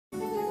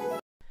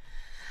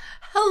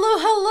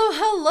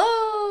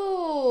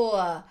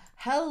Hello!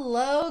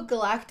 Hello,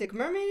 Galactic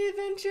Mermaid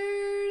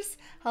Adventures.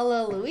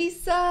 Hello,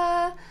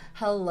 Louisa.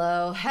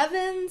 Hello,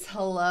 Heavens.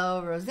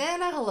 Hello,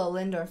 Rosanna. Hello,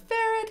 Lindor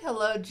Ferret.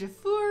 Hello,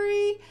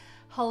 Jafuri.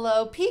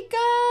 Hello,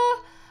 Pika.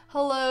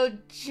 Hello,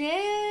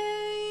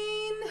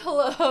 Jane.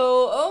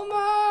 Hello,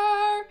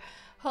 Omar.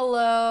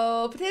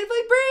 Hello, Potato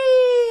Flake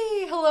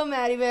Brie. Hello,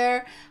 Maddie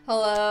Bear.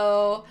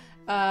 Hello,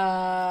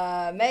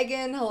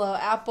 Megan. Hello,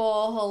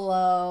 Apple.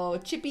 Hello,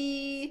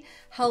 Chippy.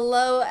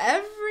 Hello,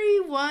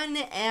 everyone,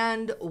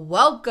 and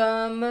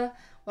welcome.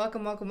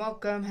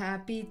 Welcome.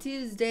 Happy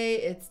Tuesday.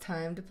 It's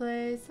time to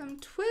play some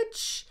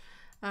Twitch.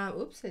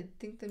 Oops, I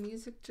think the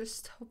music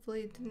just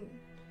hopefully didn't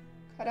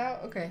cut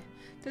out. Okay.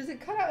 Does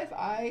it cut out if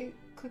I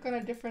click on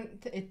a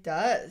different... It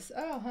does.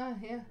 Oh, huh,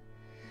 yeah.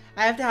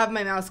 I have to have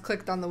my mouse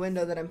clicked on the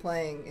window that I'm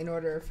playing in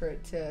order for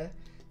it to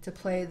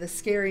play the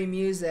scary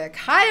music.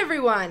 Hi,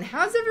 everyone.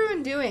 How's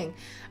everyone doing?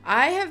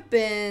 I've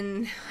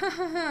been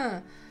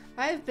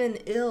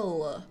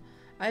ill.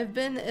 I've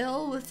been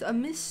ill with a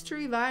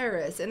mystery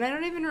virus, and I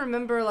don't even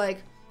remember,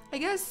 like, I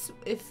guess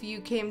if you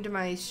came to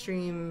my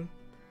stream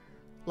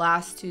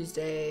last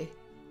Tuesday,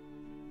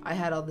 I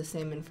had all the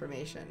same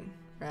information,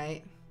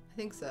 right? I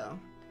think so.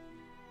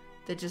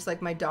 That just,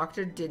 like, my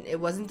doctor didn't, it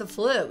wasn't the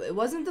flu. It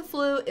wasn't the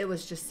flu. It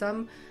was just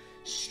some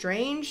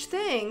strange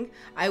thing.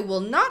 I will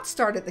not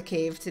start at the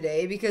cave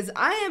today because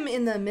I am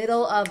in the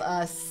middle of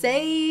a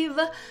save.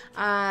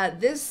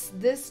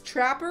 This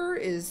trapper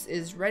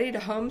is ready to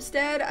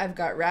homestead. I've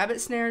got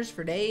rabbit snares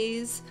for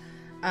days.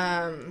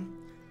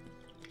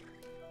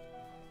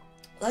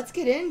 Let's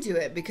get into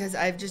it because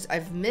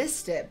I've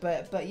missed it,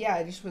 but yeah,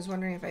 I just was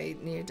wondering if I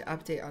needed to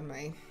update on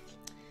my...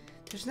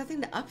 There's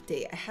nothing to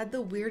update. I had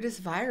the weirdest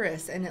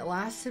virus and it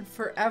lasted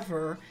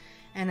forever.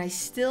 And I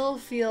still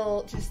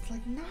feel just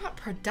like not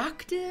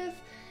productive,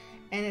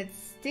 and it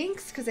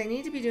stinks because I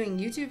need to be doing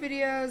YouTube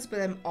videos, but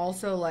I'm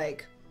also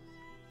like,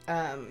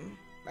 can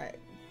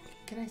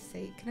I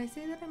say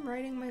that I'm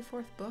writing my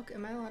 4th book?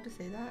 Am I allowed to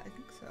say that? I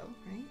think so,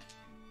 right?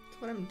 That's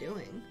what I'm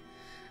doing.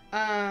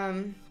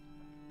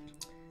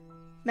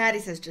 Maddie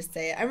says just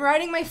say it. I'm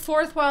writing my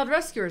 4th Wild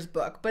Rescuers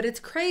book, but it's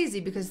crazy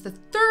because the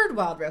 3rd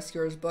Wild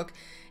Rescuers book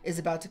is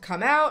about to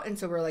come out, and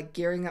so we're like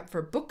gearing up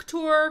for book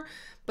tour.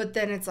 But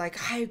then it's like,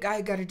 I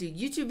gotta do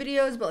YouTube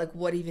videos, but like,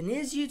 what even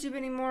is YouTube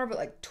anymore? But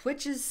like,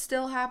 Twitch is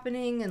still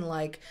happening, and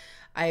like,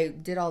 I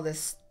did all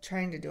this,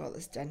 trying to do all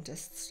this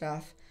dentist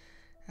stuff.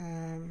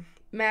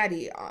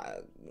 Maddie,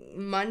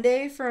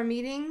 Monday for a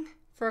meeting,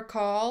 for a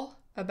call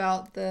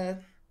about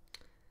the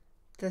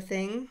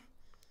thing,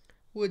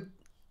 would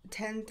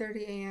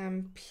 10:30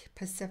 a.m.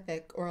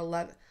 Pacific or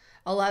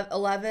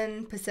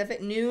 11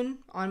 Pacific, noon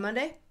on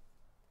Monday?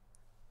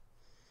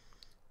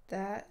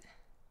 That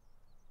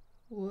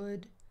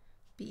would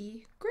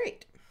be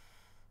great.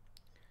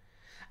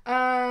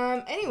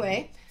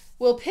 Anyway,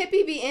 will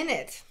Pippi be in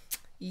it?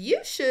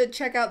 You should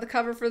check out the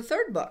cover for the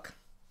 3rd book,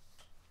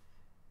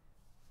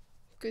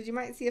 because you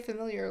might see a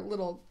familiar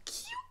little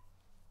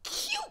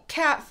cute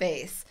cat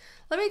face.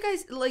 Let me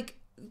guys, like,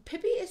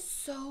 Pippi is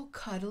so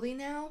cuddly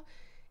now.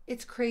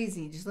 It's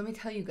crazy. Just let me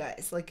tell you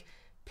guys, like,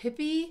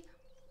 Pippi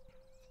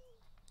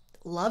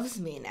loves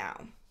me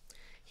now.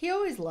 He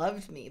always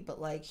loved me, but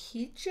like,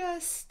 he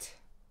just...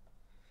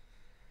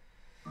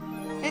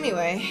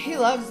 Anyway, he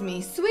loves me.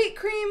 Sweet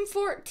Cream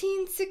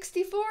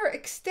 1464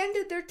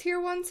 extended their tier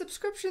 1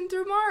 subscription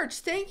through March.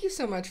 Thank you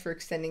so much for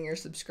extending your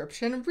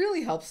subscription. It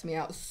really helps me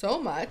out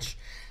so much.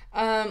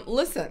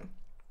 Listen,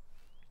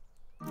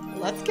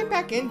 let's get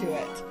back into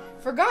it.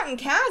 Forgotten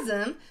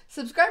Chasm,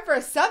 subscribe for a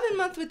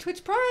 7-month with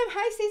Twitch Prime.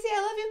 Hi, Stacey,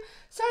 I love you.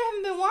 Sorry I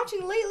haven't been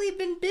watching lately.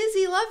 Been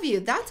busy. Love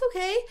you. That's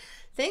okay.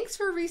 Thanks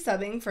for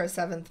resubbing for a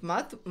 7th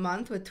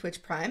month with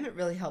Twitch Prime. It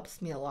really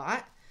helps me a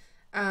lot.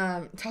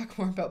 Talk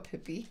more about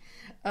Pippi.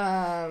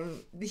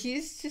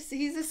 He's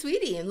a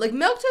sweetie. And like,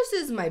 Milquetoast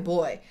is my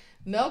boy.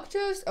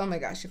 Milquetoast, oh my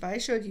gosh, if I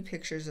showed you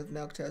pictures of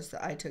Milquetoast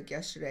that I took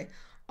yesterday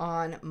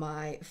on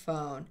my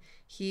phone,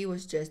 he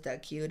was just the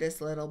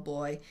cutest little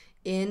boy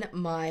in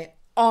my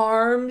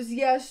arms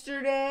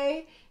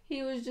yesterday.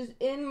 He was just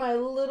in my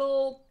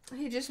little,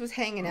 he just was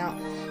hanging out.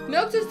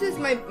 Milquetoast is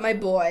my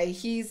boy.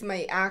 He's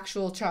my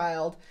actual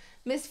child.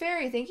 Miss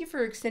Fairy, thank you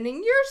for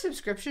extending your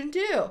subscription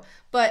too.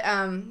 But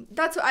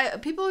that's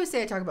what people always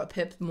say I talk about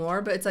Pip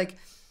more, but it's like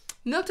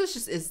Milquetoast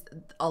just is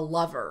a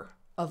lover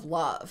of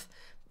love.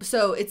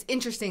 So it's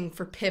interesting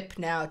for Pip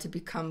now to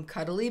become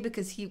cuddly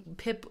because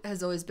Pip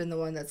has always been the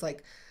one that's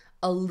like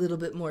a little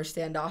bit more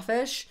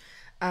standoffish.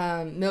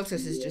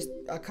 Milquetoast is just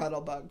a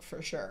cuddle bug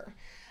for sure.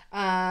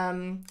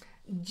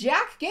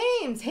 Jack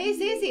Games, hey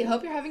Stacey,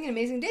 hope you're having an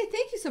amazing day.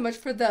 Thank you so much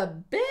for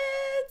the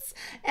bits.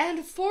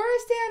 And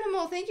Forest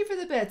Animal, thank you for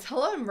the bits.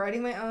 Hello, I'm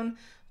writing my own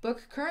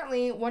book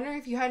currently. Wondering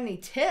if you had any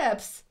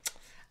tips.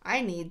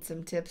 I need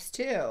some tips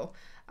too.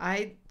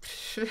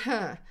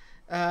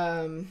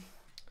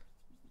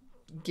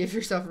 Give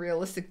yourself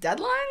realistic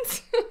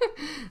deadlines.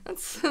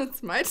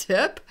 That's my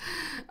tip.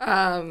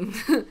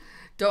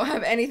 Don't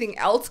have anything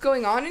else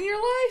going on in your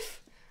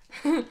life.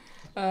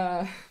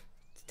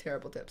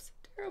 Terrible tips.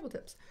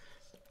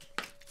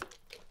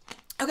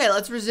 Okay,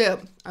 let's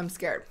resume. I'm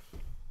scared.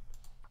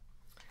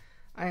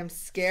 I am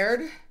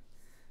scared.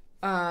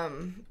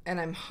 And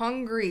I'm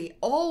hungry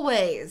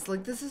always.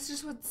 Like, this is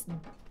just what's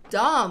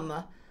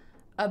dumb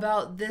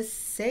about this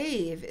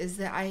save is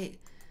that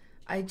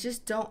I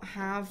just don't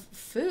have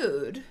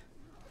food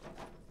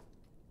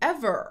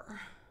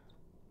ever.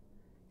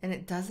 And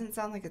it doesn't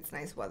sound like it's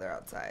nice weather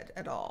outside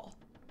at all.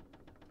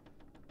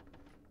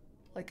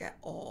 Like, at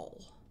all.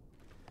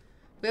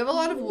 We have a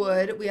lot of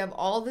wood. We have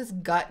all this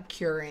gut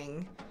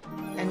curing.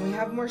 And we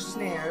have more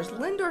snares.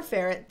 Lindor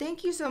Ferret,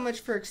 thank you so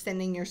much for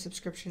extending your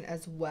subscription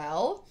as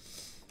well.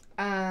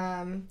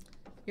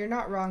 You're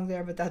not wrong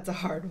there, but that's a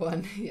hard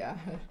one. Yeah.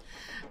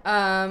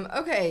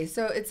 Okay,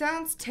 so it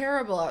sounds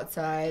terrible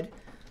outside.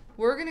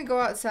 We're going to go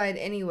outside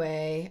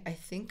anyway. I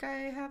think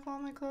I have all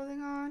my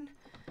clothing on.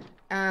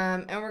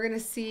 And we're going to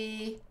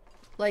see,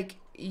 like,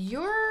 do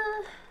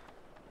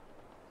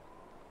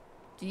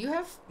you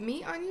have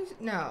meat on you?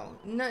 No,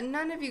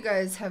 none of you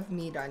guys have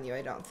meat on you,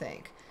 I don't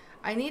think.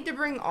 I need to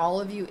bring all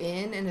of you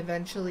in and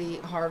eventually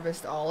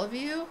harvest all of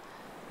you.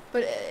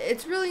 But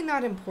it's really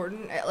not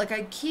important. Like,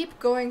 I keep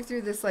going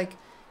through this, like,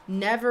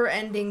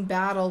 never-ending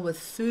battle with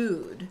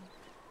food.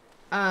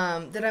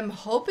 That I'm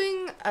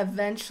hoping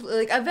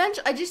eventually,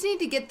 I just need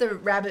to get the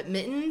rabbit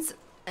mittens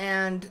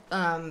and,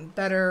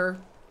 better,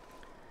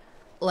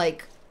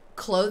 like,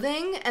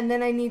 clothing. And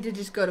then I need to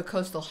just go to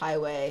Coastal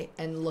Highway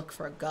and look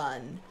for a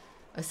gun,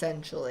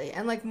 essentially.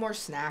 And, like, more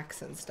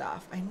snacks and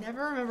stuff. I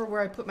never remember where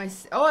I put my,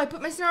 oh, I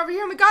put my snare over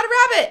here and we got a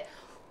rabbit!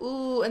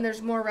 Ooh, and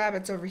there's more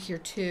rabbits over here,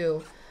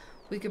 too.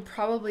 We could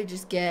probably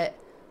just get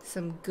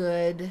some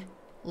good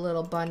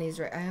little bunnies,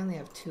 right? I only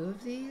have 2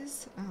 of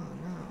these. Oh,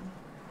 no.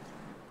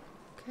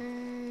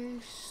 Okay,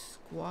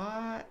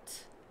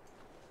 squat.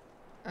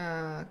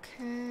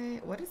 Okay,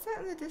 what is that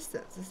in the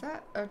distance? Is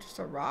that just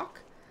a rock?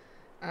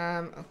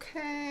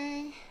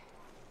 Okay.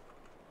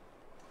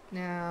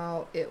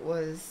 Now, it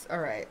was, all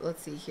right,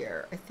 let's see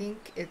here. I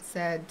think it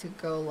said to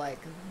go like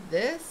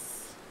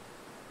this.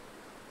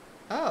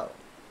 Oh.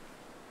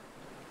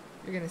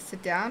 You're gonna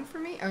sit down for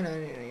me? Oh, no,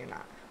 you're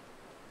not.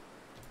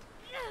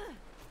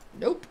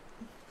 Nope.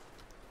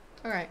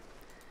 All right.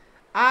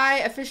 I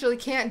officially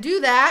can't do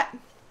that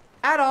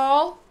at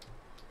all.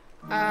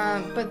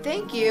 But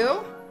thank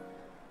you.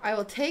 I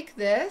will take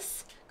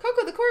this.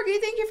 Coco the Corgi,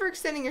 thank you for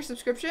extending your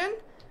subscription.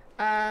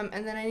 And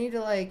then I need to,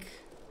 like,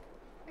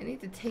 I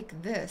need to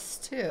take this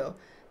too.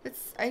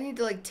 I need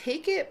to, like,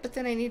 take it, but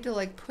then I need to,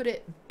 like, put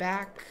it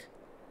back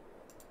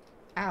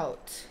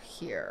out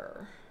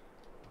here.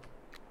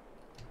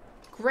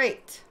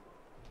 Great.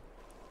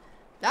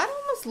 That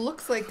almost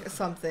looks like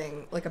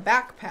something, like a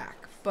backpack,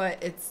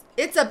 but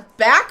it's a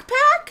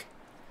backpack?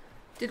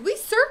 Did we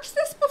search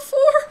this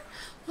before?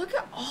 Look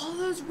at all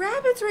those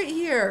rabbits right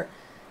here.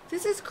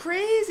 This is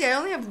crazy. I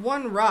only have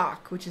 1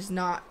 rock, which is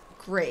not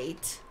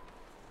great.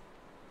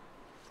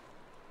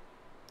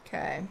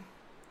 Okay.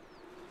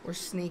 We're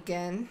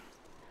sneaking.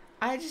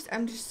 I'm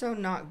just so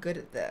not good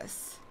at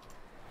this.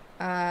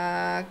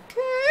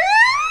 Okay.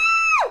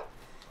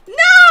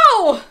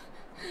 No!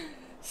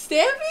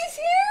 Stampy's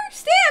here?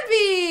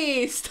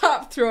 Stampy!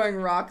 Stop throwing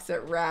rocks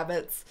at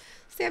rabbits.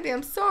 Stampy,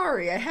 I'm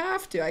sorry. I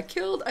have to.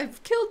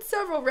 I've killed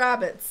several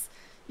rabbits.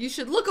 You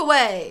should look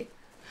away.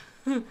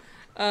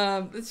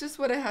 It's just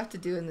what I have to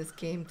do in this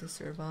game to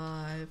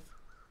survive.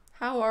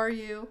 How are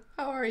you?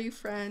 How are you,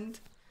 friend?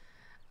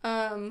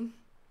 I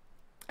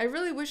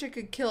really wish I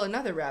could kill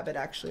another rabbit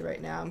actually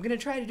right now. I'm gonna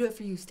try to do it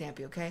for you,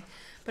 Stampy, okay?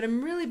 But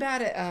I'm really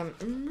bad at,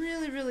 I'm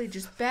really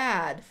just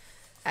bad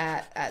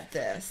at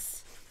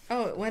this.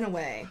 Oh, it went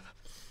away.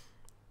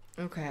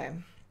 Okay.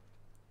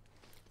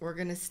 We're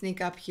gonna sneak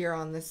up here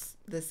on this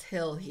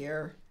hill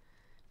here.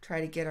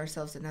 Try to get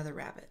ourselves another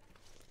rabbit.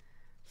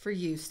 For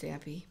you,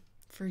 Stampy.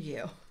 For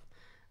you.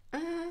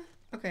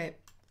 Okay.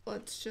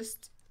 Let's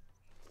just...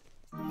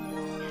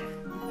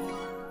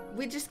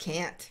 We just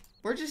can't.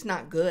 We're just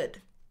not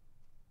good.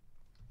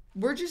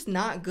 We're just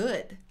not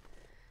good.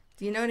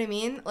 Do you know what I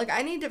mean? Like,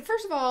 I need to...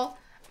 First of all,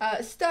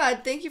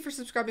 Stud, thank you for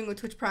subscribing with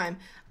Twitch Prime.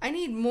 I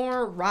need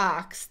more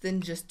rocks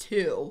than just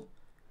 2.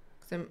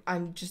 Because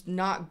I'm just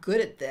not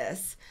good at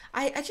this.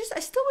 I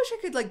still wish I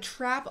could, like,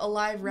 trap a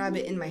live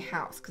rabbit in my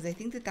house. Because I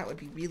think that would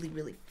be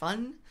really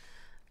fun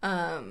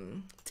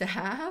to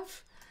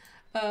have.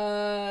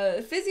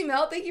 Fizzy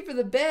Melt, thank you for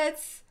the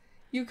bits.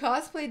 You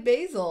cosplayed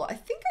Basil. I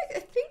think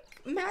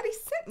Maddie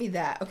sent me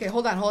that. Okay,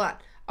 hold on.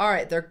 All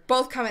right, they're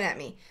both coming at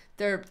me.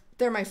 They're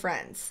my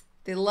friends.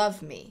 They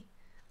love me.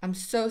 I'm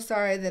so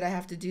sorry that I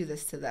have to do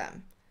this to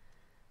them.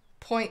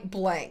 Point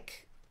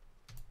blank.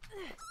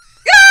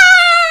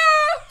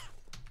 Ah!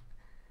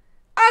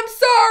 I'm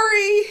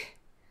sorry.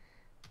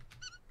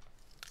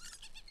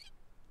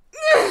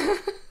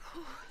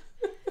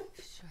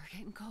 Sure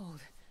getting cold.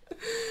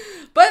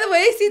 By the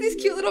way, see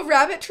these cute little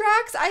rabbit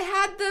tracks? I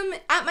had them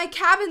at my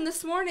cabin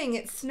this morning.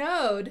 It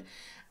snowed.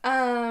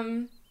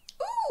 Ooh,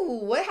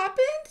 what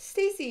happened?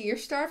 Stacy, you're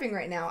starving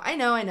right now. I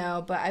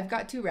know, but I've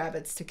got 2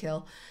 rabbits to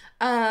kill.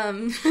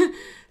 Um,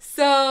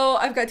 so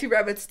I've got 2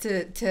 rabbits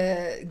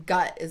to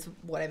gut is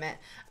what I meant.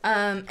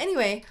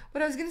 Anyway,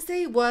 what I was gonna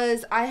say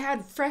was I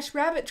had fresh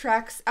rabbit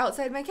tracks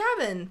outside my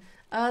cabin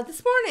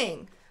this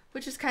morning,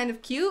 which is kind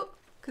of cute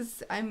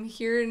because I'm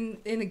here in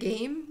a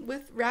game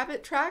with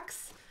rabbit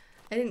tracks.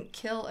 I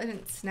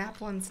didn't snap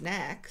one's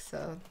neck,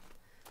 so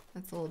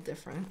that's a little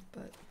different,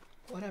 but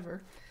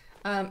whatever.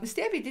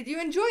 Stampy, did you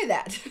enjoy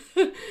that?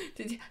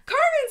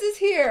 Carmen's is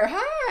here.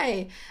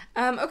 Hi.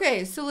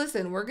 Okay, so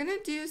listen, we're gonna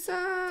do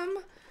some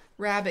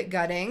rabbit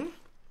gutting.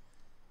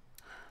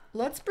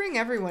 Let's bring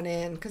everyone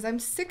in because I'm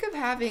sick of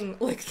having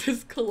like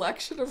this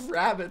collection of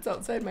rabbits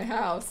outside my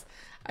house.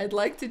 I'd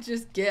like to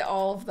just get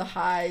all of the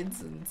hides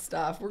and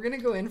stuff. We're gonna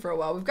go in for a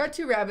while. We've got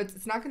 2 rabbits.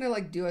 It's not gonna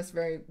like do us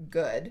very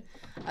good.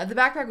 The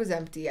backpack was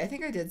empty. I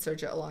think I did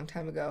search it a long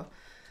time ago.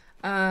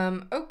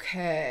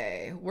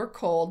 Okay, we're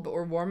cold, but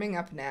we're warming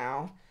up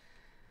now.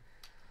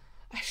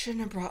 I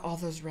shouldn't have brought all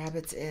those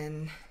rabbits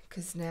in,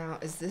 because now,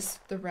 is this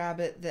the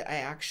rabbit that I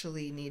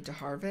actually need to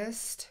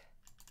harvest?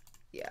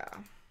 Yeah.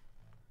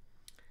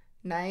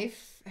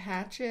 Knife,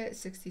 hatchet,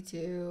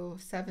 62,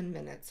 7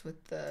 minutes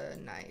with the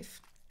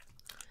knife.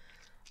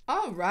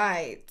 All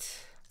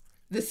right.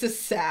 This is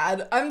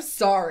sad. I'm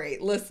sorry.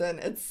 Listen,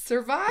 it's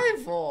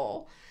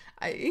survival.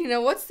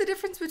 What's the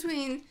difference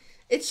between...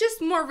 It's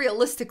just more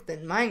realistic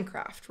than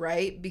Minecraft,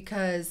 right?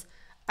 Because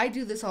I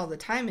do this all the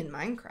time in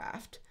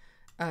Minecraft.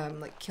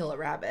 Like kill a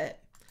rabbit.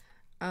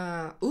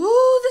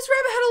 Ooh, this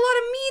rabbit had a lot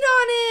of meat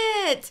on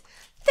it.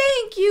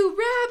 Thank you,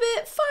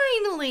 rabbit.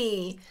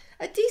 Finally,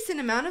 a decent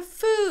amount of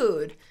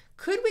food.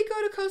 Could we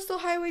go to Coastal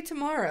Highway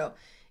tomorrow?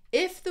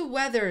 If the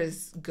weather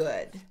is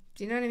good.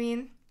 Do you know what I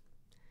mean?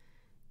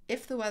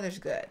 If the weather's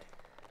good.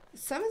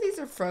 Some of these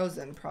are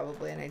frozen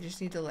probably, and I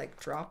just need to like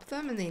drop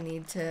them, and they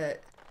need to...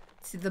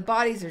 See, the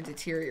bodies are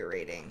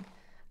deteriorating.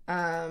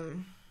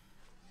 We're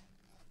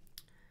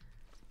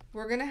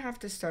going to have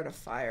to start a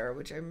fire,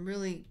 which I'm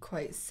really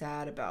quite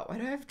sad about. Why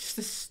do I have just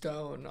a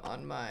stone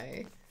on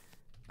my...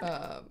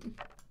 I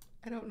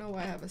don't know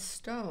why I have a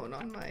stone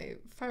on my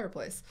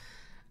fireplace.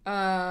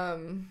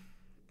 Actually,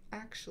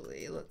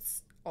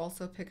 let's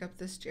also pick up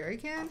this jerry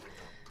can.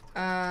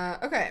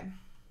 Okay.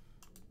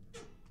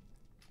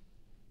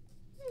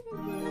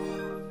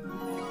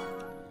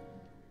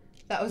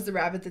 That was the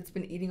rabbit that's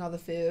been eating all the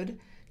food.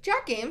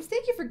 Jack Games,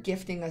 thank you for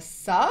gifting a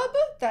sub.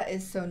 That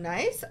is so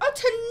nice. A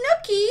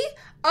Tanuki.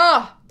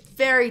 Oh,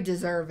 very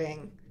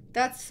deserving.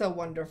 That's so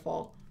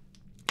wonderful.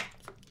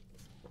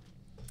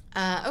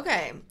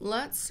 Okay,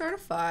 let's start a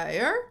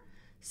fire.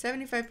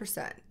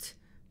 75%.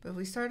 But if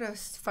we start a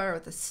fire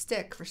with a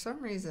stick, for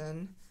some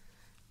reason,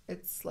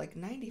 it's like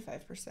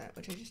 95%,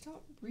 which I just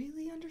don't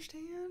really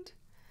understand.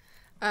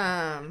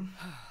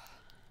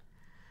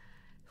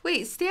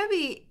 Wait,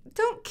 Stampy,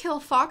 don't kill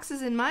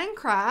foxes in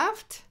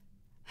Minecraft.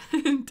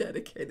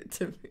 Dedicated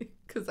to me,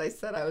 because I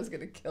said I was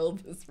going to kill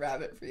this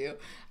rabbit for you.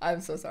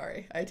 I'm so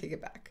sorry. I take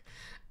it back.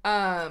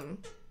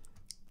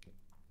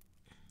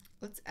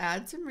 Let's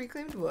add some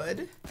reclaimed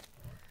wood.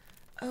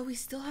 Oh, we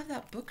still have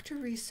that book to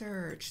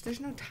research. There's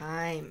no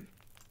time.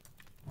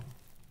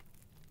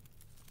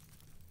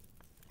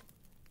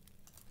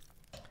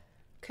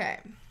 Okay.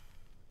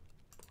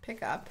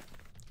 Pick up.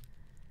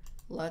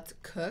 Let's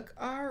cook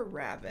our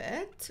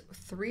rabbit.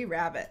 3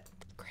 rabbit.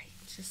 Great.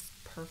 Just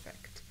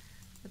perfect.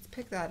 Let's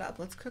pick that up.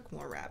 Let's cook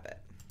more rabbit.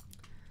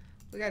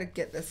 We got to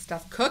get this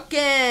stuff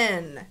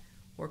cooking.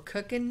 We're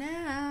cooking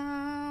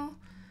now.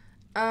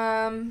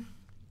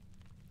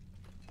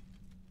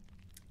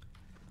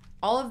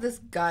 All of this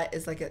gut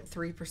is like at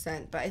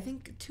 3%, but I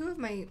think 2 of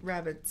my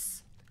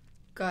rabbits'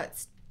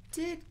 guts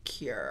did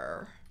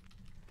cure.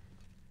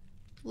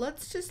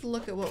 Let's just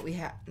look at what we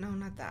have. No,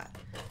 not that.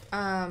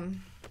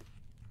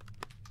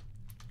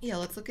 Yeah,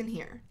 let's look in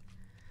here.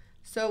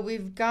 So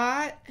we've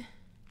got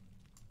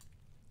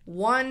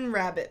 1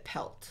 rabbit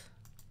pelt.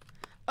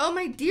 Oh,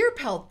 my deer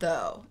pelt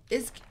though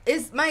is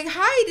my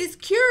hide is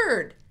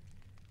cured.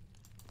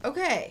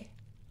 Okay.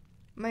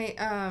 My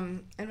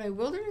and my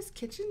wilderness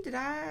kitchen, did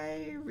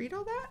I read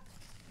all that?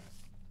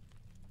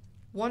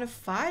 1 of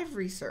 5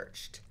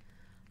 researched.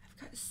 I've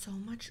got so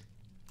much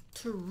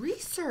to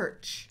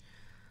research.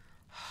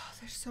 Oh,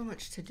 there's so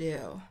much to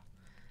do.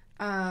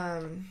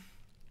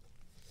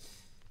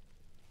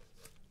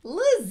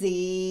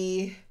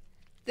 Lizzie,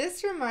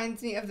 this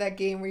reminds me of that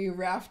game where you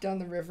raft down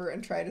the river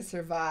and try to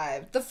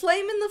survive. The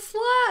Flame in the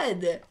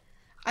Flood.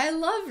 I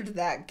loved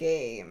that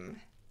game.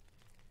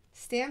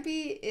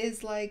 Stampy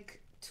is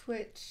like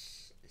Twitch.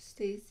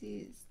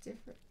 Stacy's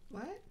different.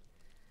 What?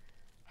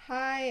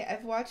 Hi,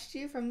 I've watched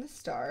you from the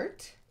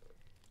start.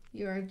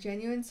 You are a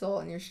genuine soul,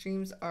 and your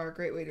streams are a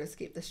great way to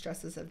escape the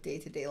stresses of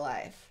day-to-day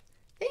life.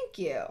 Thank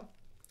you.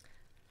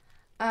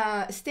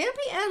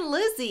 Stampy and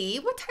Lizzie,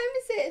 what time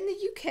is it in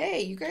the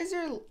UK? You guys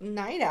are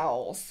night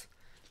owls.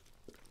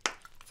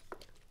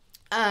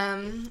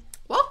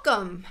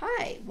 Welcome.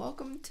 Hi.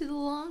 Welcome to the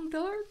long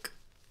dark.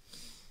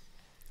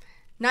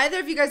 Neither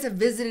of you guys have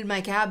visited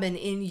my cabin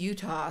in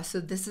Utah, so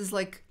this is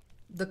like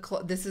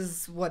this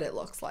is what it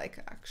looks like,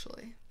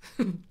 actually.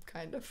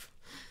 Kind of.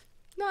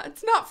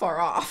 it's not far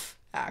off,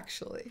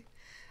 actually.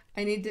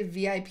 I need to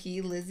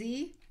VIP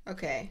Lizzie.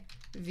 Okay.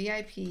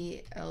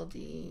 VIP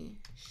LD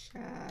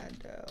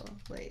Shadow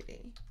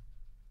Lady.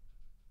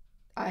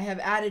 I have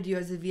added you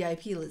as a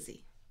VIP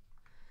Lizzie.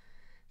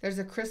 There's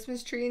a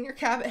Christmas tree in your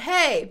cabin.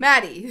 Hey,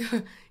 Maddie.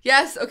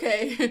 Yes,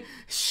 okay.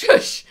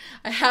 Shush.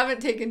 I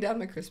haven't taken down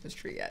my Christmas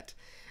tree yet.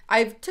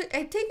 I've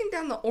taken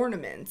down the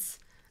ornaments.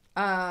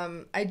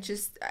 I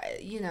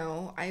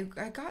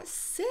got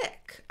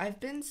sick. I've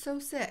been so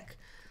sick.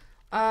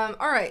 All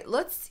right,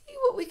 let's see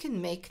what we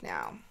can make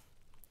now.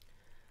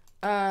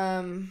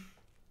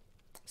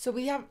 So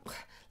we have,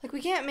 like,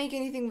 we can't make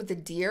anything with the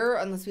deer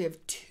unless we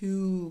have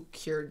 2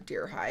 cured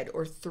deer hide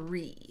or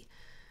 3.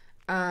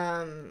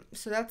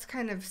 So that's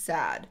kind of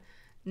sad.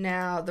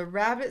 Now, the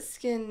rabbit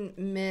skin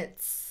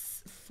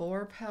mitts,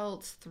 4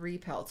 pelts, 3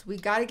 pelts. We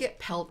got to get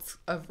pelts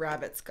of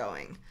rabbits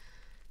going.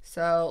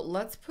 So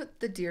let's put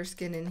the deer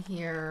skin in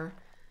here.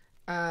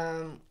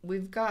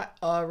 We've got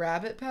a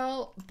rabbit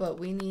pelt, but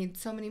we need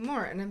so many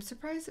more. And I'm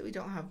surprised that we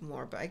don't have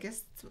more, but I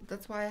guess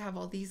that's why I have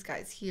all these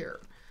guys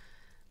here.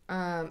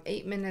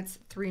 8 minutes,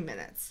 3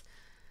 minutes.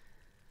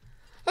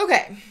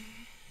 Okay.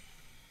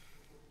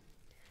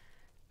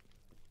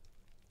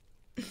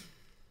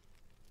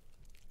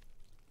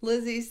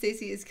 Lizzie,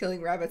 Stacy is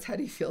killing rabbits. How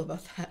do you feel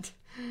about that?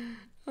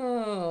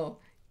 Oh,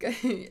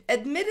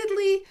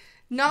 admittedly,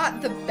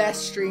 not the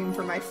best stream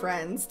for my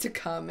friends to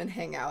come and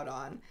hang out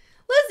on.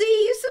 Lizzie,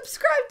 you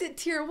subscribed at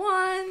tier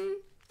 1.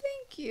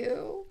 Thank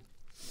you.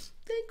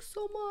 Thanks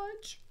so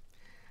much.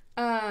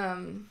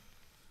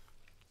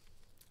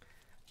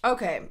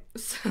 Okay,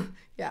 so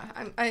yeah,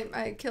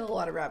 I kill a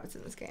lot of rabbits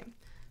in this game.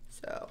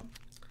 So,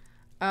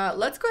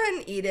 let's go ahead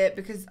and eat it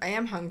because I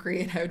am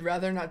hungry and I would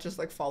rather not just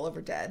like fall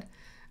over dead.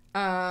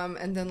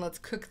 And then let's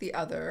cook the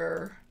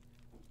other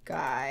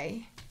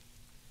guy.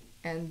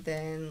 And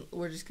then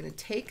we're just going to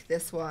take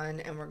this one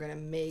and we're going to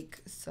make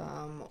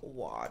some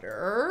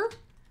water.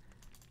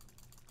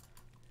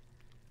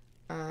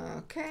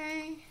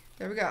 Okay,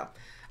 there we go.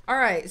 All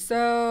right,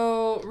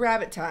 so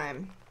rabbit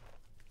time.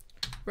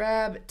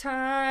 Rabbit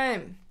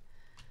time.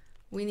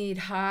 We need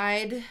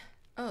hide.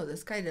 Oh,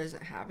 this guy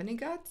doesn't have any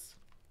guts.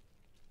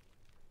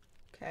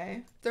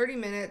 Okay, 30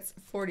 minutes,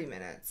 40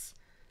 minutes.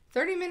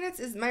 30 minutes,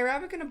 is my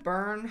rabbit gonna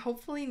burn?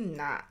 Hopefully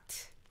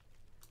not.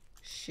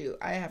 Shoot,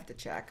 I have to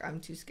check. I'm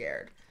too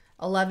scared.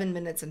 11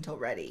 minutes until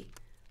ready.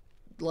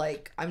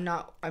 Like, I'm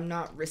not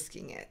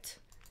risking it.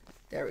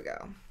 There we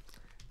go.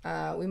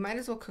 We might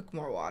as well cook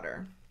more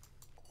water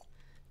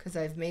because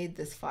I've made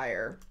this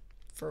fire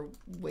for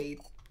way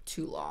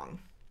too long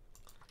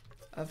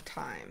of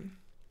time.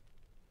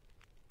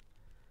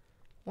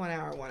 1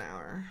 hour, 1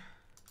 hour.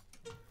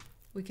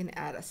 We can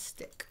add a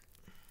stick.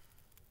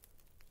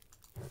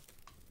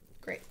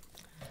 Great.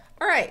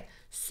 All right,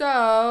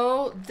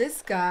 so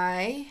this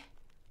guy,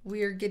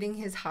 we are getting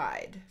his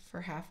hide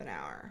for half an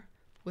hour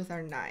with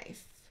our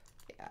knife.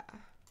 Yeah.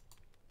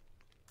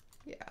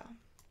 Yeah.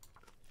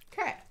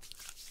 Okay.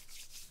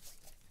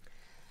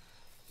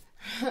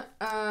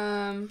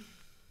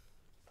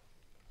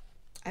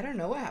 I don't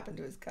know what happened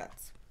to his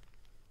guts.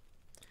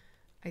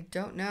 I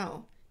don't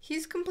know. He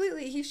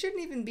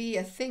shouldn't even be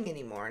a thing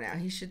anymore now.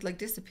 He should like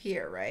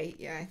disappear, right?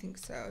 Yeah, I think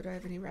so. Do I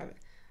have any rabbit?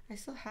 I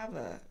still have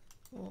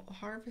we'll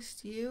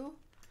harvest you.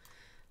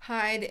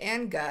 Hide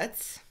and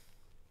guts.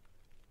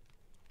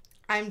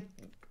 I'm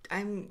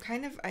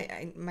kind of,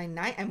 my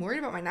knife, I'm worried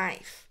about my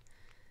knife,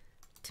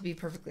 to be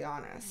perfectly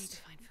honest. I need to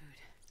find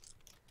food.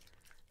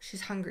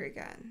 She's hungry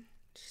again.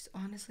 She's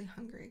honestly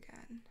hungry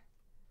again.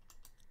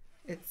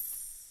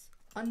 It's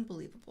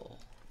unbelievable.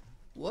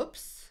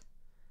 Whoops.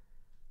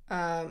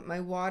 My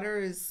water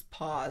is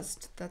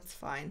paused. That's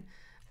fine.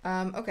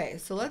 Okay,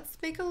 so let's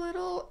make a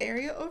little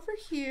area over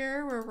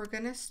here where we're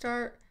gonna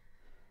start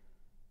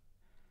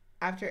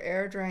after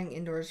air drying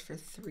indoors for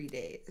 3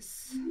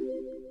 days.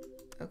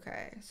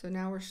 Okay, so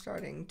now we're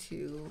starting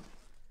to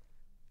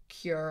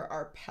cure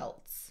our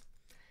pelts.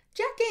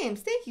 Jack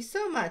Games, thank you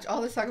so much.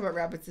 All this talk about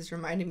rabbits is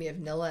reminding me of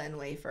Nilla and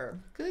Wafer.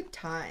 Good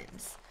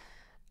times.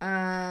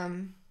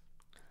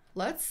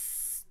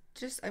 Let's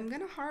just, I'm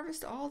gonna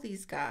harvest all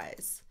these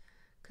guys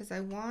because I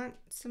want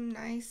some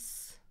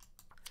nice,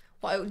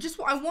 well,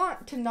 I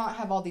want to not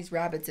have all these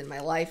rabbits in my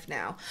life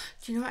now.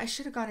 Do you know what? I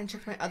should have gone and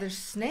checked my other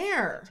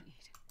snare.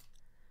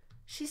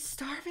 She's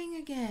starving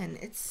again.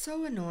 It's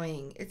so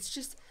annoying. It's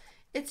just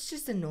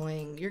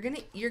annoying. You're gonna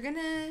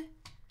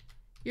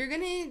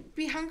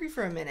be hungry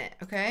for a minute,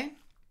 okay?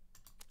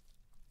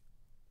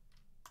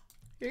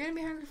 You're gonna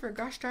be hungry for a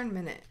gosh darn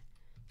minute.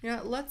 You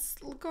know, let's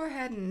go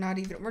ahead and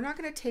we're not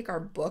gonna take our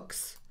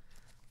books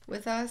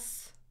with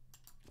us.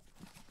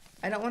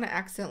 I don't want to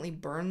accidentally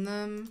burn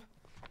them,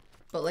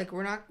 but like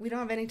we don't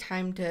have any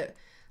time to,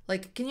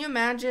 like, can you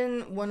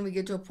imagine when we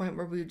get to a point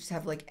where we just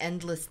have like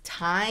endless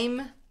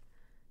time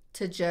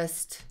to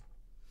just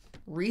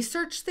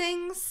research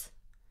things?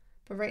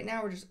 But right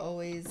now we're just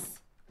always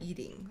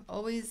eating,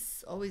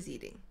 always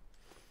eating.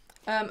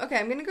 Okay,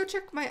 I'm gonna go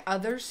check my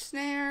other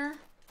snare.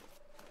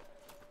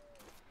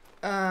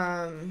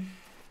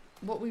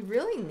 what we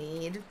really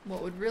need,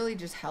 what would really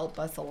just help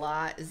us a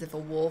lot, is if a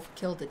wolf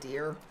killed a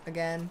deer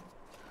again.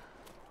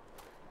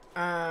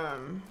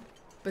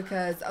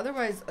 Because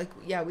otherwise, like,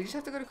 yeah, we just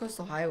have to go to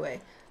Coastal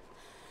Highway.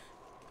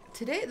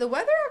 Today, the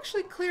weather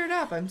actually cleared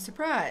up. I'm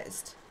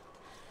surprised.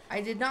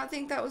 I did not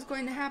think that was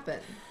going to happen.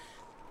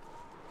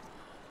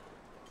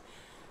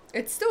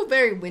 It's still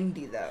very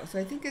windy, though, so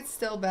I think it's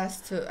still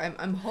best to...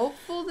 I'm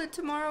hopeful that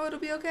tomorrow it'll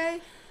be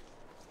okay.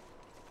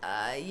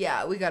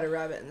 Yeah, we got a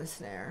rabbit in the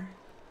snare.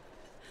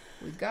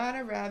 We got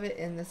a rabbit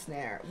in the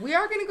snare. We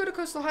are going to go to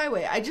Coastal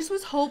Highway. I just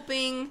was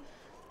hoping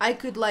I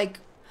could, like...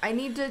 I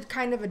need to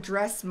kind of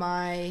address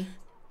my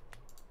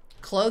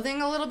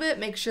clothing a little bit.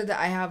 Make sure that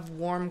I have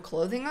warm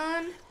clothing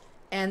on.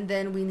 And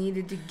then we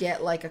needed to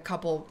get, like, a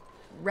couple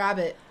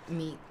rabbit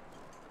meat,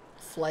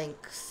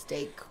 flank,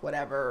 steak,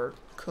 whatever,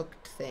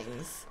 cooked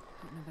things.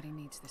 Nobody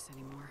needs this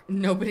anymore.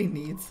 Nobody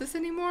needs this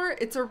anymore?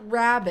 It's a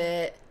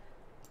rabbit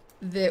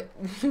that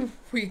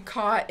we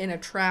caught in a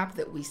trap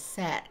that we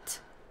set.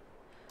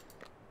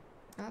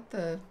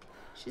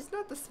 She's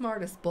not the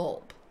smartest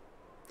bulb.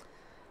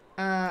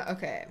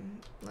 Okay,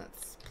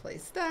 let's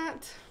place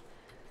that.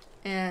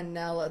 And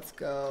now let's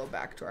go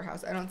back to our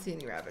house. I don't see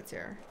any rabbits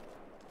here.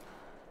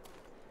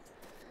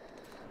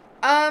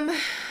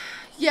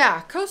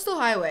 Yeah, Coastal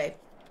Highway.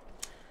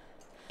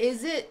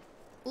 Is it,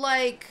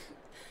 like,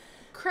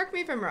 correct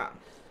me if I'm wrong.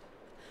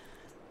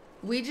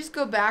 We just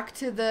go back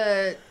to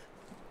the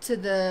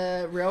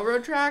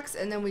railroad tracks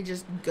and then we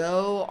just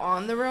go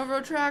on the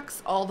railroad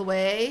tracks all the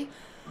way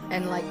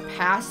and, like,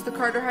 past the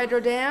Carter Hydro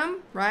Dam,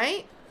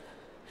 right?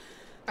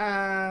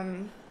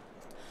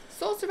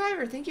 Soul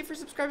Survivor, thank you for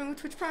subscribing with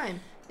Twitch Prime.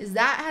 Is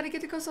that how to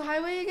get to Coastal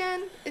Highway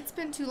again? It's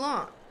been too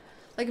long.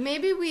 Like,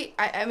 maybe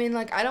I mean,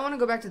 like, I don't want to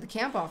go back to the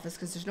camp office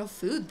because there's no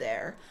food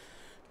there.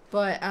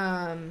 But,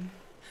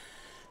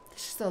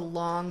 it's just a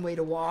long way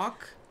to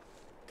walk.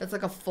 That's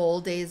like a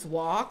full day's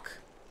walk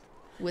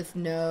with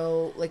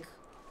no,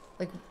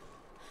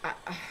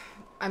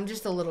 I'm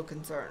just a little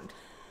concerned.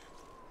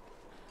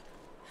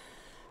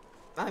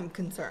 I'm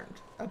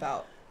concerned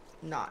about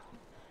not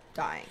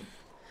dying.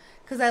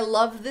 Because I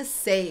love this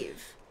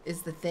save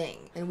is the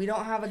thing. And we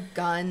don't have a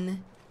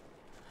gun.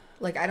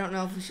 Like, I don't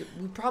know if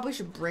we probably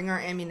should bring our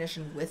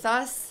ammunition with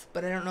us.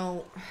 But I don't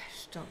know. I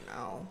just don't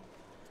know.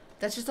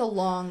 That's just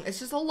it's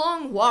just a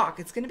long walk.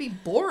 It's going to be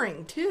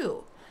boring,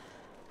 too.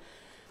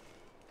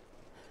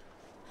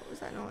 What was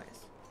that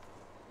noise?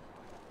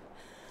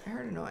 I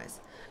heard a noise.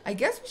 I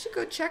guess we should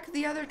go check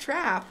the other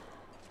trap.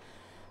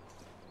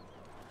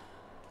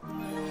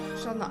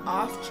 Just on the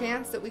off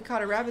chance that we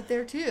caught a rabbit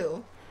there,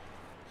 too.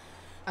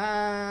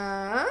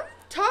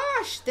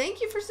 Tosh,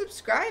 thank you for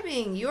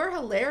subscribing. You are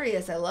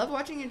hilarious. I love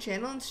watching your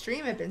channel and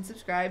stream. I've been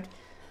subscribed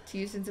to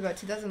you since about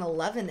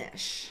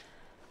 2011-ish.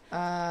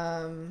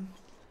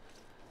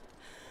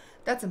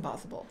 That's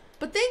impossible.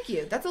 But thank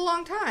you. That's a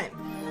long time.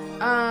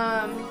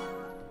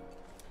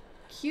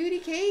 Cutie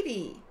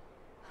Katie.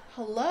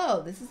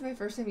 Hello. This is my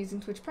first time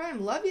using Twitch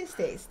Prime. Love you,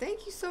 Stace.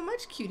 Thank you so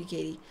much, Cutie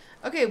Katie.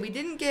 Okay, we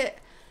didn't get...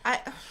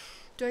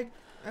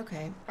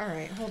 Okay.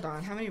 Alright, hold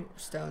on. How many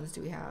stones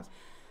do we have?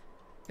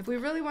 If we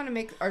really want to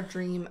make our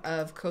dream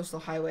of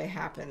Coastal Highway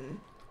happen,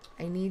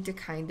 I need to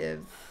kind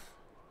of...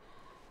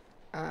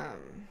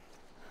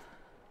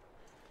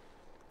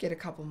 get a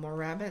couple more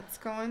rabbits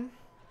going.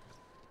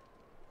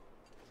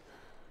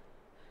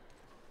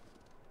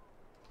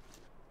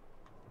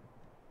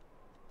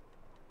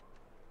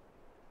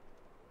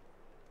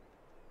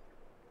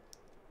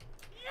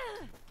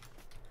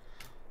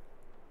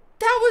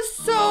 That was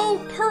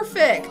so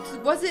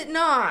perfect, was it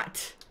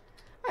not?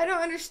 I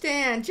don't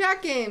understand.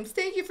 Jack Games,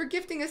 thank you for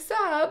gifting a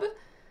sub.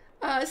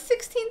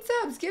 16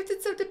 subs,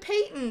 gifted sub to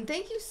Peyton.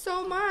 Thank you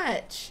so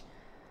much.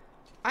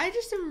 I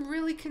just am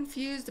really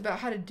confused about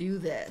how to do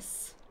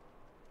this.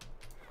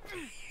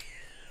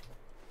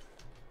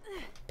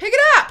 Pick it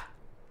up!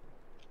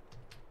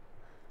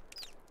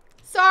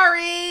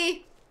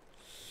 Sorry.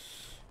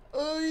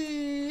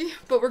 Oy.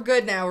 But we're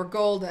good now. We're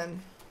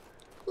golden.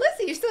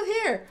 Lizzie, you're still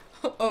here.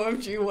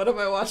 OMG, what am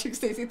I watching?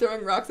 Stacy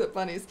throwing rocks at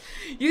bunnies.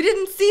 You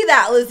didn't see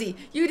that, Lizzie.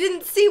 You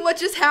didn't see what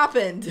just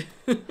happened.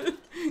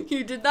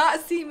 You did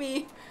not see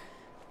me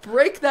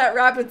break that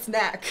rabbit's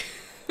neck.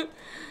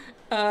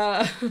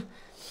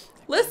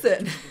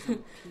 Listen.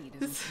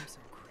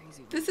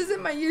 This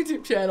isn't my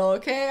YouTube channel,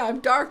 okay? I'm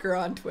darker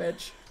on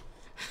Twitch.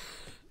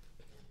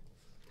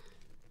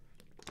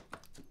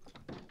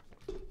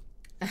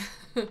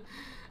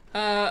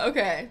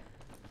 Okay.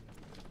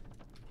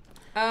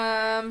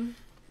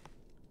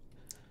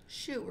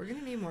 Shoot, we're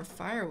gonna need more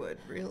firewood,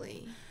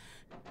 really.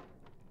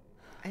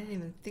 I didn't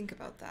even think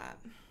about that.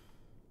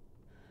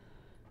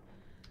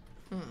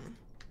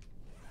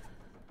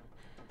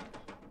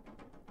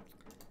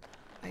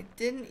 I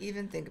didn't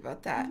even think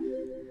about that.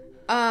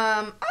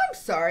 I'm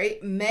sorry.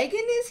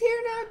 Megan is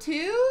here now,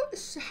 too?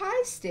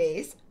 Hi,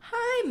 Stace.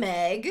 Hi,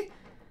 Meg.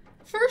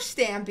 First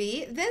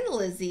Stampy, then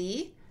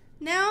Lizzie,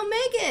 now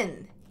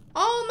Megan.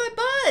 All my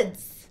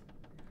buds.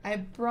 I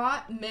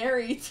brought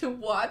Mary to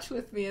watch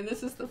with me, and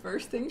this is the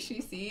first thing she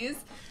sees.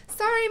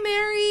 Sorry,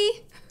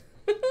 Mary.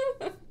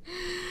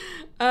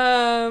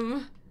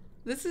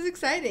 This is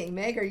exciting.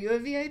 Meg, are you a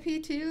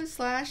VIP too?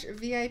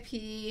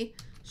 /VIP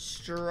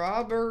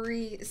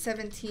strawberry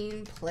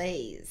 17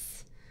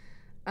 plays.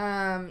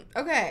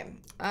 Okay.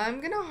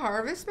 I'm gonna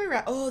harvest my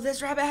rabbit. Oh,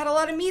 this rabbit had a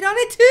lot of meat on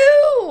it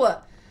too!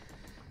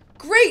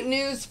 Great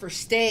news for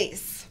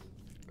Stace.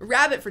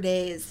 Rabbit for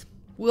days.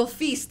 We'll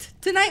feast.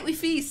 Tonight we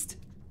feast.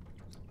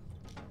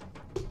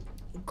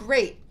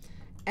 Great.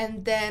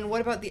 And then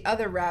what about the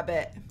other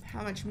rabbit?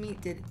 How much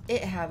meat did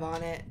it have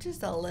on it?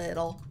 Just a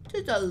little.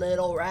 Just a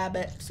little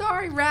rabbit.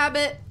 Sorry,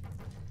 rabbit.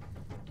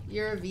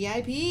 You're a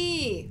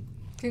VIP.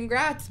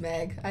 Congrats,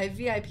 Meg. I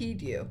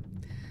VIP'd you.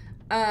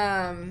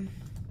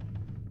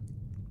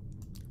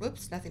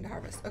 Whoops, nothing to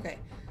harvest. Okay.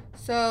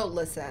 So,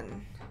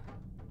 listen.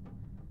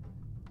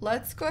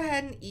 Let's go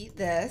ahead and eat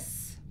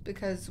this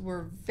because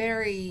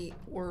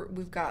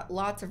we've got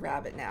lots of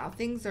rabbit now.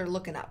 Things are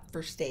looking up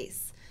for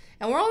Stace.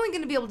 And we're only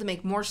going to be able to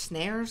make more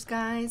snares,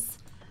 guys.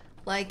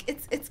 Like,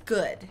 it's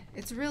good.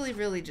 It's really,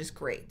 really just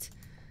great.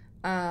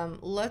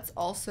 Let's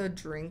also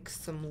drink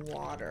some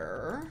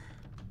water.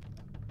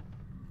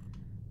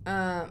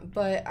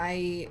 But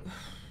I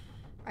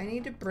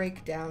need to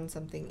break down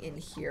something in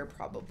here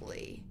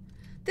probably.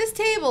 This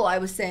table, I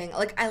was saying,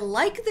 like, I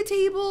like the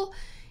table.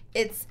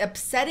 It's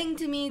upsetting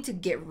to me to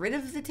get rid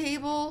of the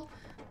table.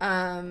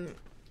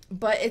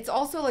 But it's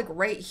also like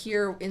right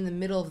here in the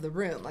middle of the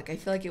room. Like I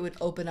feel like it would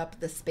open up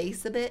the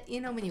space a bit,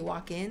 you know, when you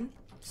walk in.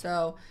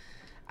 So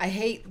I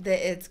hate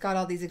that it's got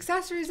all these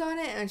accessories on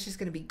it and it's just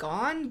gonna be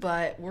gone,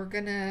 but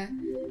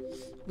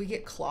we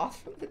get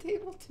cloth from the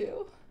table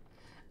too.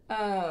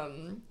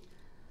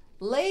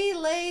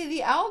 Lay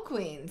the Owl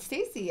Queen.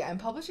 Stacy, I'm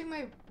publishing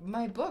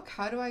my book.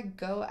 How do I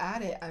go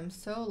at it? I'm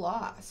so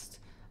lost.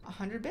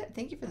 100 bit.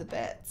 Thank you for the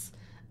bits.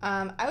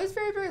 I was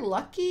very, very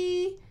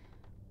lucky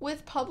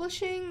with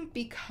publishing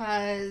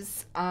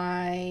because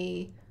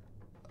I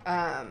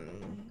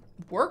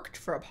worked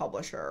for a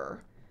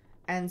publisher,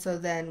 and so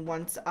then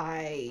once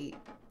I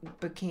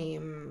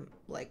became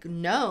like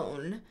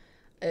known,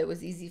 it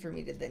was easy for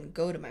me to then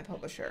go to my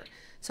publisher.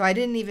 So I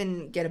didn't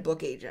even get a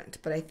book agent,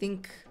 but I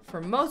think for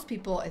most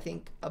people, I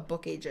think a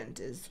book agent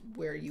is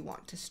where you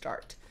want to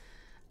start.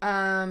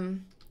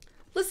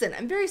 Listen,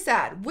 I'm very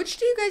sad. Which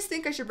do you guys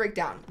think I should break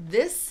down?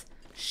 This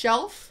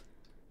shelf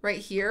right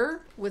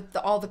here with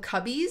all the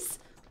cubbies,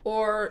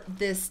 or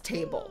this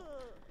table?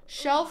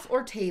 Shelf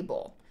or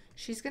table?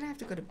 She's gonna have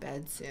to go to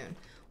bed soon.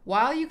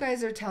 While you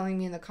guys are telling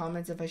me in the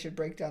comments if I should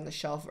break down the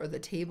shelf or the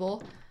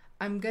table,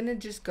 I'm gonna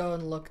just go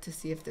and look to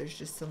see if there's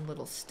just some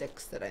little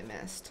sticks that I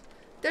missed.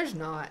 There's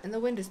not, and the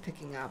wind is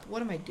picking up.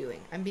 What am I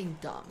doing? I'm being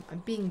dumb.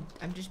 I'm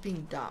just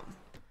being dumb.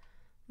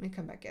 Let me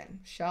come back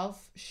in.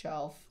 Shelf,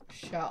 shelf,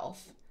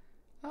 shelf.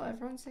 Oh,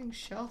 everyone's saying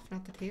shelf,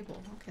 not the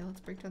table. Okay, let's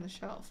break down the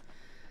shelf.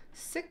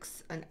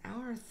 6 an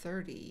hour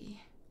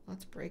 30.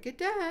 Let's break it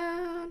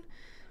down.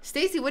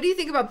 Stacy, what do you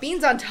think about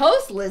beans on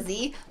toast,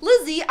 Lizzie?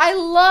 Lizzie, I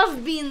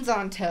love beans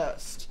on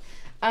toast.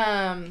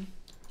 You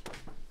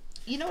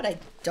know what I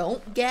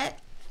don't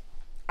get?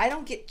 I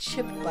don't get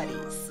chip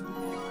buddies.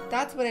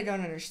 That's what I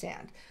don't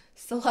understand.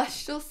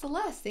 Celestial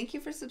Celeste, thank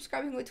you for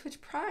subscribing with Twitch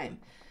Prime.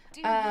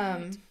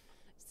 I'm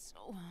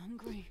so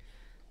hungry.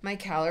 My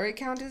calorie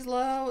count is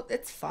low.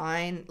 It's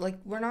fine. Like,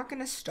 we're not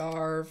gonna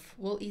starve.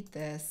 We'll eat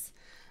this.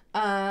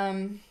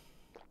 I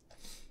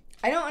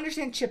don't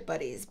understand chip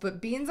buddies,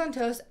 but beans on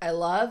toast I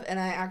love, and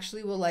I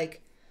actually will like,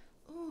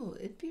 oh,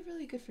 it'd be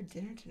really good for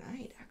dinner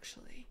tonight,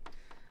 actually.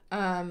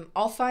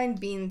 I'll find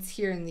beans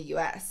here in the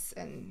US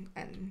and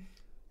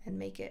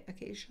make it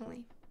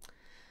occasionally.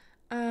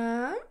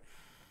 Okay.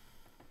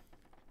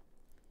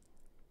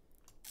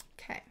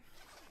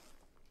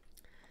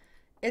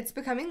 It's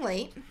becoming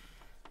late.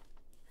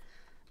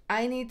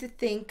 I need to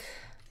think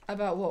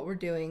about what we're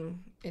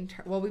doing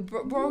well, we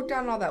broke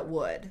down all that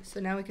wood,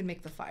 so now we can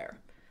make the fire.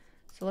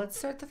 So let's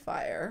start the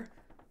fire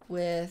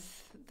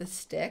with the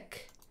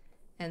stick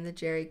and the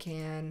jerry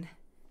can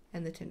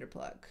and the tinder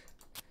plug.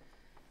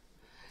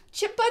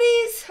 Chip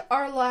buddies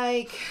are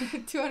like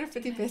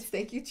 250 bits.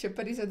 Thank you. Chip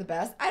buddies are the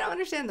best. I don't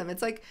understand them.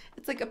 It's like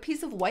a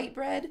piece of white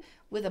bread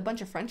with a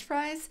bunch of French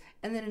fries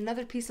and then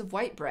another piece of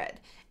white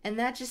bread. And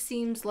that just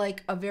seems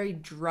like a very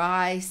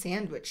dry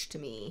sandwich to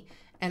me.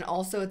 And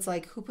also it's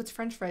like, who puts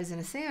French fries in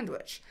a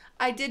sandwich?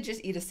 I did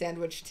just eat a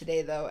sandwich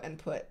today though and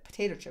put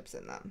potato chips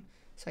in them.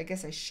 So I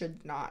guess I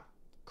should not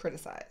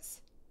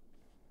criticize.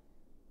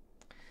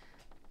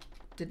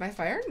 Did my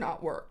fire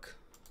not work?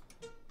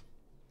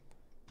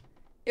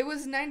 It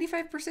was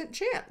 95%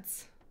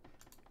 chance.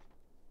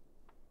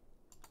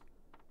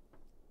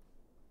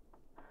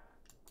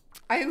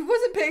 I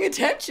wasn't paying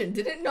attention.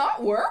 Did it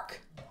not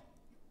work?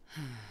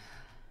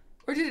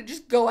 Or did it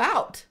just go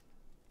out?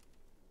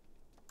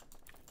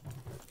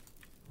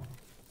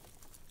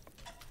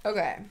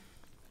 Okay.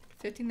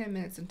 59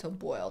 minutes until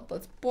boiled.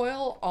 Let's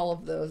boil all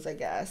of those, I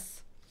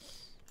guess.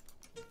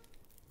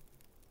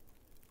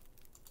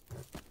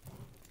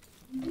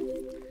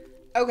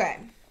 Okay.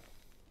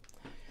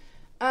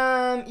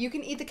 You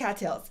can eat the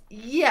cattails.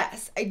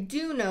 Yes, I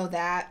do know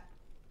that.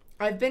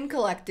 I've been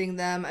collecting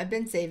them. I've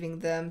been saving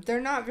them.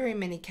 They're not very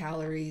many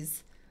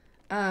calories.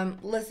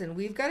 Listen,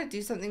 we've got to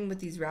do something with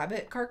these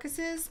rabbit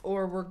carcasses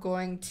or they're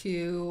going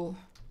to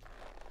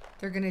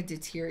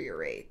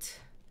deteriorate.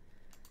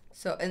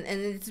 So, and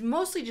it's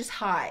mostly just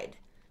hide.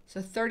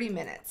 So 30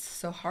 minutes.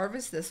 So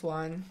harvest this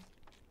one.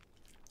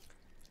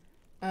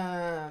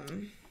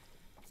 Can't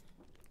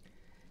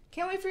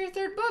wait for your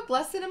third book.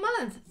 Less than a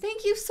month.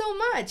 Thank you so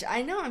much.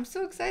 I know. I'm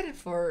so excited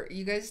for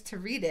you guys to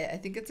read it. I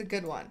think it's a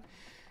good one.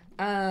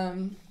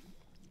 20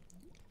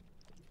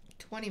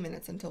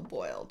 minutes until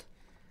boiled.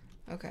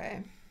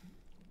 Okay.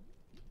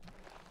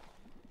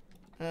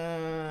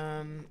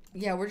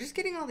 Yeah, we're just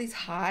getting all these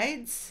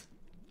hides.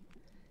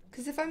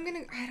 Because if I'm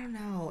gonna, I don't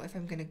know if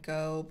I'm gonna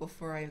go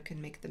before I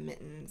can make the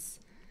mittens.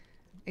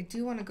 I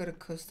do want to go to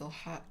Coastal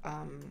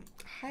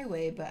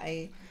Highway, but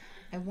I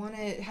want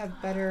to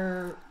have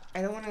better,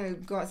 I don't want to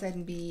go outside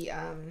and be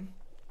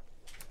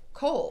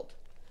cold.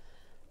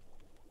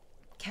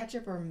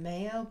 Ketchup or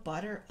mayo,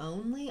 butter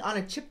only? On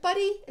a Chip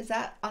Buddy? Is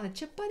that on a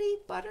Chip Buddy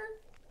butter?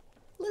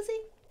 Lizzie?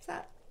 Is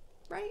that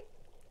right?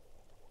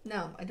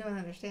 No, I don't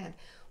understand.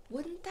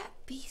 Wouldn't that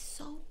be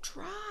so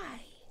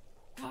dry?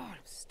 God,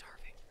 I'm starving.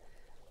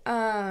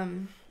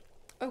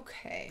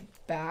 Okay,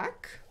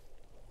 back.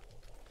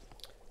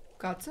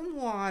 Got some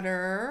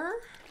water.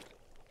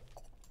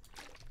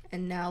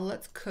 And now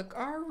let's cook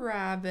our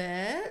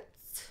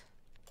rabbits.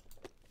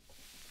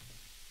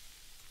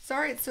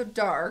 Sorry it's so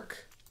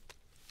dark.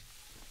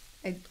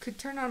 I could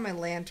turn on my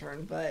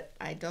lantern, but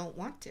I don't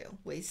want to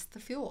waste the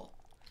fuel.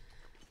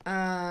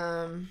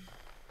 Yeah,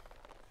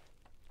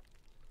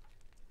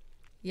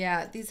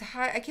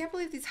 I can't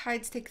believe these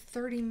hides take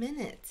 30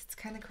 minutes. It's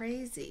kind of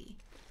crazy.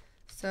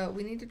 So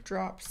we need to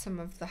drop some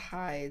of the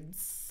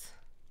hides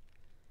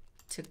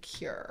to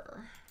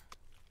cure.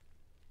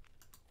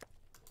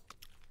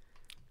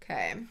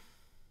 Okay.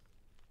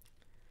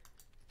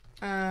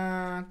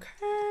 Okay.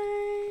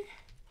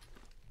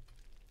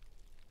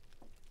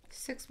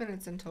 6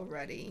 minutes until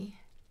ready.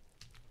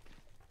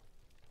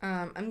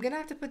 I'm gonna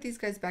have to put these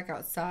guys back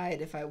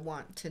outside if I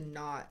want to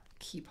not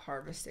keep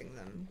harvesting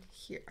them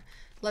here.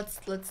 Let's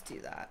do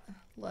that.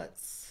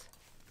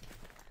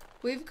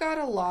 We've got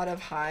a lot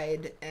of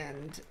hide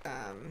and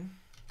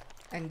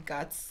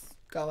guts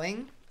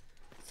going.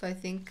 So I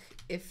think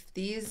if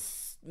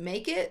these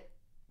make it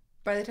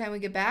by the time we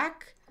get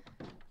back,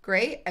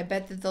 great. I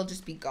bet that they'll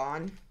just be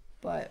gone,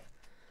 but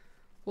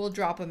we'll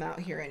drop them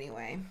out here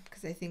anyway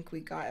because I think we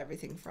got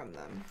everything from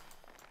them.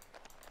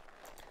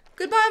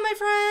 Goodbye, my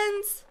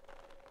friends.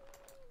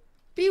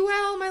 Be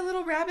well, my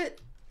little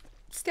rabbit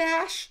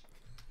stash.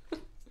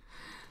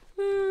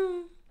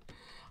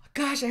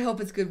 Gosh, I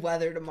hope it's good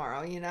weather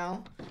tomorrow, you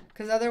know?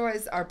 Because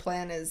otherwise our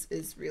plan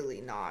is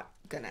really not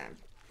gonna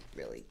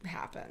really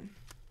happen.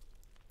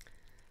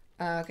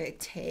 Okay,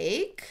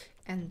 take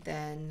and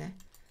then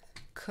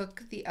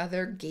cook the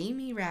other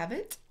gamey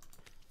rabbit.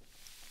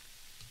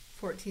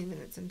 14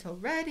 minutes until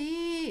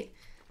ready.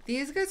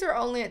 These guys are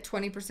only at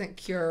 20%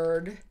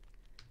 cured.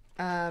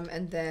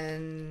 And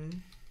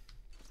then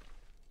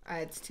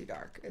it's too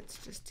dark.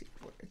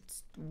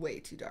 It's way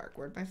too dark.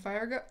 Where'd my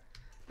fire go?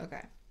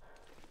 Okay.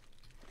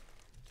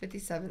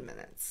 57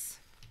 minutes.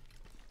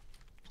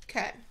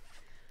 Okay.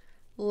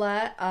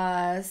 Let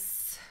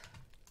us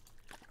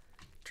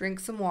drink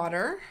some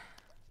water.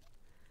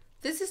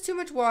 This is too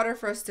much water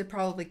for us to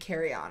probably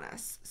carry on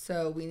us.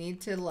 So we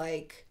need to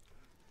like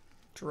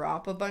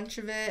drop a bunch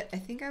of it. I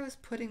think I was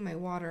putting my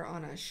water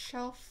on a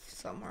shelf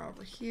somewhere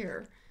over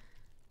here.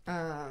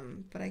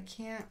 But I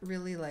can't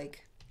really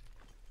like,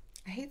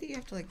 I hate that you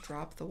have to like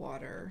drop the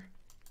water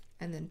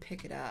and then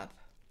pick it up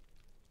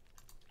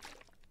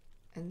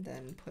and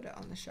then put it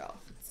on the shelf.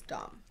 It's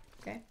dumb.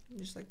 Okay. I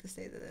just like to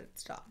say that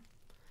it's dumb.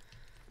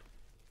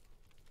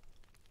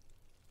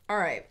 All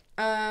right.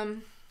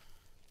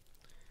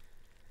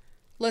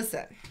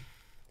 Listen,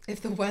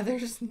 if the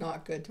weather's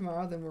not good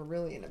tomorrow, then we're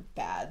really in a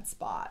bad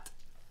spot.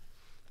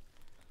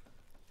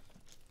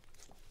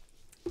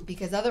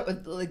 Because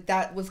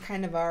that was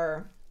kind of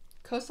our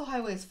Coastal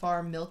Highway is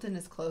far, Milton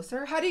is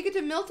closer. How do you get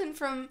to Milton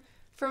from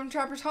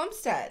Trapper's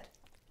Homestead?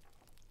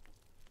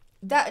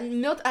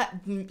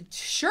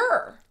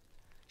 Sure,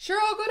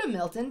 I'll go to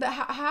Milton, but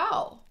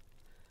how?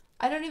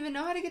 I don't even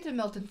know how to get to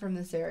Milton from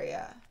this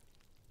area.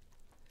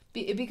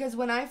 Because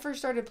when I first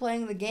started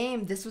playing the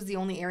game, this was the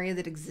only area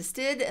that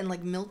existed, and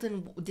like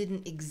Milton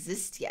didn't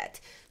exist yet.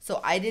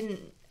 So I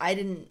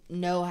didn't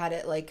know how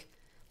to like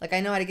I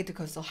know how to get to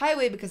Coastal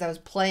Highway because I was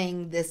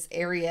playing this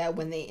area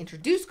when they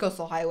introduced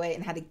Coastal Highway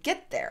and how to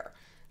get there.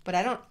 But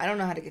I don't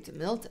know how to get to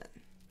Milton.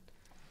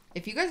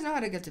 If you guys know how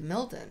to get to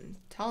Milton,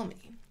 tell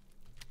me.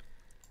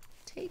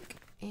 Take,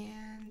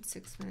 and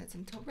 6 minutes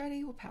until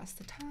ready. We'll pass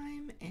the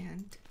time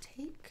and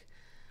take.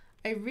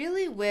 I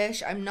really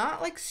wish, I'm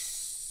not like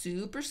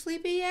super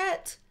sleepy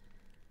yet.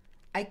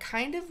 I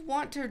kind of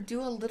want to do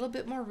a little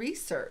bit more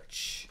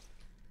research.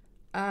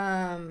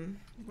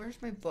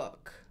 Where's my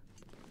book?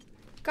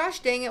 Gosh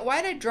dang it,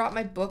 why did I drop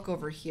my book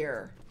over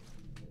here?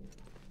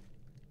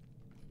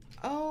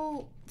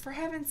 Oh, for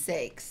heaven's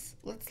sakes.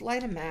 Let's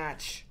light a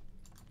match.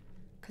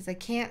 Because I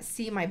can't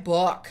see my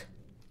book.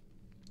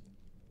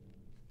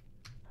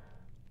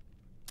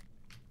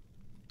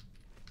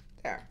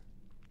 There.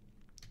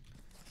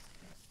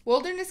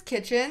 Wilderness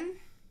kitchen.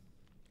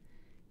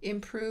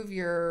 Improve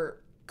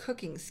your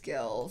cooking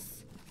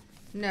skills.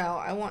 No,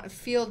 I want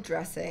field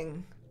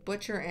dressing.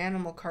 Butcher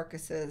animal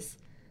carcasses.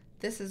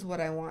 This is what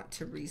I want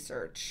to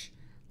research.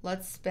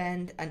 Let's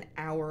spend an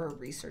hour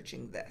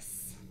researching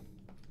this.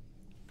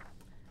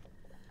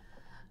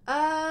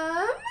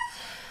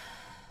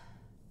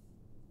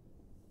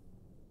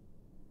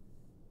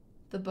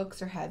 The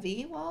books are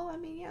heavy. Well, I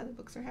mean, yeah, the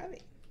books are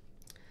heavy.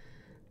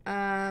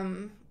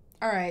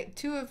 All right,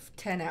 2 of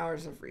 10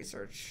 hours of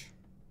research.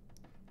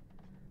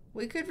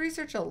 We could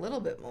research a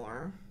little bit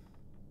more.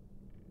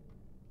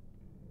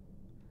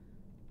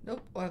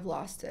 Nope, oh, I've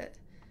lost it.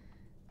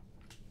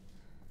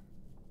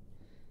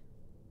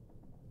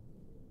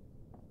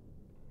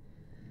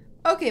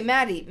 Okay,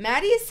 Maddie.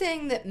 Maddie is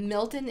saying that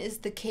Milton is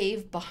the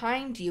cave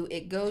behind you.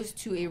 It goes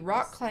to a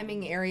rock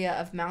climbing area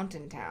of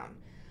Mountain Town.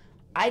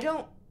 I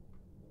don't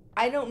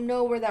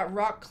know where that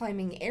rock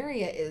climbing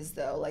area is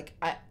though.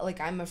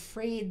 I'm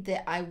afraid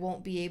that I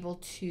won't be able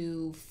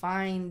to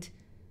find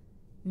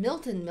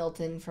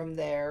Milton from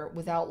there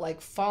without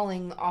like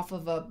falling off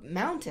of a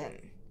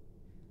mountain.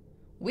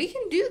 We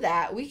can do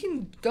that. We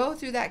can go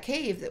through that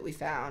cave that we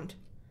found.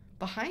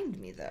 Behind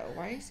me though.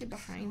 Why do you say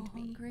behind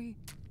me? Hungry.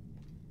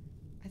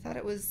 I thought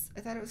it was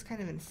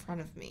kind of in front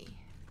of me.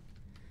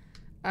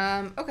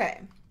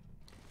 Okay.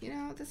 You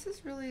know, this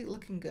is really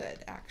looking good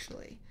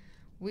actually.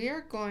 We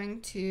are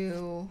going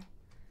to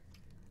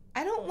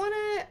I don't want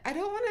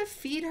to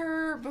feed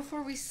her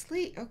before we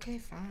sleep. Okay,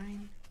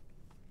 fine.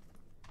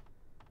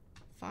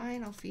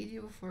 Fine, I'll feed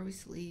you before we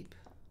sleep.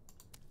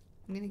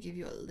 I'm going to give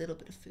you a little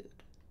bit of food.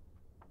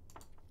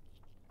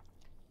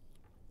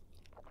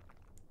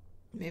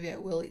 Maybe I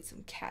will eat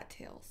some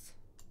cattails.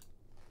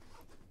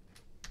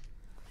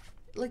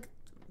 Like,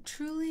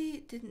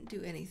 truly didn't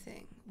do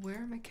anything.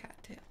 Where are my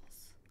cattails?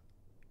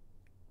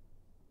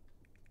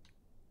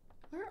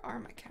 Where are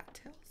my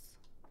cattails?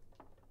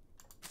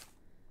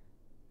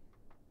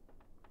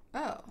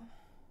 Oh.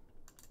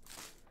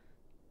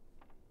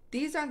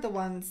 These aren't the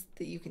ones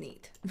that you can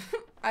eat.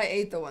 I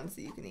ate the ones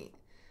that you can eat.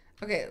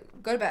 Okay,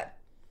 go to bed.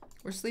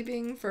 We're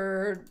sleeping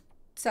for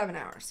 7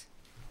 hours.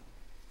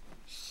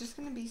 She's just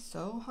gonna be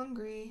so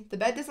hungry. The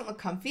bed doesn't look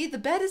comfy. The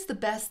bed is the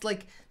best,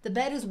 like, the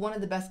bed is one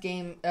of the best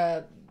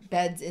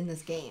beds in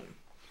this game.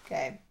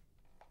 Okay?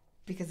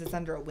 Because it's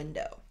under a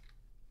window.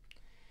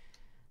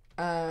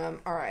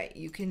 Alright,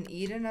 you can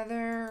eat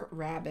another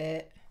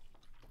rabbit.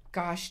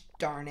 Gosh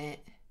darn it.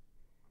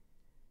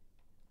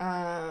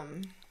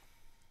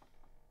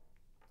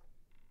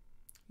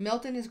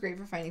 Milton is great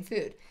for finding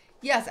food.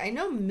 Yes, I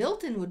know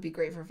Milton would be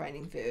great for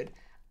finding food.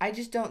 I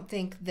just don't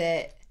think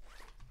that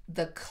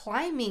the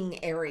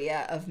climbing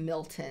area of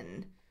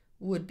Milton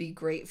would be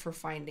great for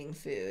finding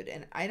food.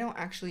 And I don't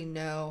actually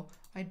know.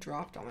 I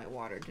dropped all my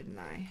water, didn't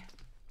I?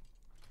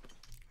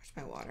 Where's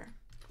my water?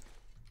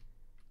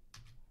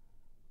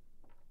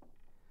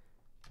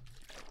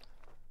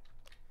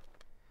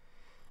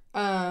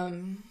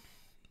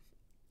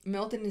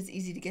 Milton is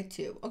easy to get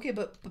to. Okay,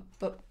 but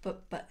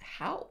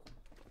how?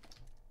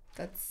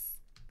 That's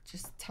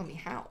just tell me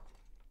how.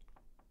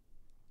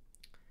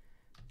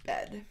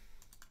 Bed.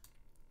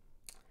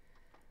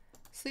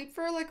 Sleep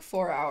for like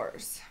 4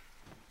 hours.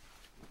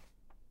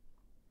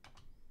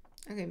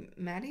 Okay,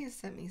 Maddie has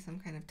sent me some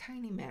kind of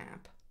tiny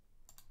map.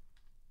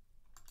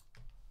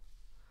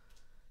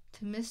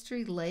 To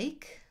Mystery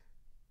Lake.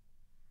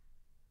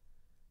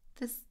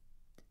 This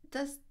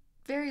does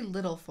very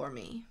little for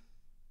me.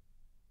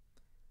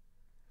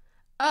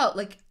 Oh,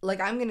 like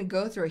I'm gonna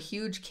go through a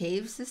huge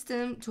cave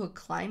system to a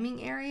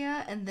climbing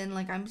area, and then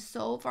like I'm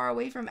so far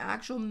away from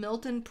actual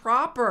Milton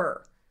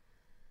proper.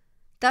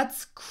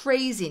 That's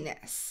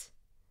craziness.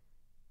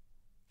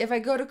 If I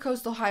go to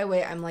Coastal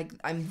Highway,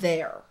 I'm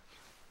there.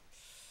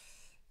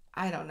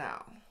 I don't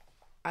know.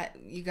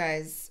 You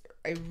guys,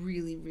 I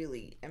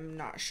really am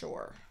not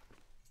sure.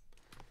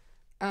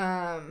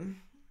 Okay,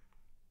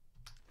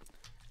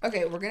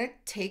 we're gonna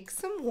take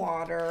some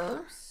water.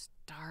 I'm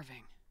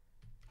starving.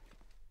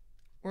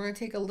 We're gonna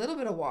take a little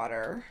bit of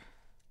water.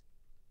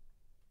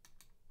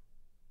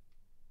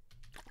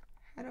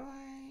 How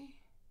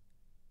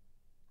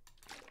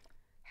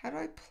do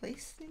I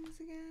place things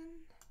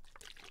again?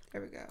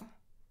 There we go.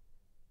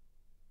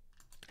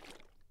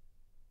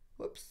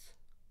 Whoops.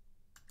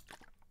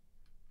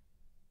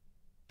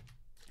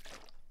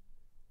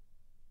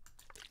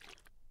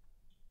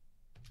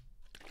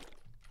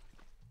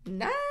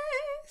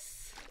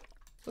 Nice.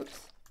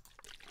 Whoops.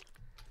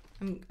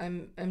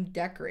 I'm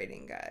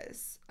decorating,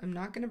 guys. I'm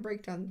not gonna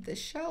break down this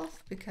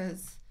shelf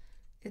because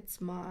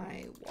it's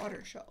my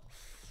water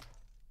shelf.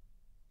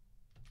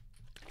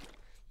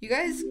 You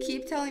guys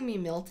keep telling me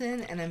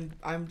Milton, and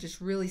I'm just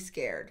really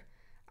scared.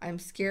 I'm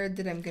scared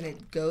that I'm gonna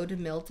go to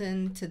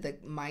Milton, to the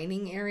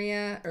mining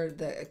area, or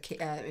the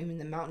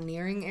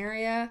mountaineering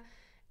area,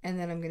 and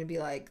then I'm gonna be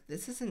like,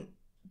 this isn't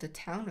the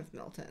town of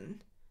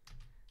Milton.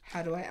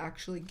 how do I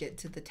actually get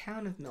to the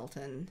town of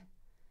Milton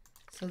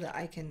so that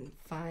I can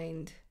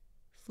find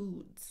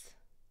foods?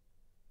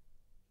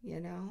 You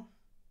know?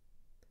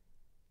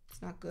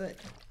 It's not good.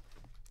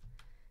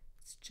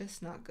 It's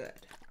just not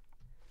good.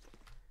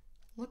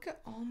 Look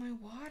at all my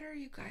water,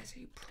 you guys. Are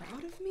you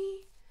proud of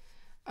me?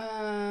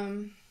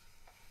 I'm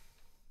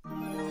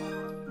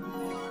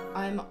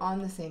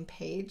on the same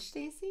page,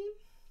 Stacy.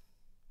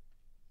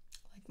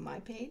 Like my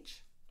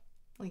page.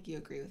 Like you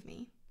agree with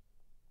me.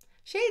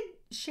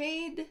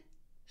 Shade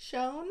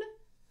Shown.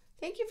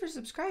 Thank you for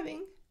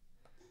subscribing.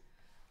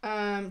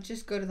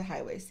 Just go to the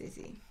highway,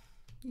 Stacy.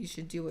 You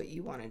should do what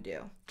you want to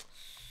do.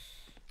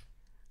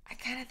 I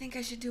kind of think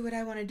I should do what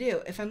I want to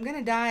do. If I'm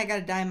gonna die, I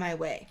gotta die my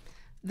way.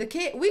 We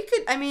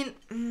could. I mean,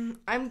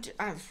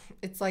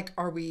 it's like,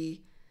 are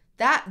we?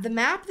 The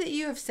map that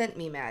you have sent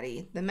me,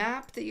 Maddie. The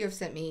map that you have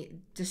sent me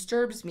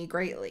disturbs me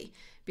greatly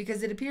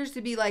because it appears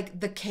to be like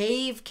the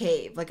cave.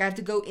 Like I have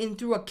to go in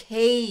through a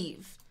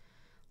cave,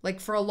 like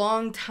for a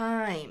long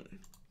time.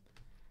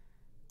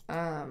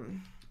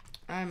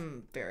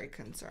 I'm very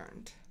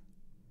concerned.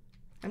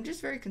 I'm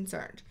just very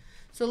concerned.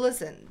 So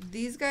listen,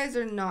 these guys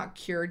are not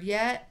cured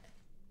yet.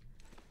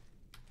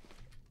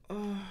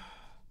 Oh,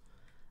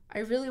 I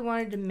really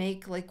wanted to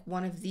make like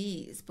one of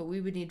these, but we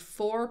would need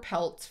 4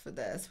 pelts for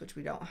this, which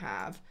we don't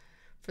have.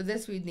 For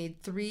this, we'd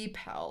need 3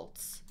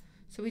 pelts.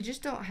 So we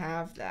just don't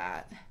have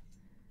that.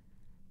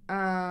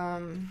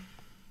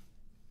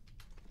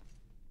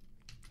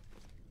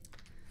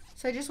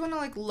 So I just want to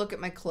like look at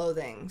my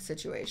clothing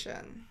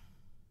situation.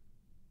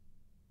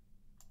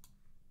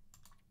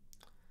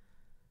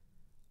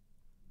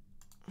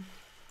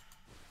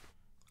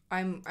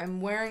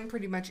 I'm wearing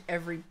pretty much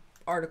every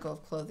article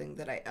of clothing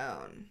that I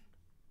own.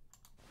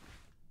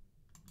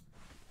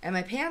 And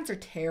my pants are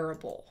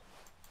terrible.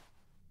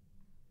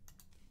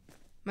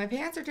 My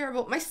pants are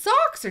terrible. My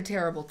socks are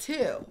terrible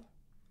too.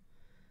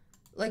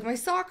 Like my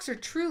socks are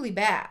truly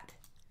bad.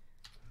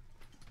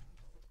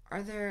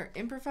 Are there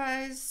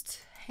improvised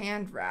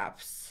hand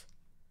wraps?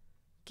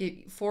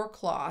 For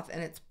cloth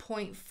and it's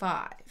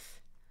 0.5.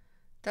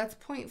 That's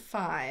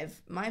 0.5.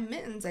 My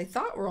mittens I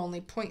thought were only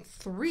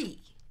 0.3.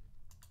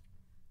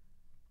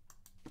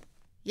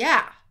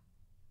 Yeah.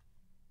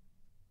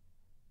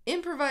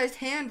 Improvised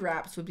hand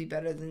wraps would be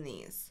better than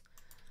these.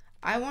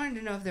 I wanted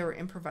to know if there were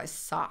improvised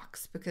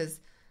socks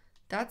because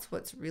that's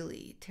what's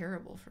really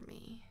terrible for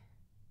me.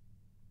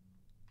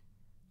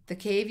 The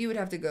cave you would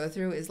have to go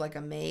through is like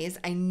a maze.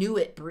 I knew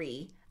it,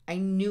 Bree. I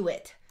knew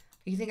it.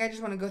 You think I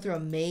just want to go through a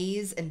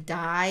maze and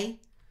die?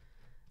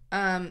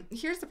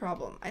 Here's the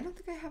problem. I don't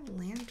think I have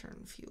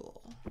lantern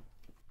fuel.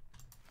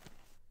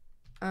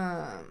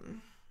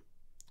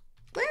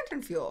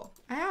 Lantern fuel.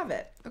 I have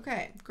it.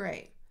 Okay,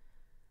 great.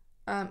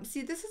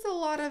 See, this is a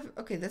lot of...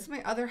 Okay, this is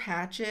my other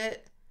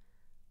hatchet.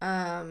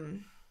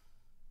 I'm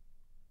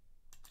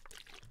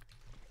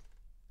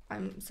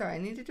sorry, I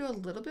need to do a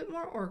little bit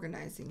more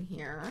organizing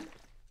here.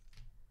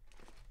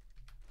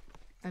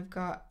 I've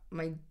got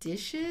my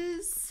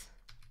dishes.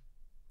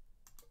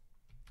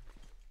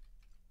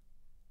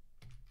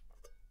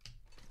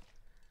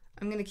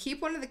 I'm going to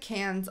keep one of the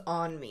cans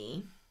on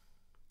me.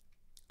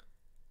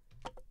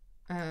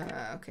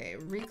 Okay,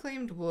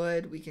 reclaimed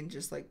wood we can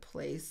just like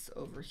place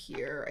over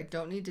here. I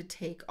don't need to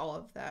take all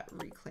of that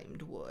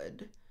reclaimed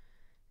wood.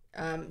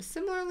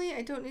 Similarly,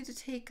 I don't need to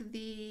take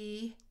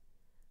the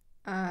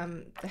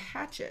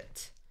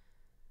hatchet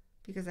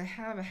because I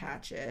have a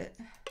hatchet.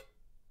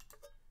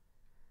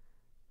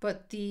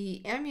 But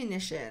the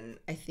ammunition,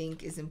 I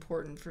think, is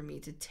important for me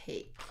to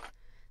take.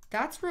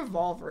 That's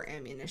revolver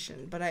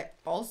ammunition, but I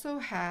also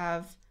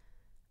have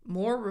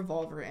more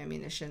revolver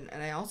ammunition,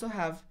 and I also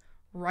have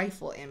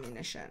rifle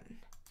ammunition.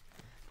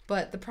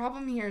 But the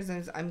problem here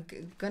is I'm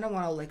gonna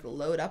want to like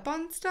load up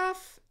on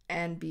stuff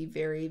and be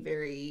very,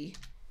 very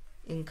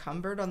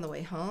encumbered on the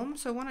way home.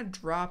 So I want to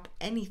drop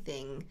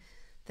anything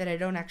that I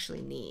don't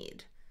actually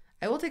need.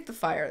 I will take the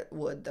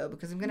firewood though,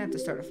 because I'm gonna have to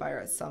start a fire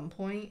at some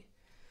point.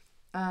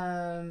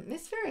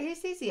 Miss Fairy, hey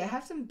Stacey, I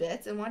have some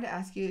bits and wanted to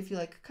ask you if you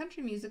like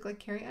country music like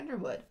Carrie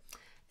Underwood.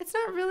 It's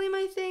not really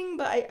my thing,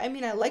 but I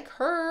mean I like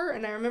her,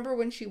 and I remember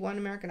when she won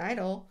American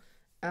Idol.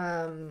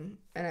 And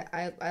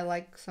I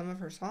like some of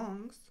her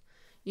songs.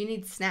 You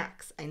need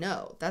snacks. I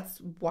know. That's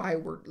why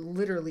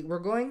we're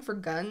going for a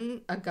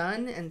gun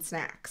and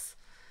snacks.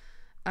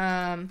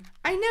 I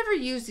never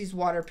use these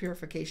water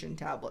purification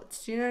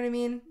tablets. Do you know what I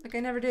mean? Like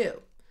I never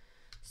do.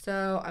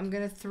 So I'm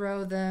going to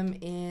throw them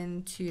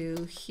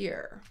into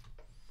here.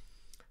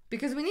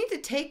 Because we need to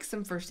take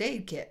some first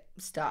aid kit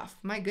stuff.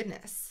 My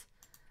goodness.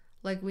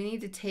 Like we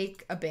need to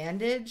take a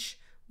bandage.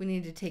 We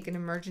need to take an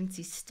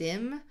emergency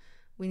stim.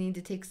 We need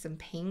to take some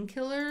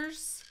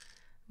painkillers.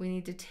 We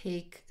need to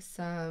take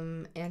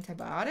some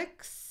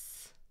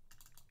antibiotics.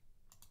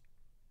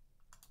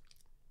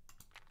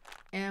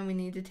 And we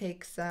need to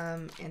take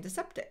some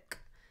antiseptic.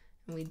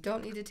 And we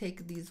don't need to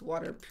take these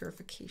water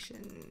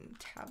purification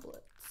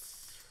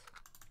tablets.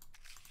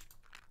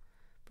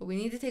 But we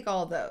need to take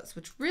all of those,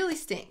 which really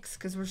stinks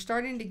because we're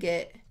starting to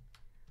get,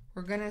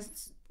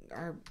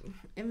 our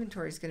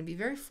inventory is going to be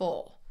very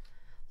full.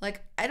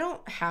 Like, I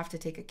don't have to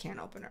take a can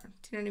opener.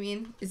 Do you know what I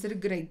mean? Is it a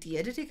good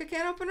idea to take a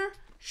can opener?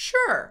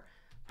 Sure.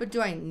 But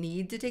do I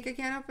need to take a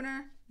can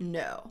opener?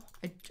 No.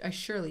 I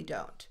surely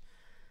don't.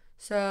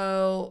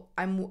 So,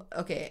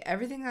 okay,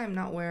 everything I'm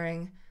not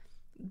wearing.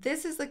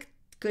 This is like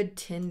good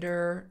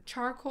tinder.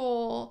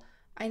 Charcoal.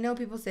 I know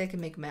people say I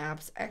can make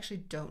maps. I actually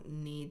don't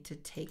need to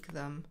take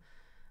them.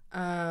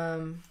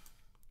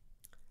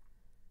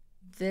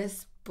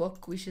 This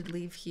book we should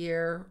leave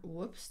here.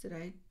 Whoops, did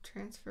I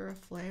transfer a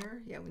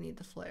flare? Yeah, we need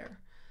the flare.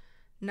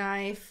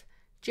 Knife.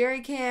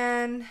 Jerry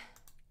can.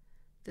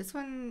 This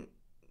one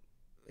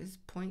is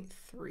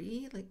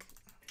 0.3. Like,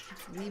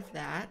 let's leave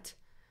that.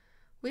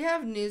 We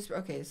have news.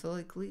 Okay, so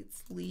like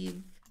let's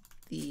leave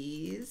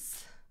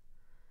these.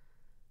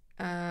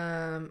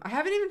 I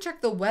haven't even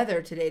checked the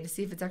weather today to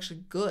see if it's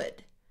actually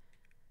good.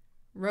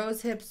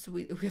 Rose hips.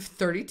 We have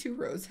 32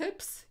 rose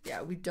hips.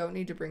 Yeah, we don't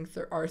need to bring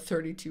our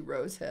 32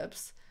 rose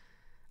hips.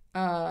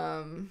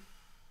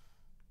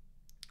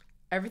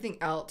 Everything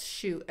else.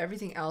 Shoot,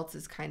 everything else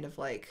is kind of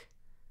like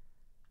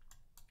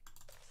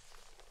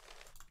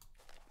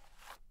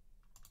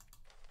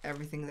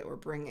everything that we're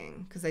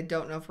bringing, because I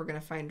don't know if we're gonna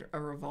find a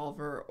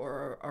revolver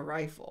or a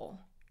rifle.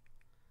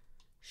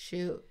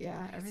 Shoot,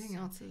 yeah, everything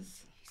else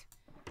is.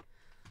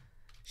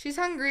 She's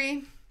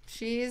hungry.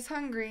 She's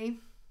hungry.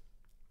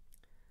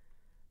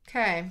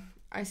 Okay,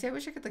 I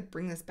wish I could like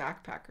bring this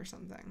backpack or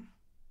something.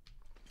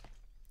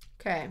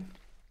 Okay.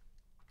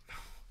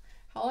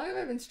 How long have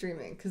I been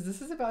streaming? Because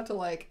this is about to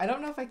like, I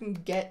don't know if I can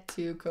get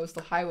to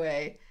Coastal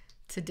Highway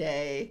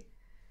today.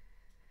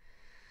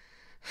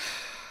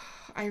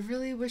 I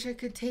really wish I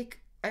could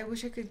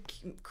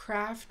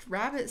craft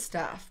rabbit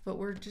stuff, but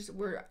we're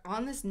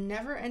on this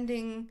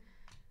never-ending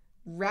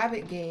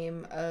rabbit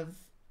game of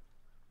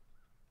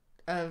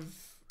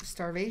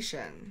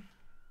starvation.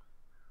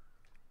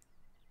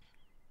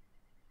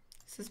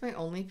 Is this my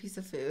only piece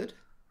of food?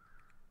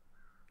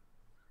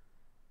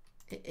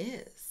 It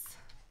is.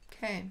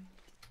 Okay.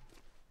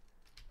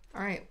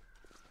 All right.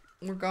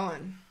 We're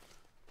going.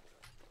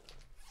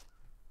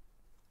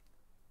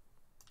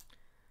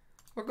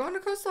 We're going to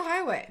Coastal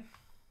Highway.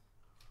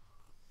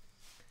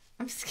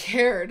 I'm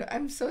scared.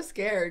 I'm so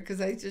scared because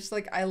I just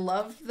like, I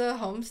love the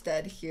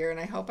homestead here, and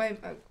I hope I'm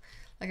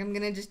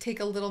going to just take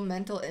a little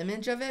mental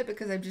image of it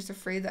because I'm just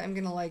afraid that I'm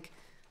going to like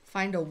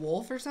find a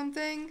wolf or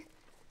something.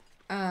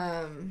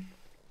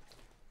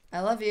 I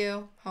love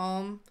you,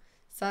 home.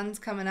 Sun's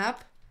coming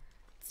up.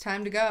 It's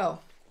time to go.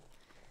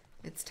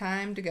 It's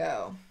time to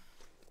go.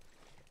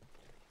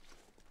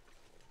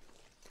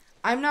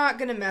 I'm not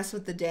going to mess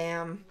with the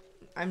dam.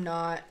 I'm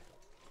not.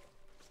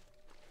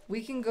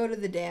 We can go to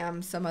the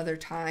dam some other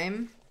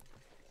time.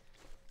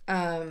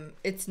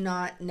 It's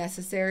not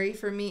necessary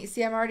for me.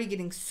 See, I'm already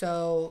getting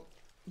so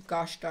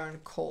gosh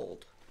darn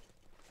cold.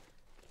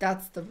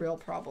 That's the real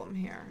problem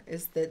here,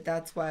 is that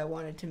that's why I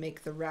wanted to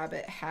make the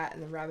rabbit hat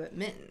and the rabbit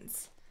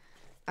mittens.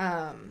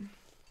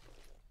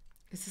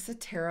 Is this a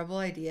terrible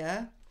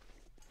idea?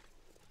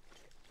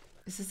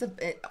 Is this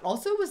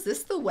also, was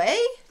this the way?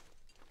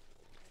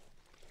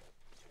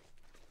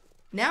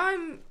 Now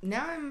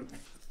I'm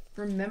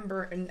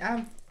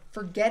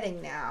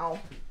forgetting now.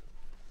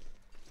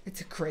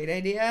 It's a great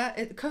idea.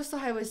 Coastal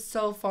Highway is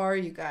so far,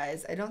 you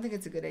guys. I don't think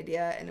it's a good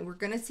idea. And we're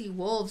going to see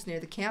wolves near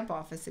the camp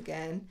office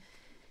again.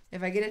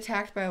 If I get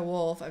attacked by a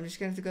wolf, I'm just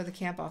going to have to go to the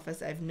camp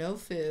office. I have no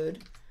food.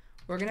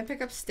 We're going to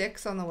pick up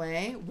sticks on the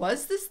way.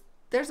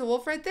 There's a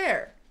wolf right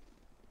there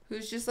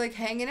who's just like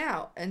hanging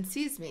out and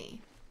sees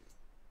me.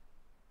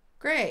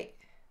 Great.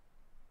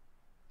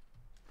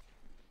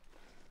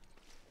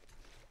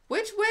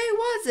 Which way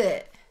was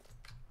it?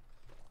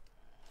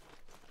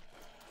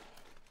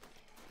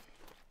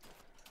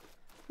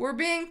 We're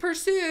being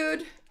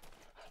pursued.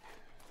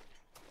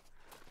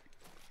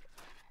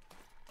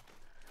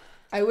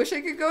 I wish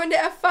I could go into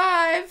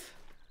F5.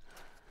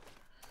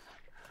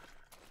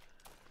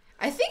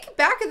 I think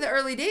back in the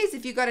early days,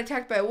 if you got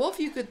attacked by a wolf,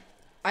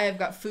 I have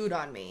got food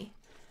on me.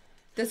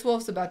 This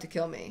wolf's about to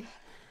kill me.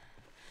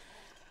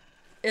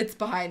 It's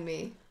behind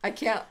me.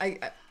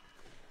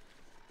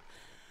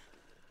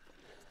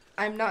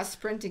 I'm not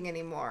sprinting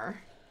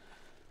anymore.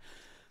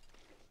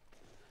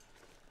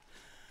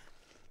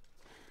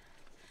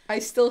 I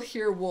still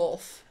hear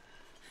wolf.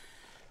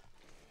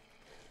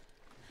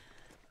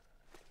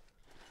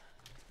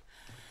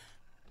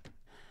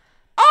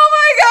 Oh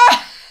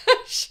my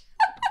gosh!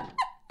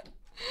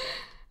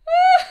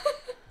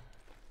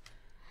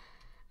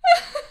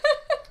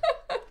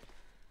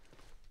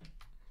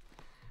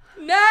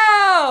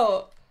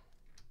 No!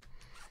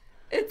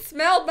 It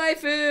smelled my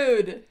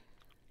food.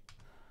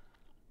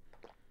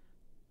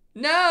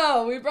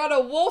 No, we brought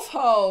a wolf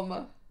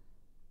home.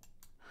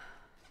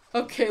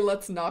 Okay,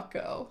 let's not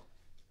go.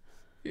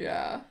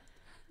 Yeah.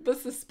 The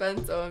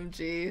suspense,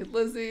 OMG.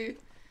 Lizzie,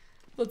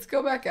 let's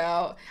go back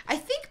out. I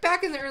think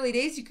back in the early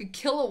days you could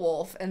kill a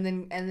wolf and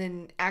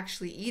then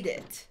actually eat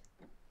it.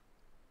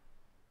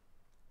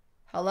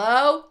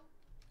 Hello?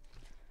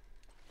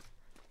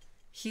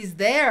 He's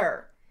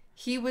there.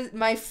 He was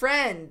my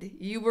friend.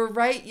 You were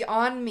right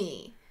on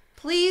me.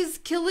 Please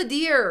kill a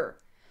deer.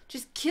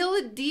 Just kill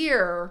a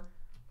deer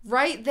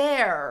right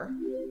there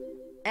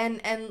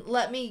and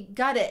let me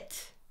gut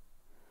it.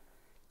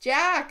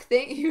 Jack,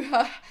 thank you.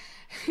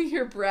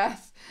 Your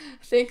breath.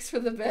 Thanks for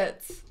the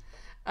bits.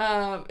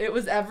 It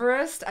was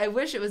Everest. I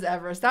wish it was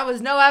Everest. That was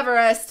no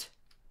Everest.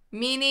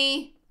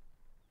 Meanie.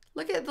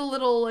 Look at the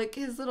little, like,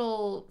 his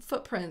little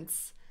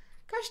footprints.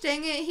 Gosh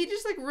dang it. He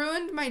just, like,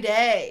 ruined my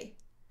day.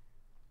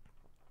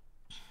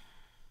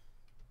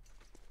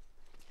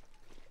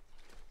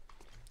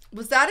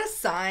 Was that a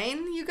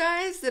sign, you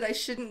guys, that I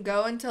shouldn't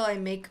go until I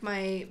make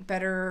my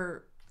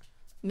better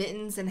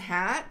mittens and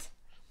hat?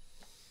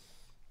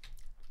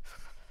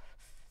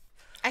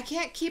 I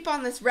can't keep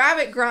on this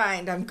rabbit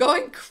grind. I'm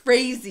going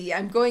crazy.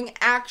 I'm going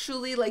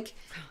actually, like,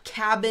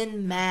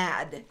 cabin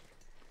mad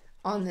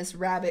on this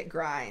rabbit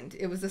grind.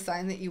 It was a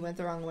sign that you went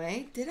the wrong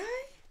way. Did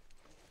I?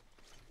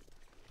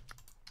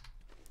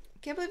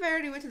 Can't believe I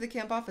already went to the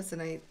camp office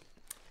and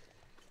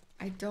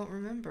I don't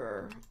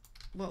remember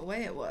what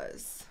way it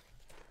was.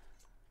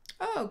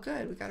 Oh,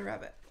 good. We got a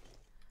rabbit.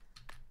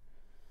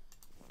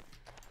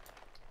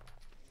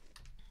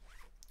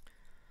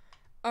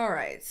 All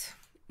right.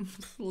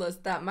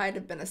 That might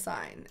have been a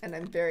sign, and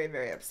I'm very,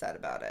 very upset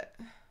about it.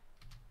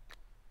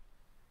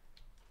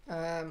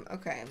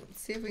 Okay.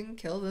 Let's see if we can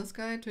kill this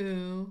guy,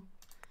 too.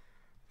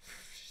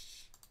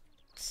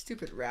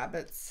 Stupid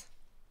rabbits.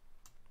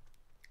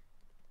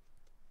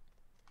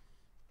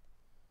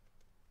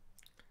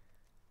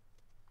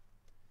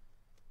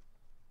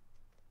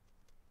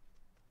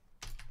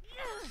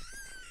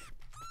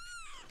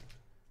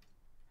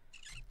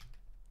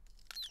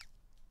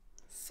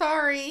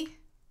 Sorry.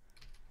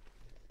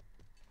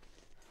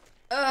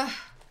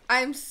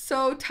 I'm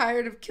so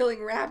tired of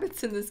killing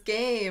rabbits in this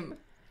game.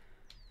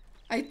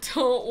 I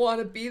don't want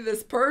to be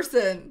this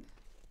person.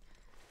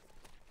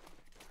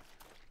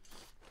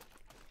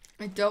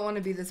 I don't want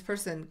to be this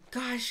person.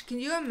 Gosh, can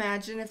you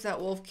imagine if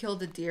that wolf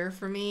killed a deer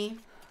for me?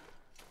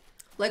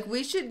 Like,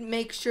 we should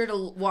make sure to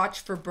watch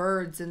for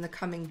birds in the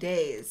coming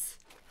days.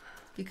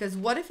 Because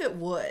what if it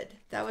would?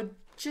 That would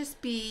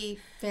just be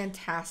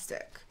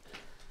fantastic.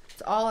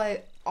 It's all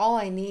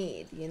I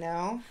need, you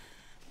know?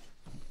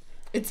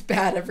 It's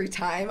bad every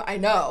time. I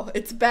know.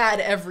 It's bad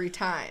every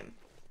time.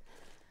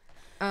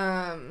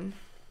 I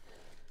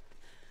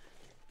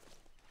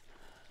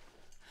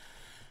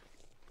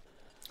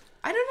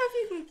don't know if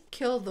you can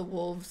kill the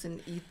wolves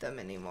and eat them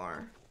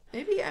anymore.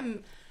 Maybe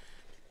I'm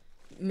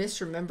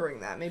misremembering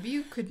that. Maybe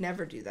you could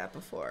never do that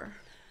before.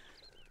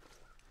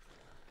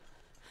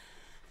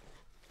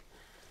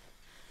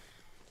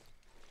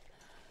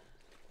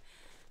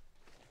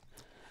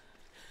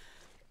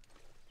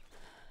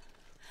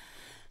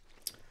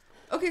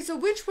 Okay, so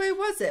which way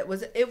was it?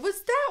 It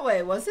was that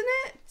way, wasn't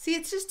it? See,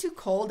 it's just too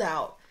cold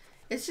out.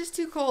 It's just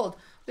too cold.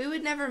 We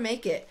would never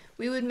make it.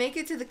 We would make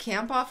it to the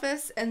camp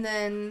office and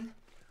then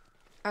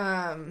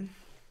I'm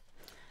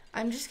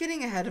just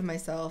getting ahead of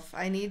myself.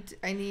 I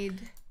need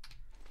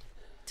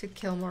to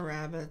kill more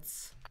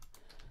rabbits.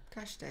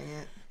 Gosh dang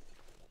it.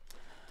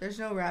 There's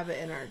no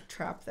rabbit in our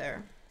trap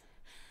there.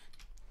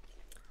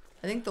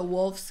 I think the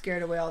wolf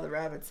scared away all the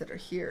rabbits that are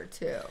here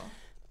too.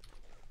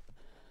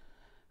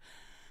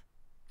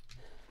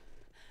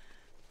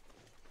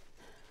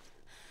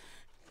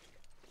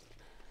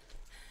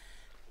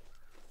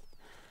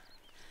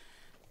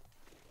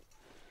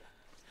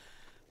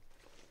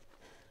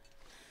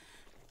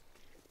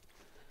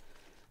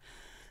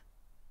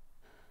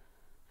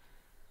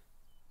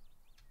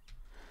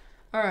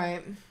 All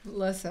right,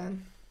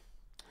 listen.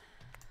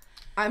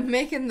 I'm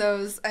making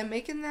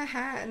the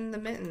hat and the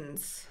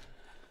mittens.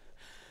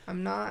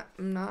 I'm not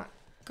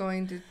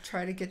going to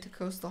try to get to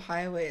Coastal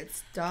Highway.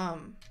 It's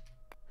dumb.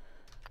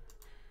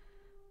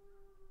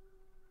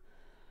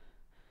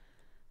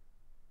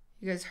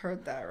 You guys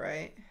heard that,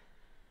 right?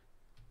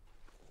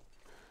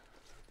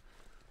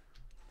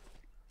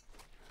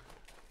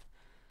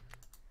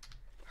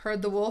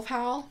 Heard the wolf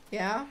howl?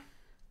 Yeah?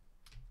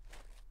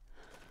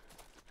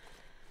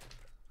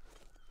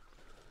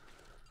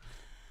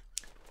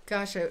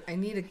 Gosh, I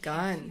need a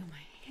gun.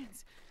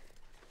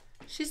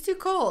 She's too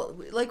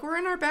cold. Like, we're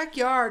in our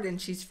backyard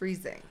and she's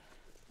freezing.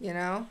 You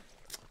know?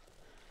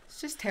 It's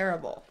just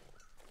terrible.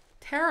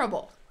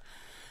 Terrible.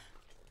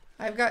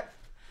 I've got...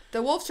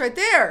 The wolf's right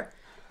there.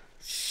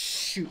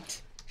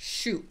 Shoot.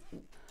 Shoot.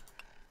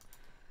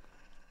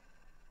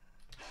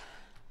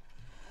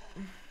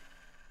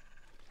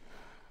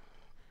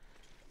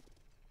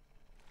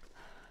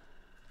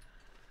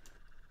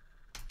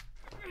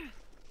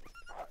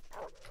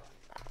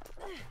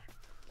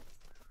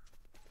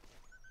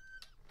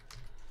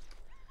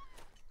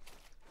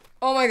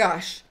 Oh my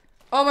gosh.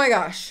 Oh my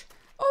gosh.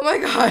 Oh my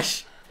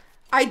gosh.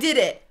 I did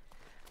it.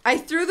 I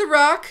threw the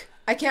rock.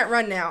 I can't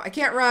run now. I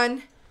can't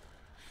run.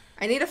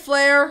 I need a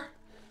flare.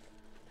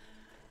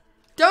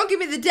 Don't give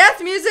me the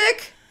death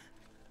music.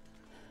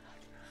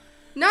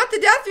 Not the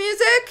death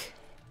music.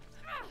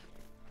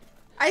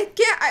 I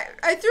can't.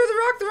 I threw the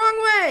rock the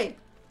wrong way.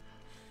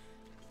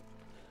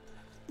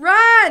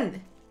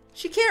 Run.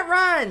 She can't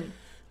run.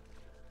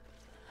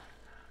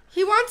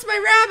 He wants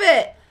my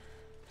rabbit.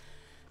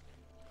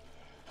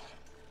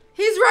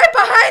 He's right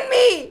behind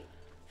me.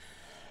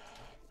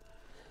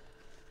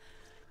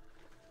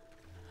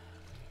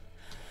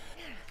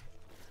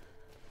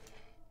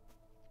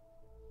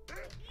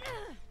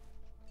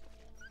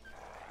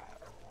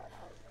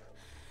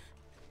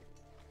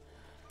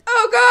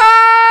 Oh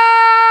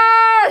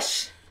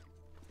gosh!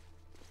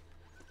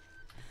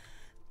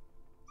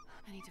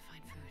 I need to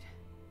find food.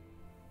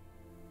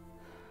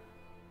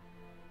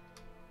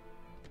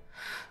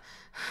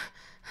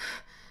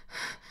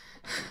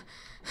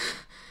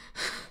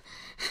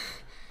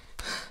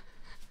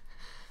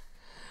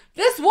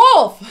 This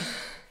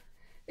wolf!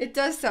 It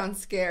does sound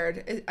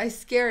scared. I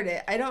scared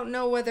it. I don't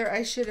know whether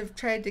I should have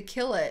tried to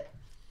kill it.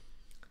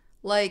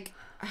 Like,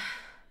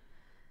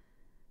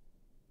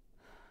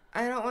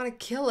 I don't want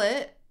to kill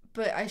it,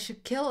 but I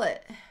should kill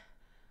it.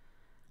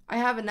 I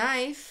have a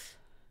knife,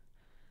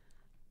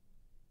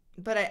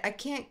 but I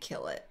can't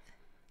kill it.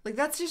 Like,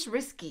 that's just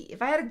risky.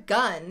 If I had a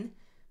gun,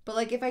 but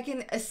like if I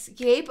can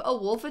escape a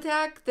wolf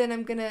attack, then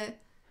I'm gonna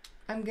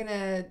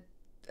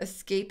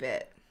escape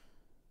it.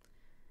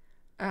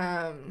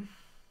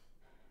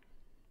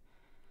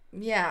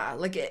 Yeah,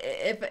 like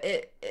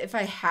if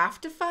I have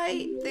to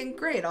fight, then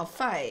great, I'll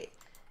fight.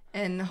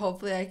 And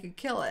hopefully I could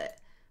kill it.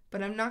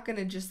 But I'm not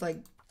gonna just like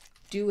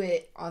do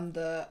it on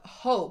the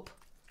hope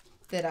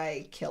that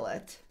I kill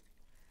it.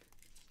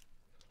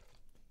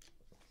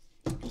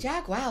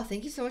 Jack, wow,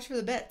 thank you so much for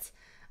the bits.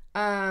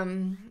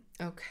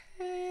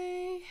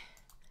 Okay.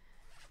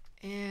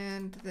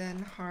 And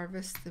then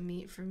harvest the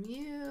meat from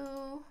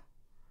you.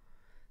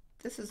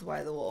 This is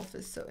why the wolf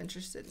is so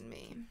interested in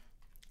me.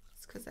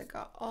 It's because I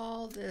got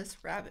all this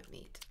rabbit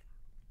meat.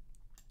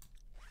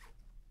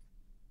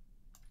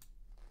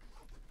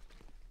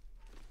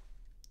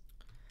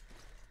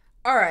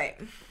 All right.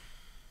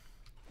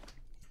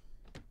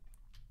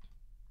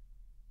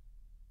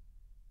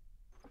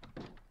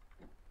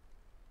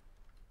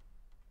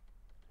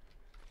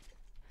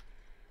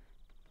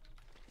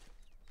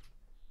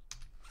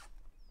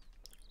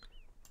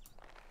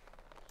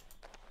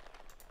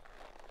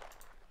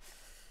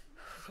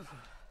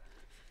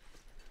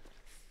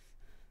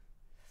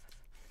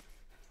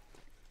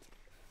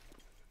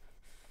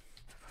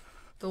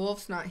 The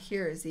wolf's not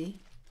here, is he?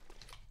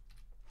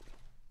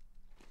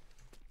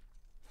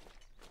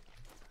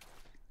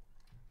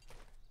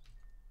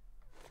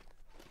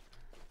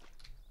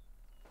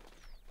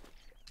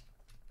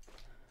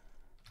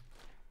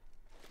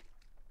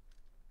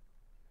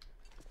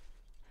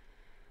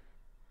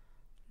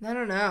 I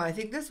don't know. I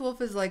think this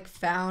wolf is like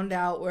found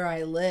out where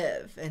I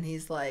live and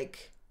he's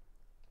like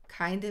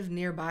kind of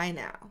nearby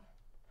now.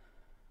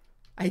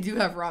 I do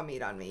have raw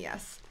meat on me,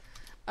 yes.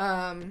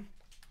 All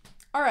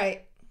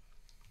right.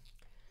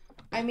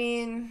 I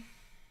mean,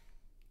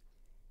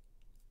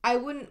 I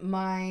wouldn't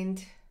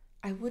mind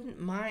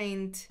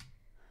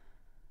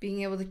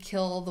being able to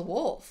kill the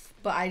wolf,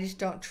 but I just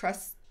don't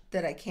trust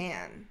that I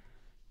can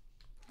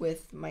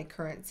with my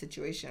current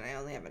situation. I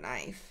only have a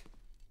knife.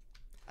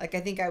 Like, I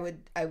think I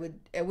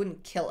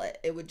wouldn't kill it.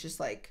 It would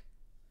just like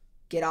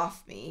get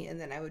off me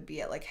and then I would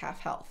be at like half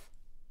health.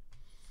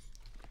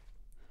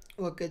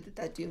 What good did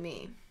that do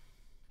me?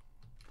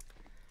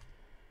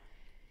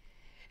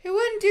 It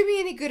wouldn't do me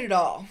any good at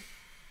all.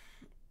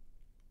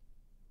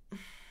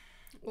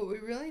 What we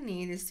really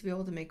need is to be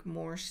able to make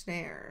more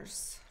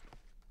snares.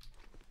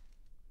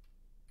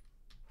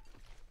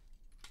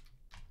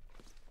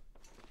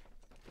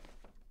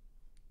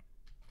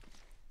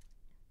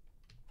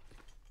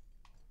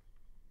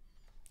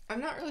 I'm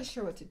not really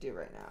sure what to do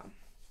right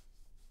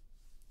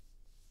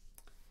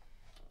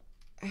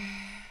now.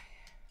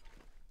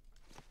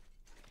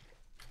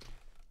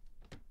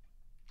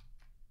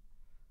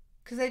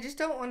 Because I just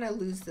don't want to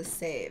lose the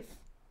save.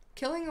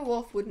 Killing a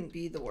wolf wouldn't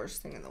be the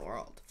worst thing in the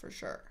world, for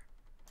sure.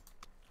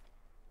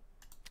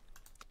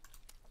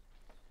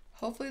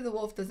 Hopefully the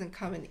wolf doesn't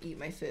come and eat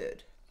my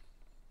food.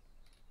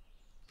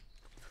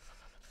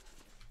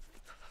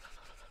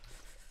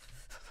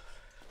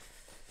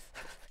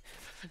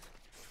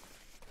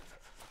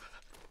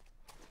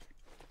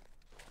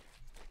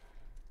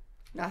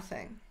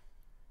 Nothing.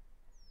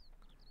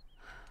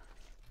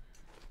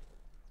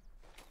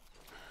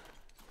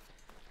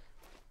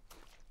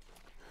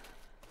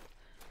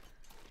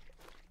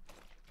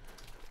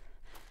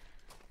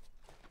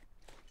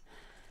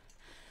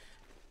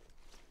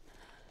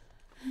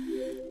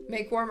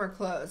 Make warmer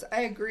clothes.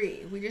 I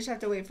agree. We just have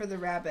to wait for the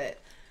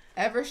rabbit.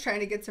 Ever's trying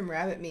to get some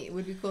rabbit meat. It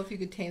would be cool if you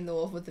could tame the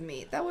wolf with the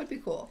meat. That would be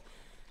cool.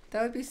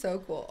 That would be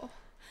so cool.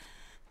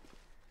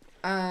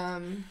 Yeah,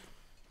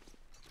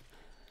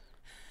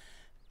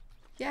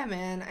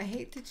 man. I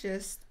hate to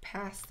just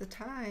pass the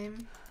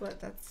time, but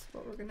that's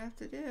what we're gonna have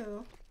to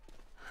do.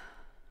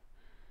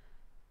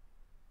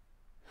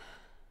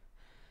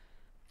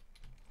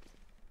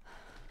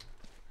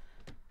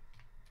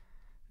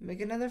 Make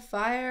another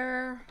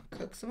fire,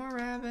 cook some more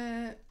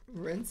rabbit,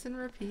 rinse and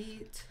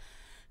repeat.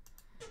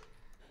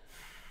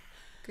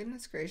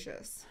 Goodness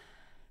gracious.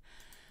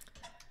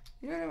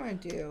 You know what I want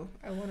to do?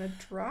 I want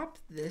to drop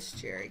this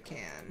jerry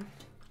can.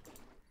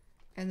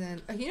 And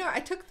then, you know, I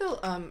took the,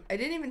 I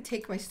didn't even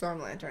take my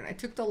storm lantern. I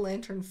took the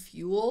lantern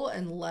fuel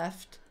and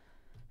left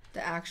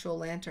the actual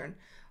lantern.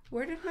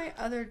 Where did my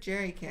other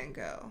jerry can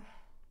go?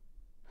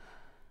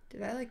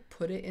 Did I, like,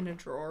 put it in a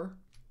drawer?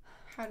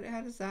 How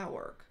does that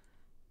work?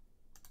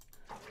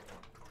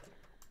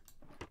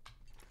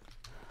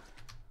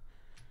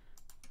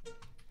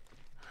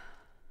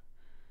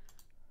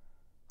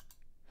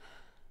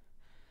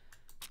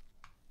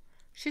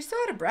 She's so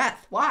out of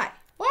breath. Why?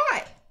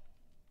 Why?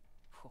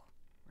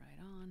 Right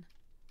on.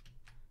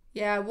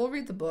 Yeah, we'll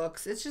read the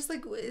books. It's just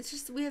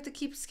we have to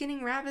keep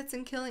skinning rabbits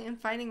and killing and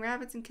finding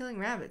rabbits and killing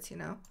rabbits, you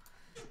know?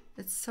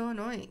 It's so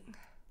annoying.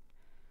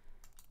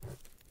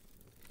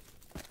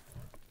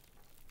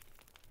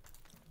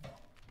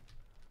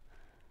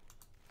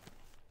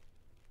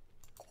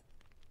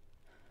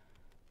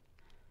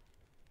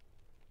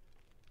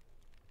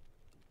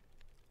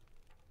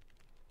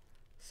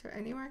 Is there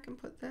anywhere I can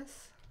put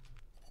this?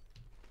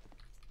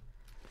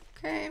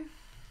 Okay.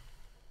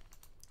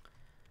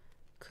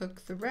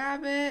 Cook the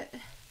rabbit.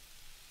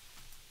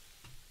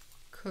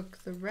 Cook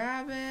the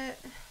rabbit.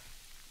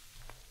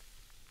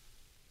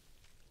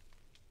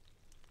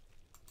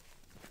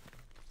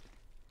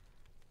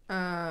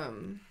 My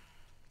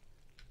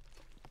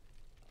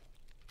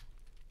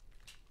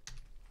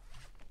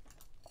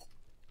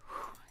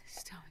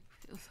stomach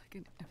feels like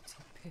an empty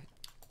pit.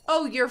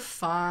 Oh, you're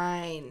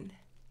fine.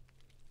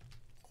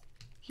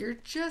 You're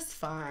just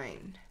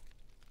fine.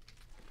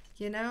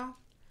 You know?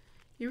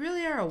 You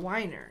really are a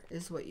whiner,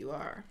 is what you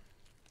are.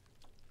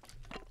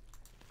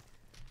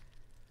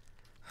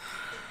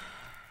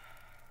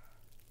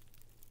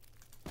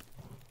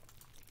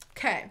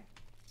 Okay.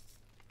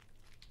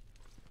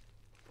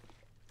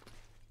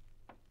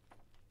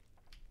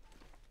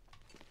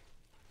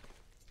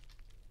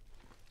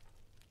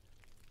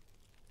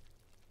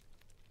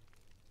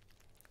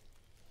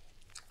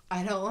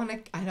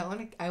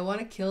 I want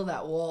to kill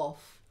that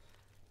wolf,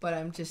 but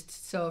I'm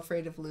just so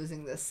afraid of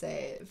losing this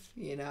save,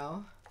 you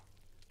know?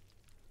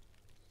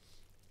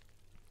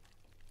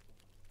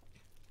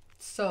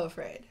 So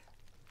afraid.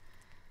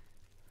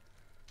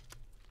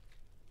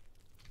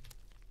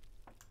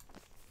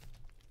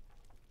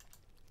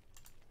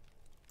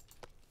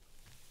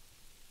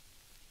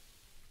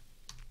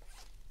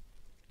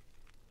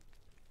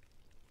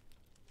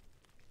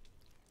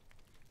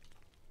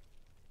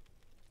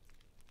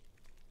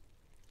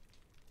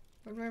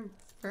 Where'd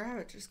my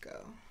rabbit just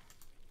go?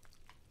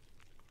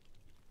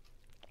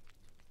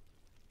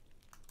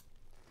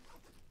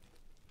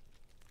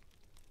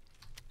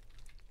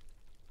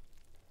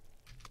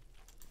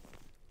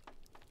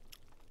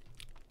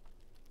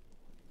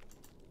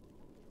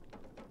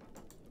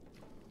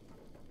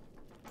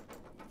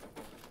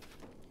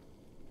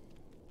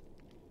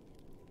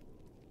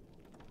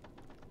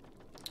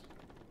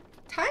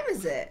 Time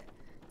is it?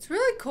 It's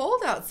really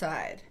cold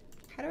outside.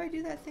 How do I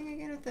do that thing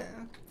again with the...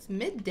 It's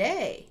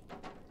midday.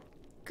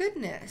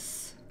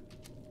 Goodness.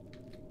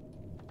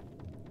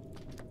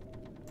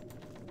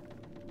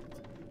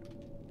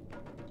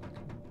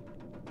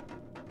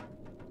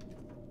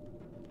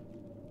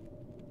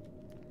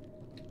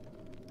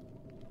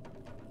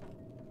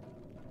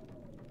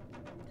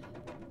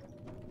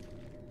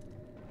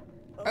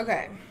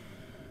 Okay.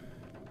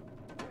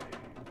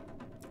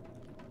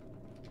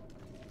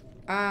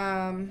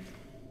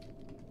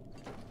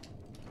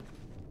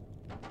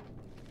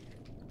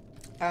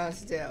 I don't know what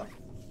to do.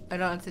 I don't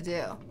know what to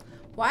do.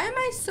 Why am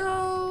I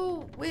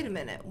so... Wait a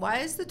minute. Why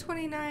is the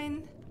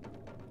 29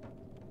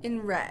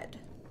 in red?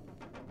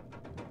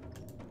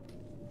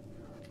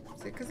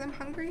 Is it because I'm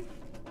hungry?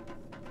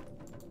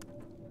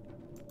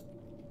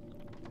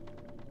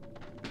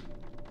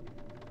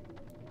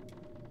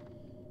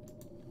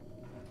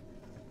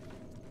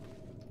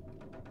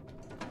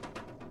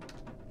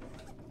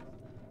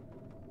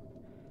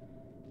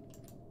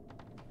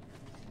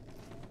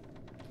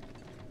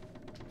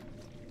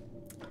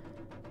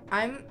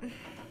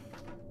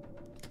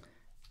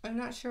 I'm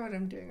not sure what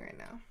I'm doing right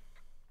now.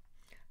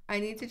 I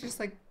need to just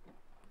like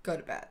go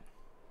to bed.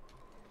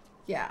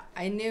 Yeah,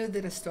 I knew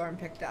that a storm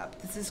picked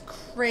up. This is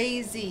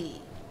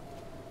crazy.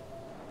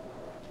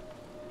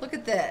 Look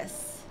at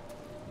this.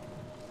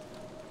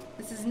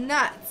 This is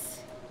nuts.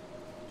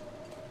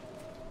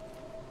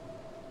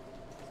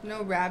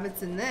 No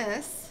rabbits in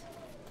this.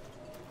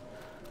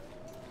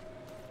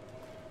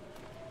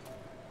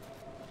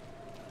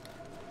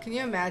 Can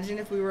you imagine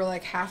if we were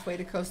like halfway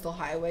to Coastal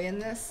Highway in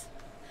this?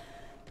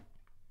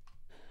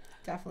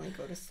 Definitely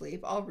go to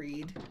sleep. I'll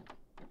read.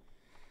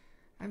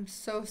 I'm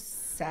so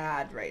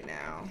sad right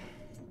now.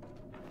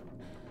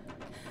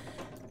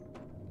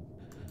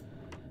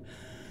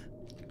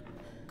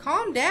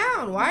 Calm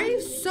down. Why are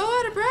you so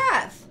out of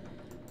breath?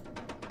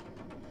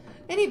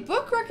 Any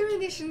book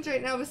recommendations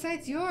right now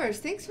besides yours?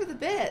 Thanks for the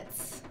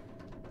bits.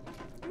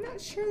 I'm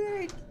not sure that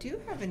I do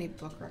have any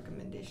book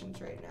recommendations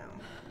right now.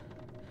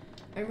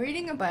 I'm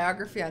reading a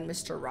biography on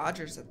Mr.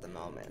 Rogers at the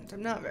moment.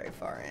 I'm not very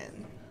far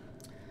in.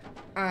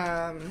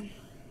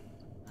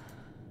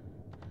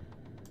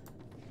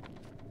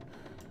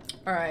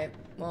 Alright,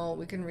 well,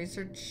 we can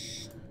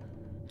research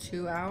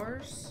 2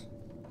 hours.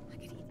 I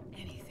could eat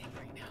anything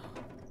right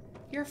now.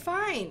 You're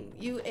fine.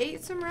 You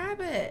ate some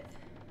rabbit.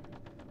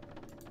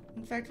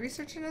 In fact,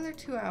 research another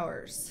 2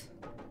 hours.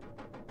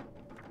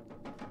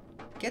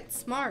 Get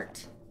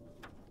smart.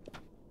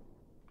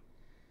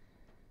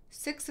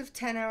 6 of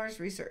 10 hours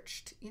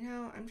researched. You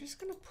know, I'm just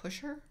gonna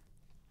push her.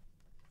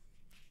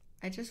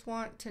 I just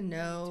want to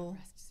know.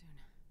 Rest soon.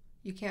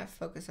 You can't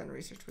focus on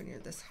research when you're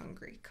this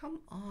hungry. Come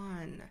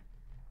on.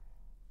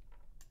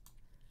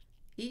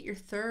 Eat your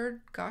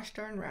third gosh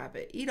darn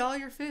rabbit. Eat all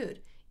your food.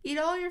 Eat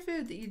all your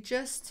food that you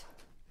just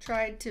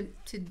tried to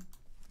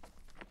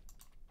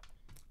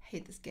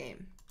hate this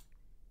game.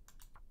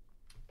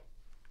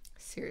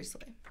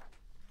 Seriously.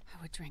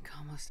 I would drink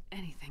almost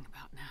anything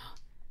about now.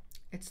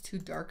 It's too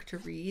dark to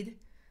read.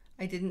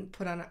 I didn't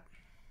put on a...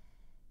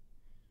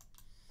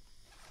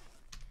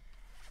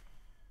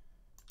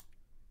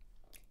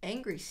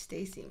 Angry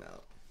Stacy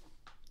mode.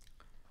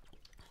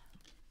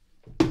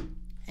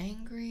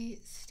 Angry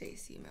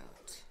Stacy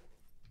mode.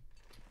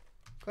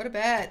 Go to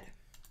bed.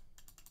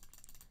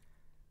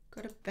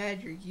 Go to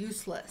bed. You're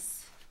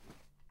useless.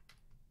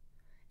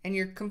 And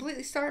you're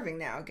completely starving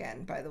now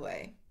again, by the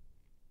way.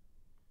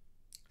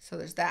 So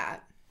there's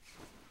that.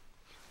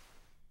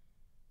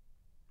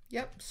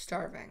 Yep,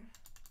 starving.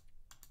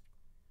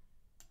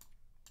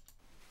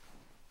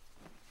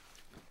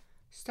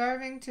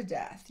 Starving to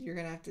death. You're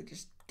gonna have to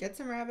just get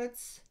some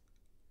rabbits.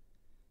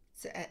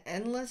 It's an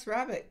endless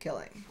rabbit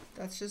killing.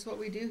 That's just what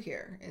we do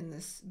here in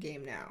this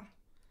game now.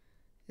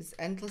 Is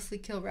endlessly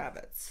kill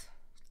rabbits.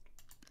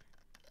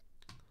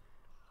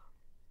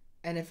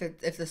 And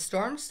if the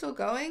storm's still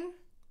going,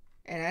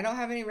 and I don't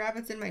have any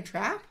rabbits in my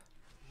trap,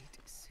 Eat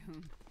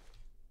soon.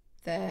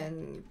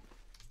 then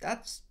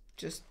that's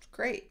just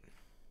great.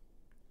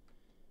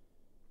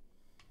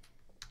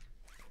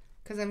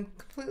 Because I'm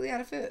completely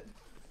out of food.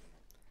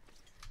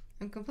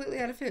 I'm completely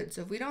out of food.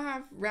 So if we don't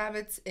have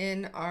rabbits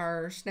in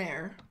our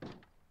snare,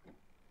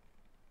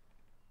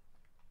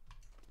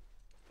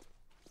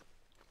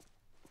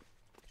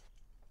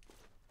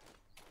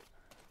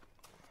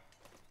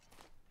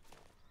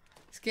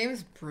 this game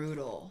is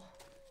brutal.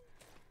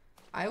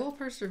 I will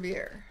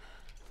persevere.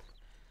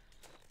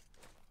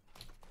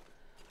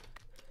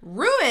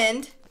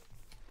 Ruined?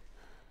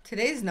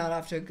 Today's not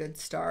off to a good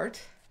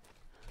start.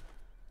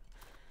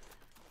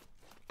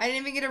 I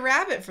didn't even get a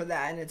rabbit for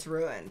that, and it's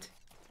ruined.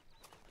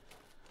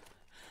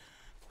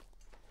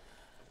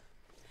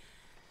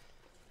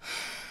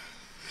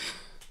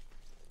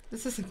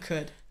 This isn't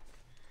good.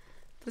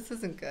 This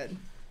isn't good.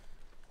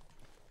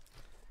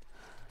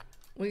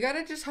 We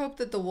gotta just hope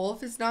that the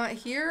wolf is not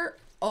here.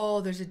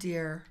 Oh, there's a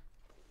deer.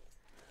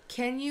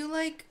 Can you,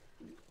 like...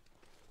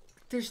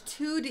 There's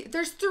 2 deer.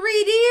 There's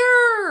 3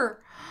 deer!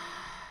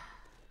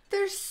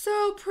 They're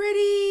so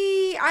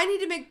pretty. I need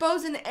to make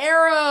bows and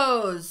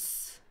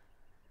arrows.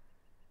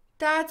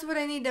 That's what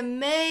I need to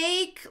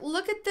make.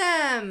 Look at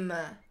them.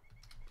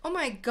 Oh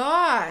my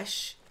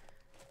gosh.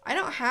 I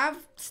don't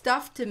have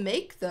stuff to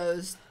make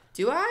those,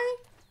 do I?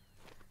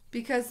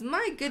 Because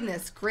my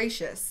goodness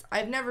gracious,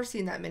 I've never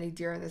seen that many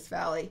deer in this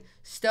valley.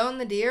 Stone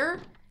the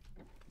deer?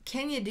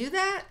 Can you do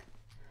that?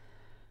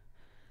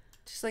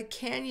 Just like,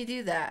 can you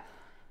do that?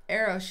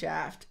 Arrow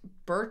shaft.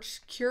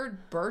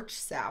 Cured birch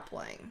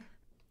sapling.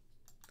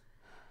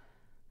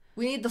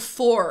 We need the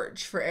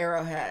forge for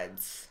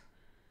arrowheads.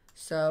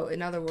 So,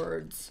 in other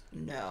words,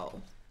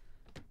 no.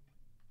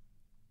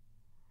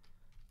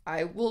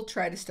 I will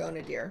try to stone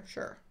a deer.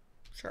 Sure.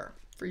 Sure.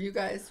 For you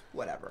guys,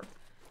 whatever.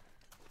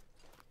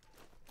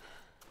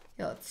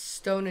 Yeah, let's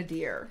stone a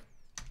deer.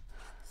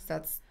 So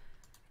that's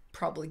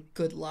probably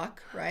good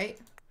luck, right?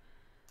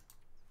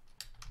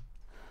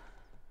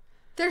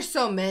 There's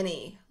so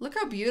many. Look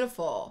how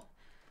beautiful.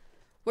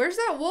 Where's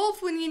that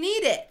wolf when you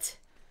need it?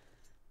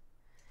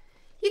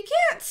 You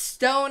can't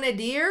stone a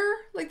deer.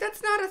 Like,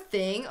 that's not a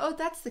thing. Oh,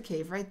 that's the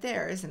cave right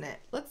there, isn't it?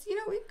 Let's, you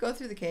know, we can go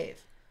through the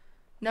cave.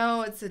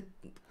 No, it's a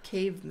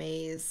cave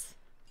maze.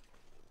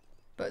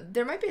 But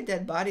there might be a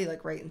dead body,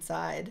 like, right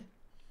inside.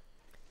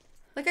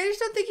 Like, I just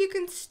don't think you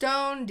can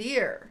stone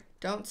deer.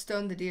 Don't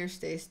stone the deer,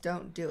 Stace.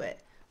 Don't do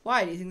it.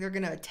 Why? Do you think they're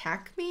going to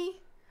attack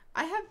me?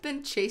 I have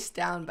been chased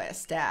down by a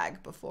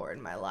stag before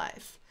in my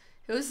life.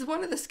 It was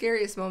one of the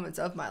scariest moments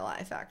of my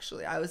life,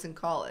 actually. I was in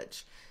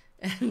college,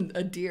 and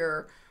a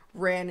deer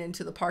ran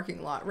into the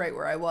parking lot right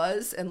where I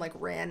was and, like,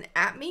 ran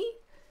at me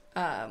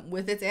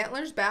with its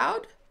antlers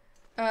bowed.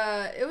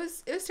 It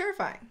was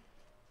terrifying.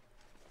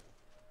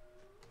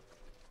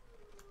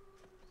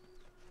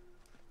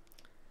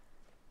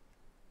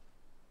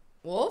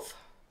 Wolf?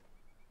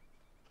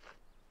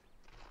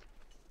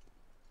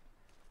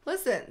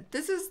 Listen,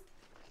 this is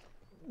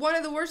one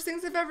of the worst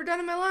things I've ever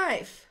done in my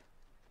life.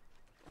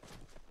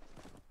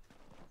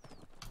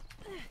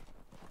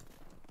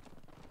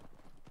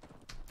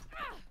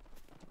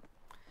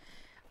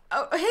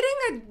 Oh, hitting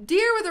a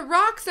deer with a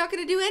rock's not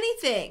going to do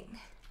anything.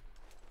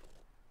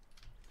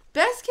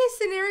 Best case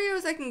scenario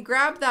is I can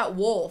grab that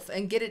wolf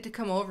and get it to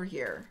come over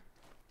here.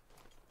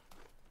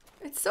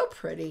 It's so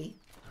pretty.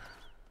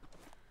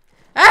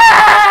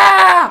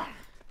 Ah!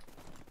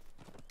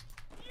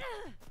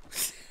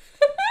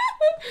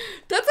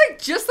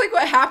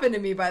 like what happened to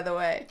me, by the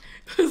way.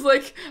 It was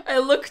like I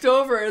looked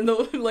over and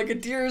like a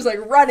deer was like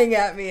running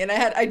at me, and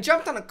I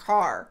jumped on a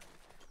car,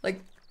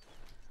 like.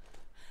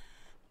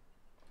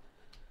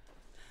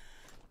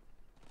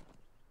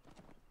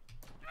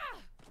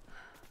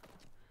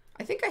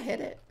 I think I hit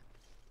it.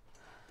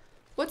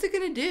 What's it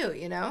gonna do,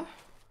 you know?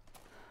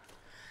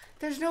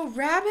 There's no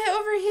rabbit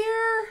over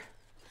here.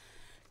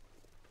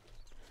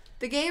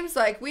 The game's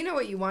like, we know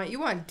what you want. You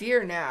want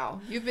deer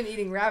now. You've been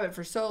eating rabbit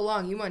for so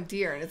long. You want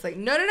deer. And it's like,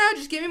 no,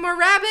 just give me more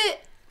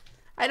rabbit.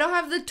 I don't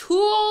have the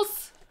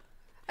tools.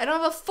 I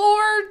don't have a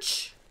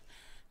forge.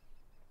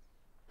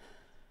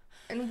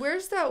 And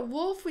where's that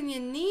wolf when you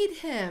need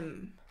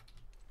him?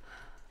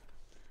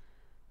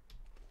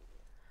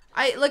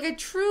 I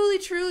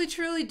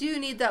truly do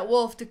need that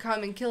wolf to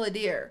come and kill a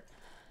deer.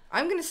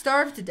 I'm gonna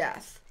starve to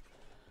death.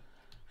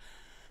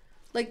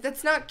 Like,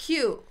 that's not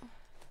cute,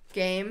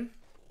 game.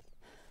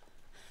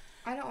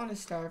 I don't want to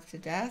starve to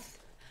death.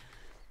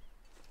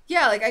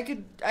 Yeah, like I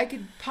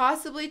could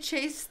possibly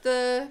chase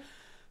the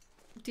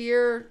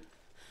deer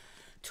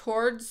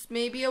towards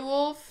maybe a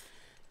wolf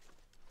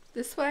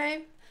this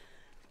way.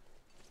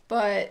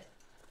 But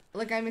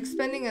like I'm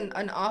expending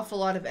an awful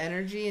lot of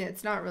energy and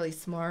it's not really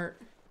smart.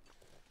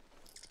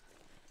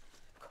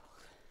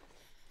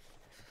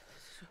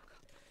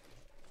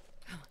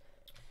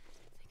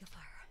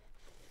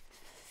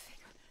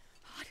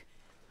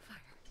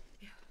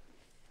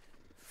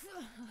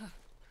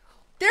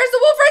 There's the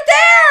wolf right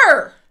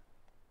there!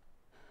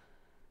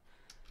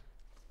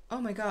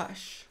 Oh my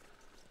gosh.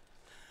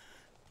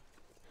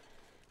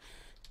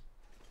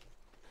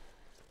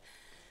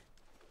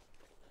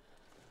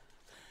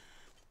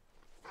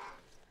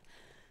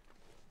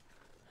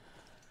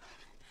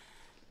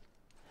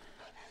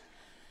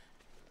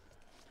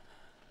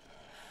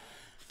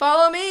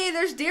 Follow me,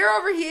 there's deer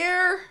over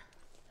here.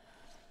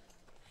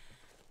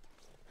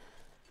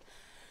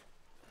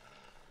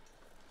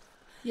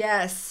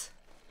 Yes.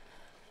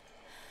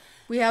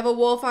 We have a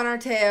wolf on our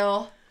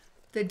tail.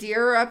 The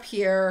deer are up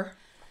here.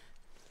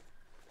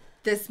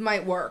 This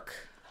might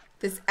work.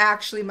 This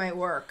actually might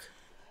work.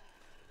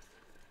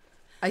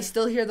 I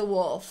still hear the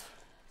wolf.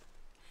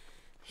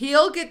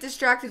 He'll get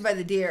distracted by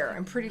the deer,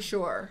 I'm pretty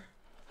sure.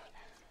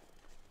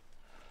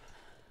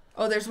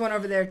 Oh, there's one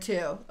over there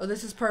too. Oh,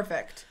 this is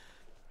perfect.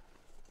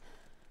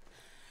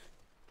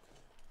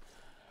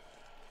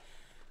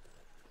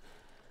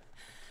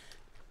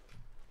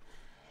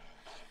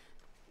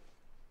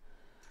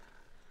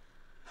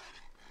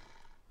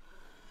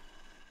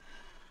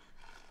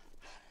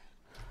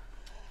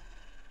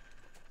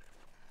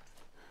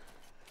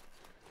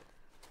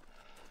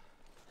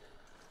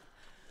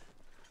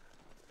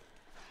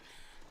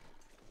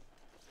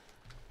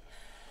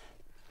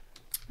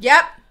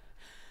 Yep.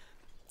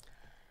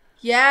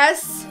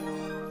 Yes.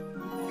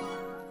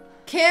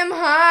 Kim,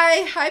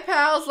 hi. Hi,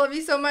 pals. Love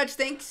you so much.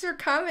 Thanks for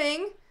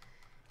coming.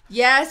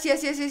 Yes.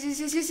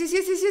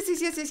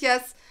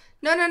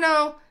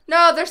 No.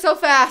 No, they're so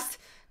fast.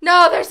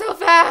 No, they're so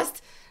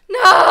fast.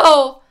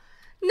 No.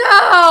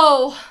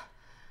 No.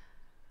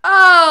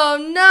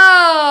 Oh,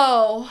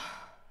 no.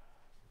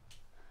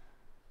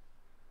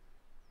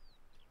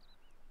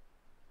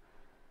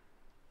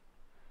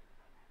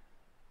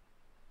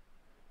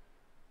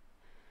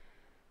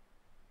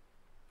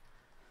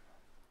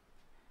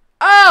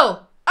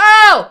 Oh!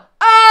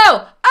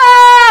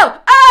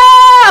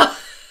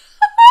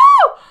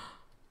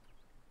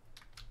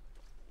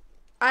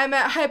 I'm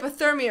at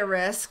hypothermia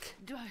risk.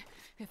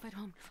 If I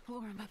don't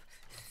warm up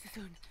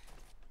soon.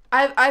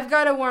 I've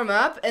got to warm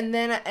up and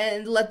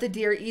let the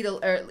deer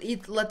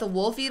let the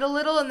wolf eat a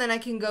little, and then I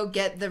can go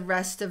get the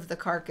rest of the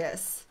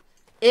carcass.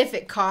 If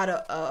it caught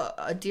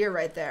a deer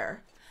right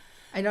there.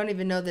 I don't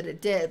even know that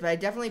it did, but I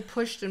definitely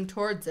pushed him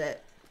towards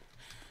it.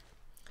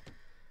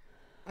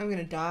 I'm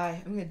gonna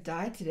die. I'm gonna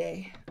die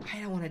today. I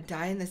don't want to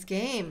die in this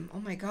game. Oh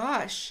my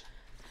gosh.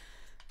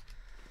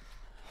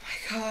 Oh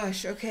my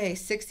gosh. Okay,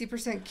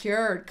 60%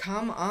 cured.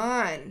 Come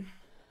on.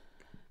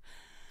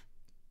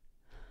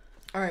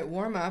 All right,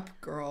 warm up,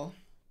 girl.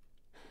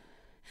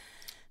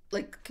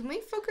 Like, can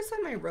we focus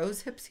on my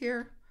rose hips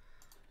here?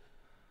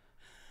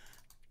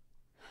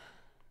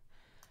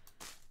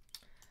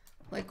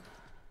 Like,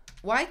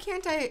 why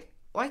can't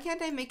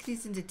I make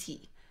these into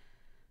tea?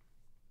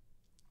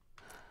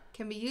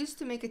 Can be used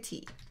to make a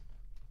tea.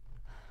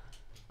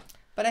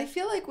 But I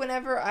feel like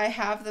whenever I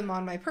have them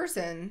on my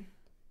person,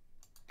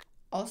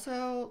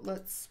 also,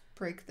 let's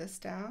break this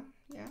down.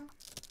 Yeah.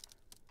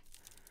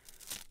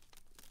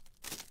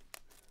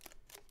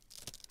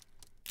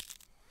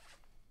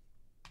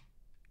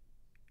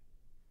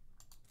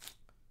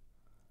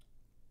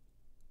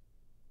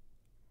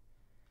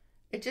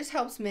 It just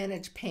helps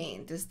manage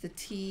pain. Does the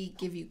tea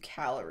give you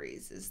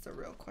calories is the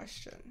real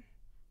question.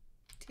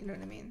 Do you know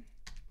what I mean?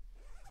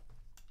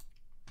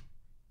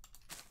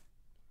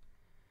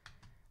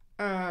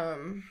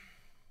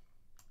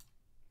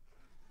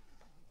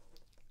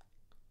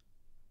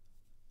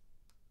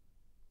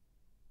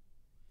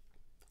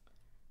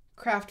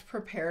 Craft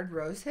prepared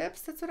rose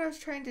hips. That's what I was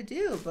trying to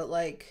do, but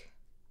like,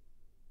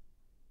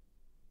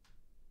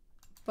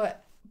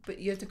 But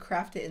you have to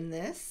craft it in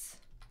this?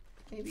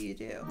 Maybe you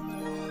do.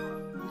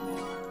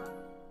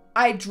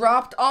 I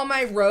dropped all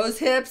my rose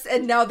hips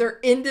and now they're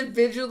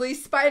individually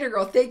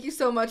Spider-Girl. Thank you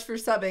so much for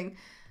subbing.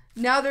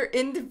 Now they're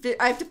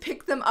I have to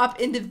pick them up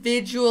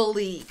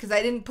individually because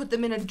I didn't put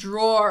them in a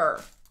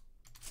drawer.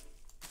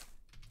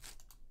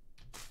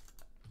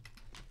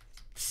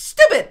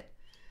 Stupid!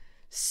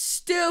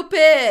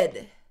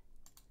 Stupid!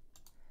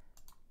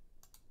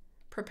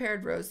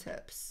 Prepared rose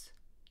hips.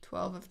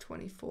 12 of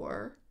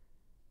 24.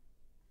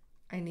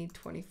 I need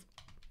 20.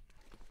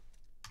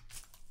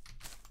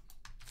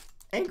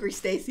 Angry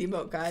Stacy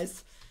emote,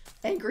 guys.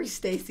 Angry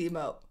Stacy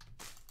emote.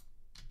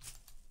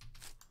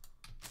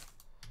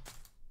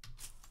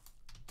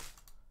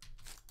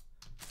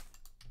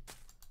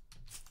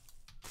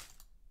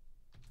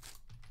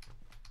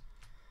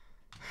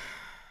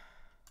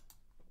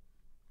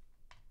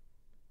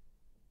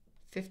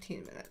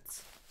 $15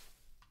 minutes.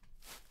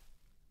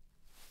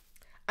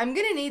 I'm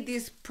gonna need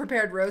these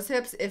prepared rose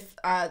hips if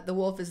the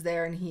wolf is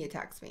there and he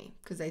attacks me,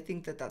 because I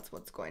think that that's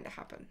what's going to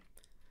happen.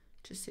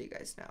 Just so you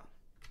guys know.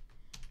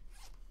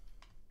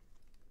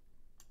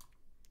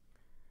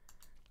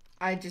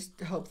 I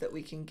just hope that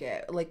we can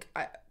get, like,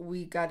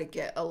 we got to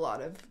get a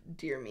lot of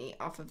deer meat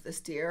off of this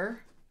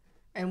deer.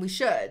 And we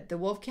should. The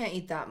wolf can't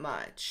eat that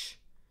much.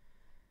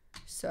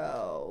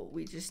 So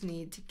we just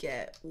need to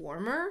get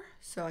warmer.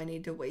 So I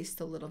need to waste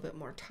a little bit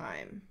more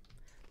time.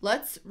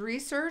 Let's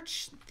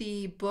research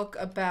the book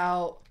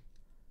about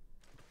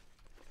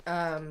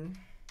my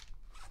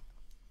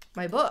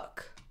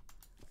book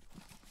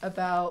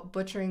about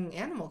butchering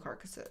animal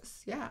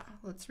carcasses. Yeah,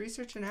 let's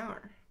research an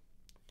hour.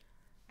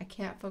 I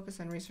can't focus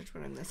on research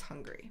when I'm this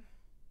hungry.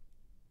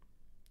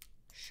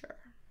 Sure.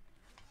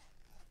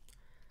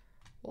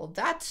 Well,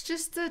 that's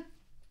just a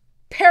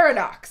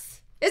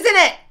paradox, isn't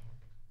it?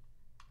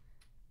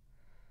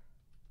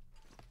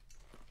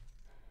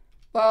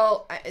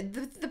 Well,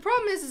 the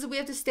problem is we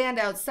have to stand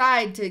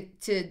outside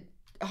to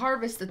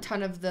harvest a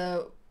ton of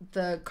the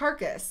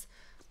carcass.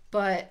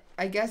 But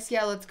I guess,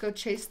 yeah, let's go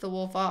chase the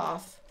wolf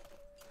off.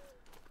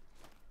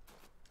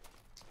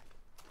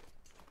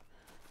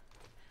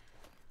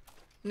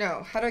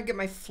 No, how do I get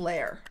my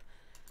flare?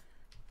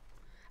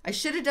 I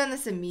should have done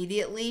this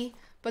immediately,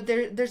 but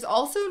there's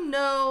also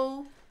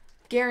no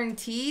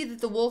guarantee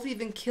that the wolf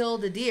even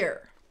killed a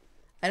deer.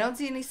 I don't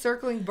see any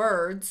circling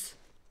birds.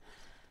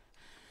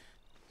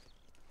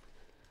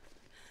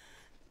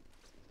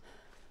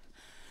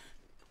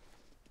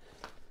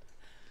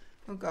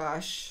 Oh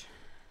gosh.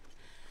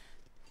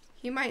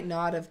 He might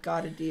not have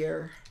got a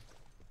deer.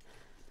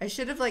 I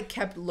should have like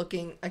kept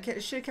looking.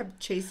 Should have kept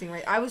chasing,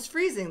 right? I was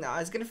freezing though. I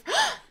was gonna...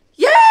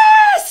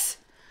 Yes!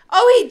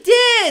 Oh, he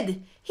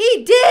did!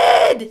 He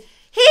did!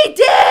 He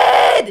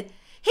did!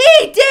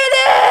 He did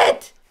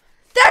it!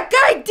 That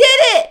guy did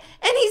it!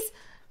 And he's...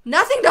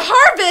 Nothing to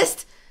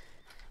harvest!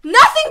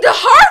 Nothing to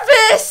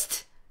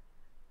harvest!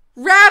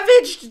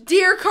 Ravaged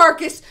deer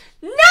carcass.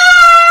 No!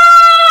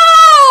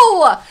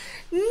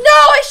 No,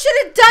 I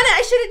should have done it.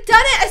 I should have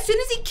done it. As soon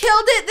as he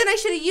killed it, then I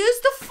should have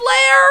used the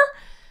flare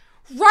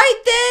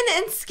right then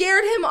and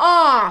scared him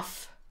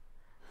off.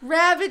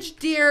 Ravaged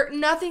deer,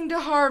 nothing to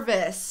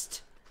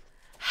harvest.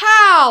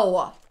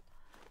 How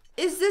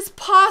is this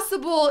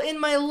possible in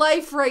my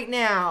life right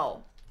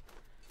now?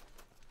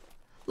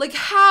 Like,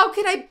 how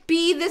can I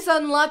be this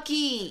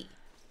unlucky?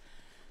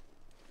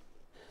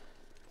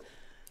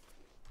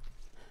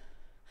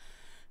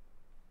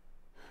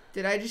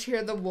 Did I just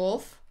hear the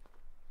wolf?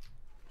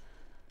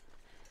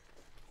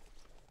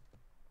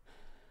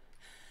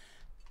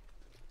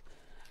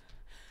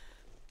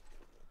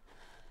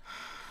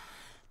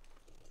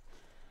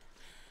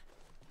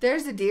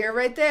 There's a deer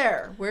right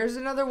there. Where's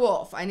another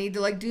wolf? I need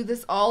to like do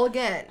this all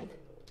again.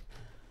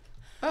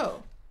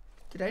 Oh,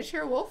 did I just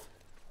hear a wolf?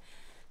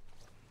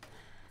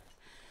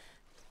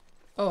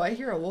 Oh, I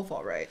hear a wolf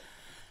all right.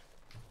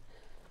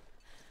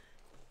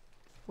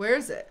 Where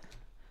is it?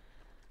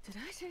 Did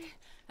I say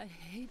I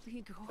hate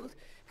being cold?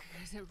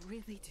 Because I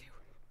really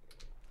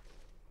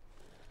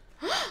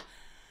do.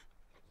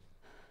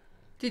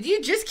 Did you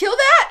just kill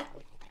that?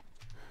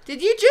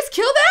 Did you just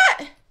kill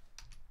that?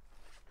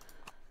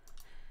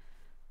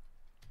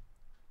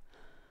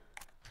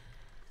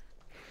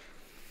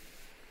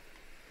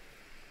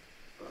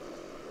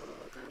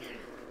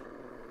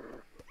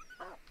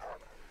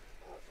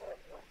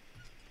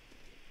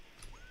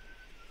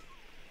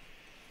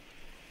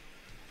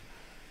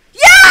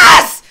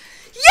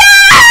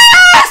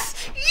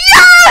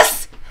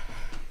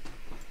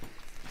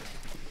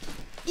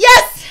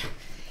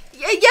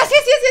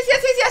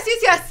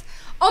 Yes.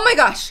 Oh my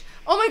gosh.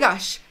 Oh my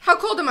gosh. How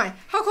cold am I?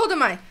 How cold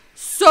am I?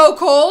 So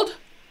cold.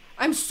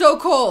 I'm so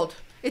cold.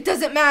 It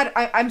doesn't matter.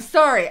 I'm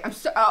sorry.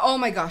 Oh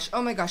my gosh.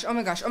 Oh my gosh. Oh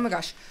my gosh. Oh my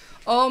gosh.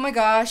 Oh my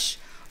gosh.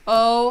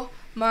 Oh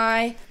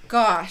my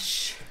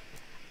gosh.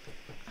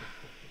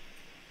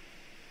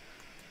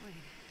 Wait.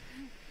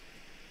 I'm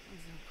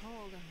so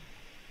cold.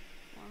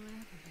 I'm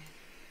warming up a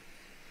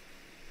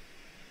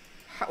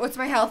bit. What's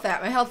my health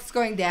at? My health is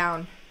going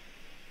down.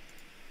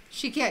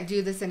 She can't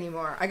do this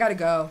anymore. I gotta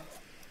go.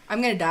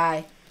 I'm gonna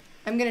die.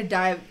 I'm gonna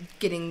die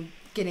getting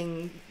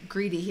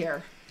greedy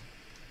here.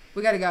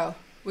 We gotta go.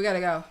 We gotta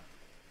go.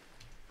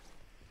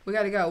 We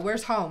gotta go.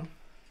 Where's home?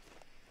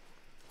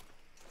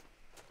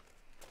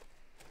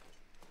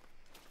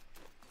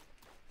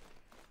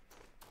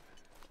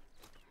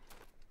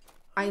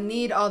 I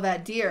need all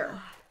that deer.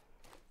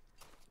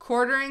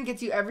 Quartering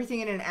gets you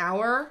everything in an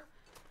hour.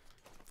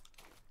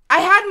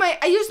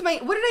 I used my,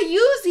 what did I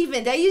use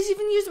even? Did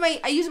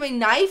I use my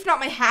knife, not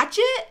my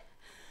hatchet?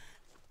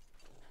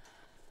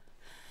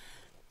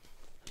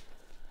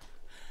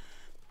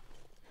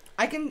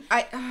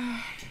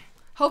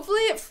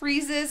 Hopefully it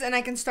freezes and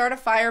I can start a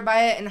fire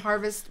by it and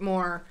harvest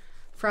more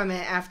from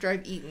it after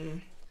I've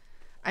eaten.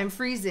 I'm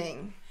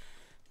freezing.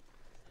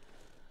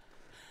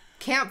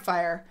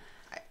 Campfire.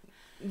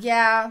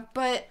 Yeah,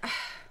 but,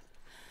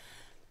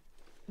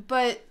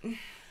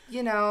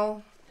 you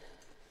know,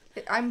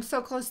 I'm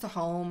so close to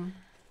home.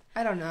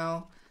 I don't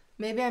know.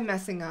 Maybe I'm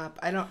messing up.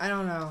 I don't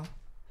know.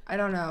 I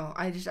don't know.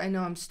 I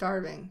know I'm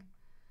starving.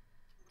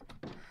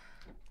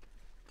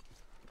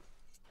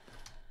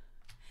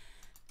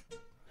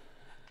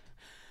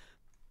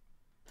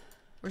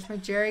 Where's my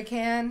jerry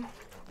can?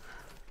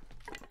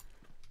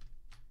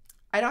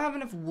 I don't have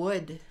enough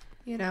wood,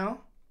 you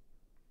know?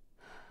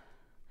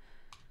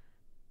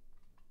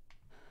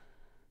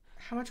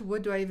 How much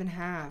wood do I even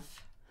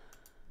have?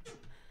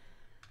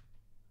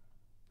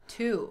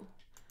 2.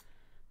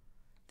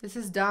 This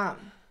is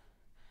dumb.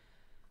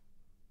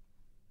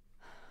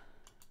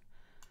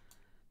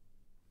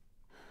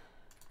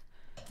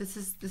 This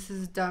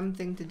is a dumb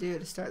thing to do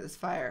to start this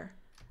fire.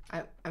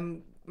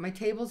 My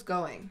table's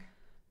going.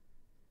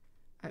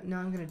 No,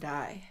 I'm gonna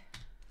die.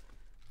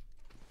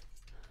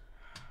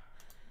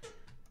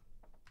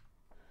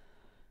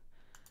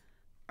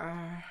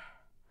 Oh,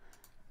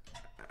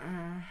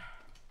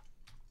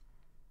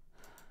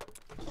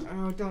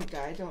 don't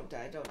die, don't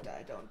die, don't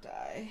die, don't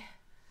die.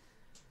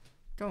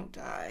 Don't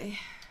die.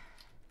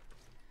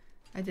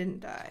 I didn't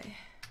die.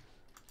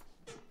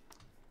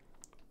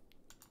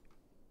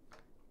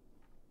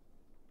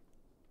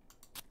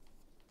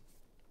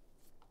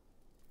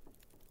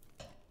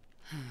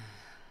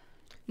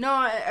 No,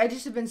 I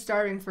just have been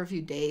starving for a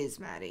few days,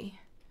 Maddie.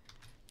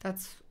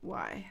 That's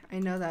why. I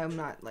know that I'm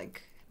not,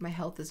 like, my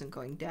health isn't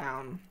going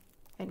down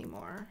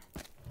anymore.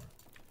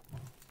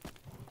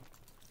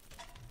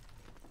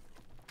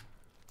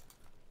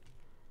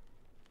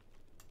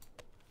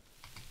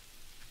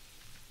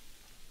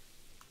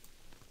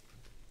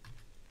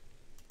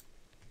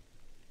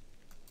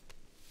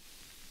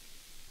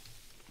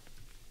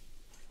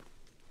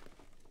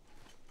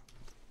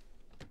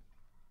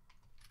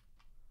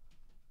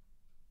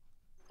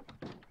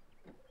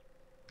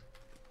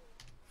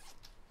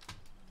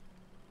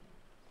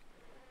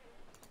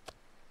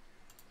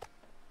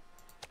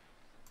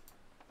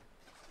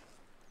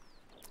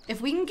 If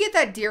we can get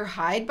that deer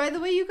hide, by the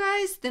way, you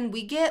guys, then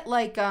we get,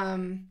 like,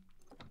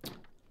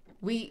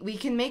 we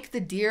can make the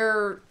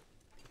deer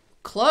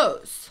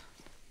clothes.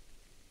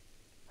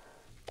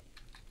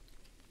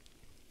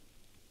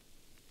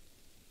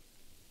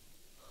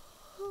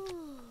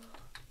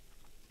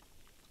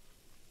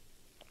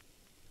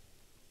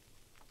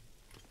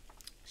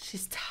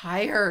 She's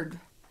tired.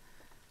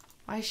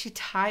 Why is she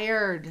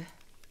tired?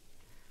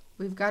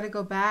 We've got to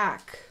go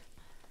back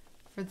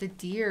for the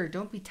deer.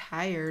 Don't be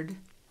tired.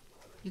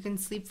 You can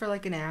sleep for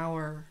like an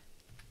hour.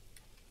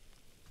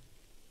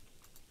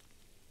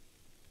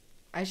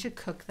 I should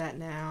cook that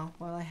now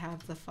while I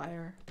have the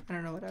fire. I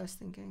don't know what I was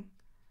thinking.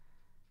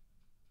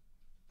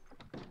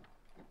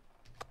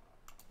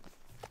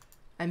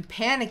 I'm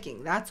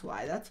panicking. That's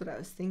why. That's what I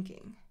was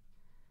thinking.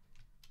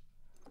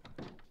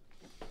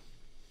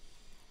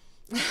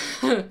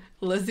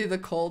 Lizzie, the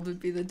cold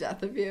would be the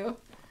death of you.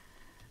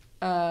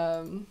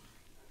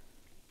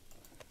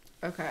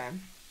 Okay.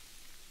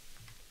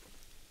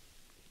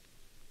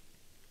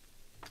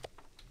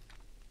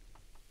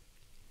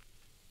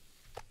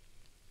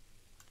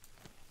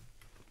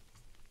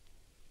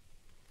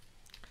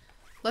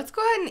 Let's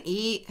go ahead and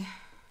eat.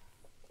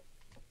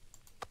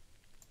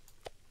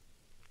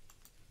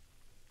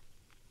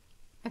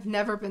 I've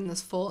never been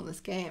this full in this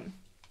game.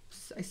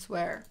 I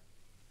swear.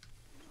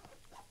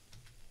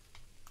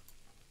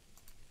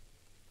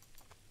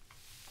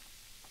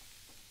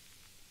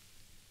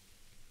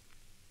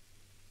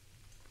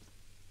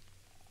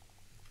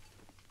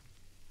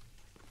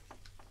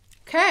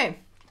 Okay.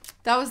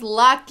 That was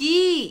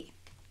lucky.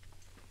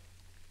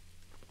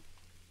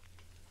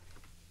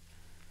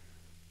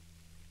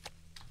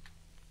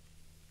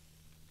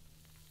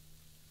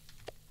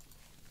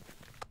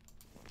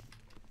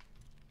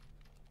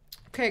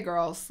 Okay,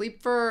 girl,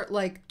 sleep for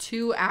like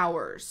 2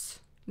 hours.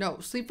 No,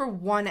 sleep for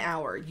 1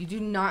 hour. You do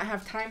not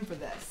have time for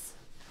this.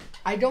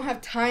 I don't have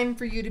time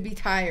for you to be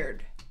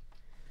tired.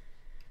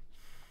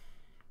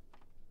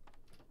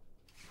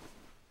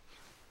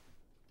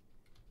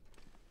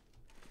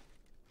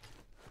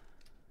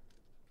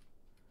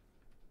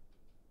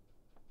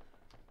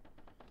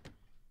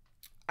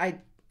 I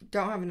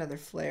don't have another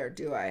flare,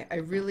 do I? I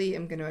really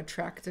am going to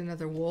attract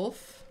another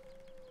wolf.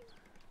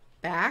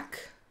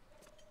 back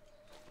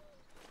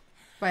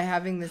by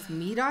having this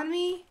meat on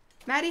me?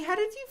 Maddie, how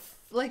did you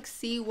like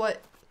see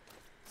what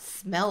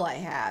smell I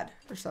had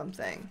or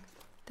something?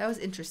 That was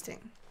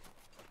interesting.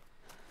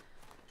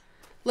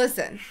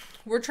 Listen,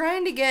 we're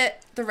trying to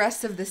get the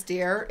rest of this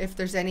deer, if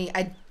there's any.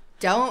 I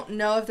don't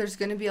know if there's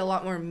going to be a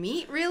lot more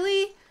meat,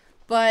 really,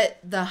 but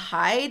the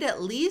hide,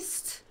 at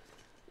least,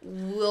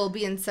 will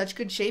be in such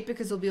good shape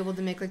because we'll be able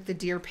to make, like, the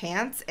deer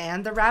pants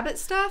and the rabbit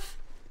stuff.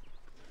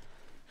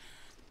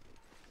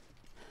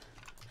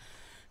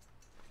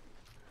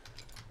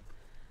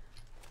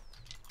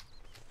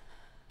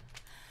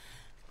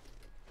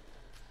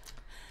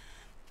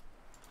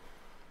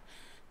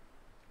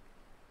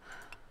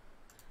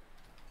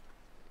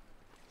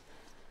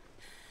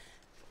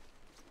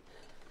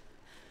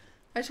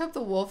 I just hope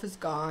the wolf is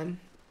gone,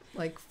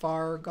 like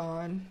far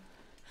gone,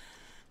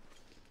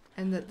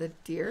 and that the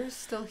deer is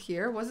still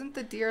here. Wasn't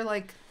the deer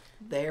like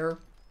there?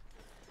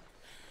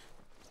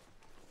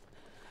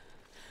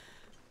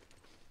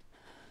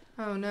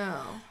 Oh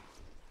no.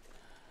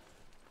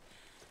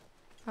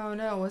 Oh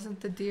no, wasn't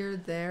the deer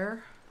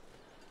there?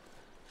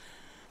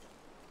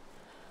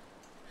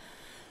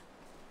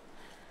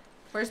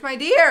 Where's my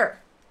deer?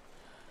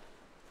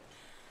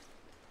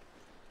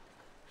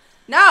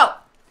 No!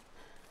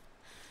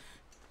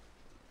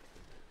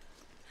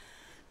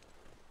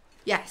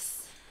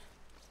 Yes.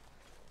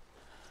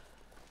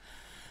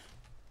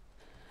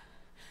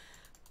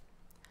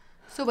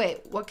 So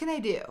wait, what can I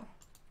do?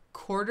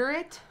 Quarter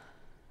it?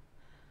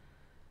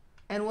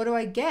 And what do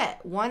I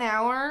get? 1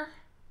 hour?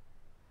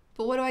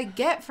 But what do I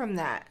get from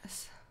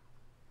that?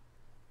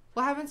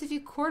 What happens if you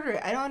quarter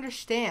it? I don't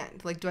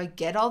understand. Like, do I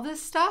get all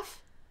this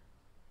stuff?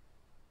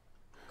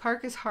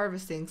 Carcass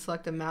harvesting,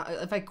 select amount.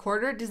 If I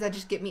quarter it, does that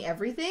just get me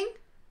everything?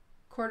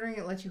 Quartering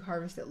it lets you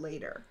harvest it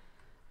later.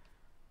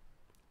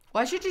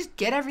 Well, I should just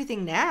get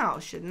everything now,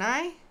 shouldn't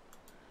I?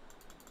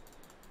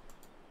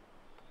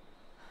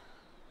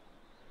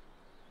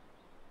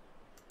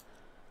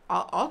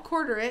 I'll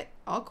quarter it.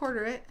 I'll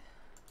quarter it.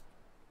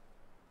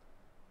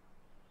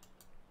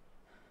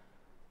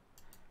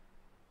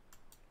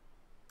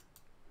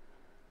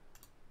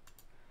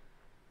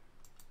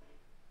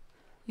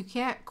 You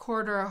can't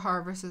quarter a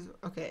harvest.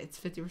 Okay, it's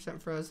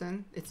 50%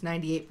 frozen. It's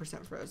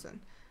 98%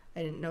 frozen.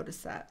 I didn't notice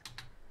that.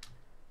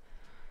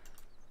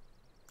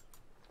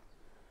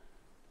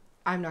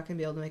 I'm not going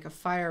to be able to make a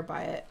fire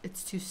by it.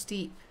 It's too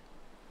steep.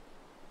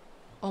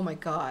 Oh my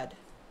god.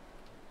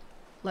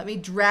 Let me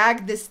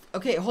drag this.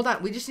 Okay, hold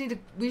on. We just need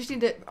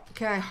to,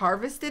 can I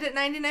harvest it at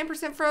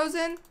 99%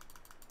 frozen?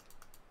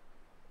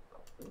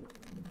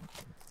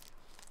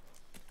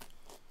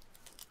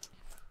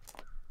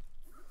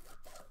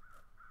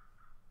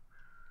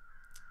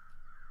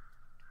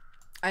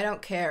 I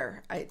don't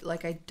care. I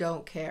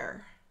don't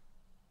care.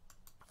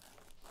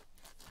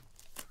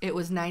 It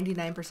was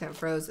 99%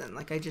 frozen.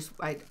 Like, I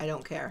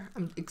don't care.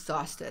 I'm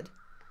exhausted.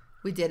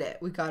 We did it.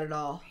 We got it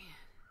all.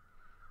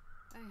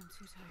 I am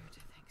too tired to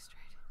think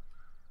straight.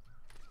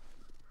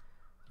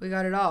 We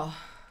got it all.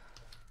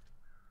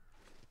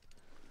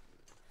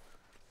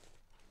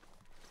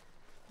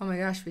 Oh my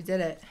gosh, we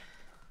did it.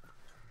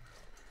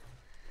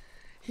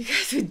 You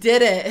guys, we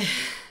did it.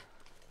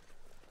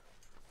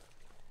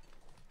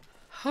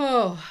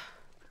 Oh.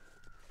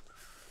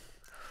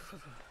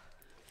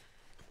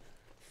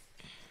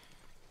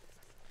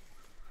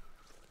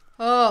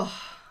 Oh.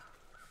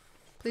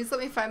 Please let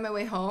me find my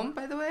way home,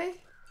 by the way.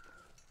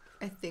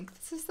 I think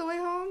this is the way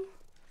home.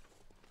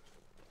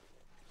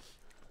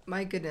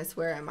 My goodness,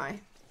 where am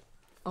I?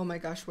 Oh my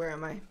gosh, where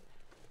am I? Man,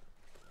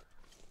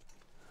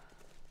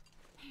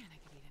 I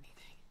could eat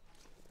anything.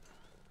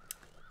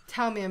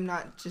 Tell me I'm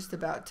not just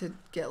about to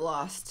get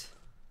lost.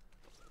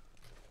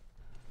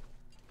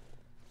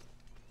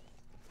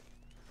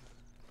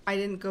 I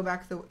didn't go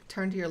back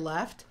turn to your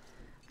left.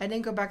 I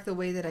didn't go back the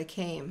way that I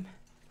came.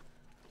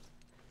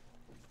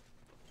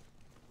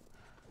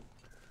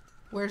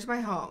 Where's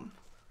my home?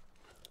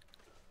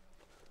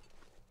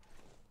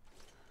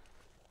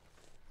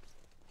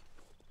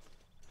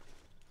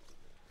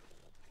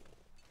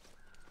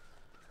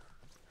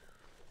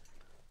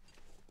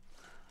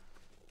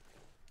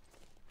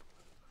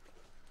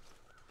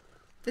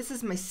 This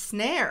is my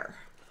snare.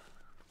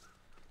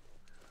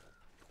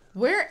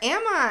 Where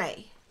am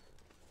I?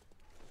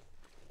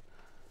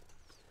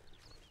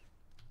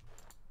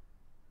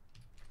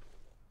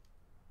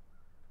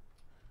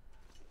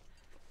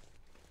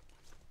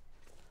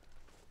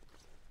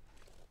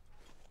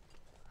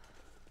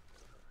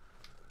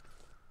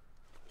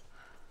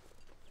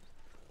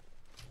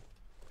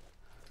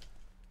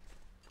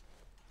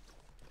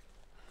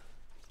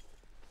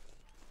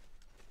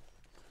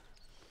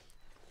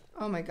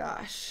 Oh my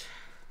gosh.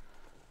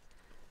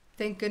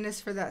 Thank goodness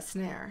for that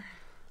snare.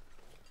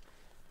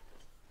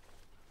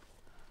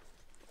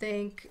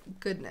 Thank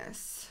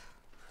goodness.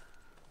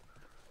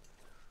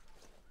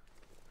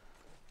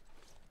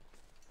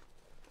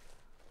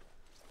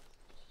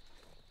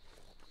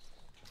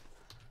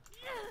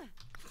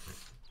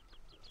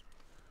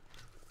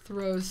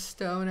 Throws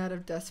stone out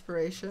of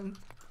desperation.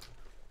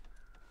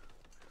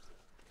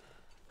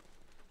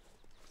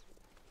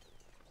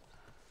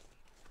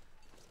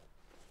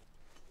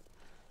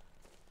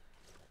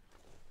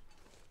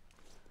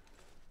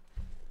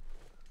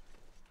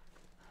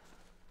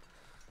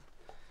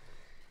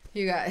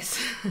 You guys.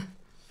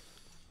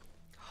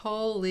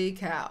 Holy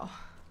cow.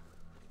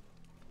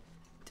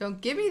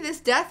 Don't give me this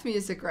death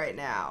music right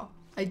now.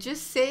 I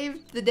just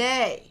saved the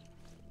day.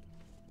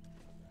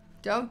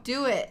 Don't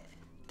do it.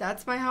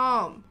 That's my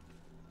home.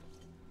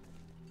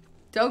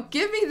 Don't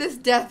give me this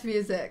death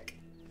music.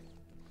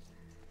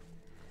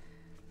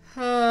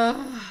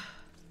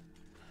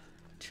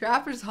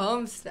 Trapper's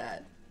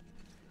Homestead.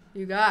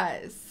 You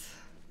guys.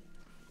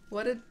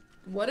 What a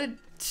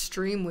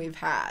stream we've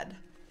had.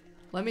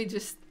 Let me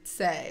just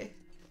say.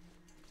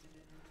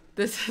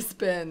 This has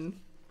been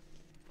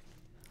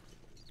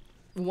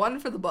one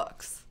for the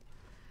books.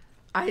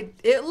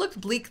 It looked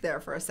bleak there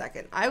for a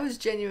second. I was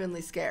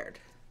genuinely scared.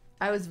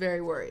 I was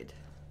very worried.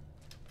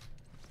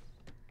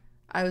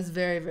 I was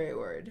very, very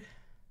worried.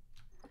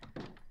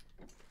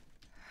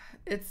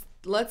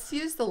 Let's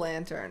use the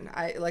lantern.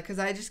 Cause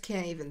I just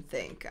can't even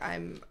think. I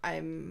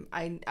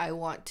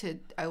want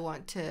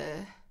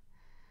to,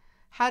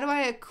 how do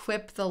I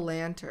equip the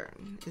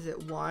lantern? Is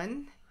it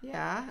 1?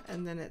 Yeah.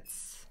 And then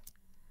it's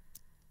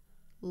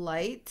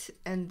light.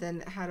 And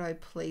then how do I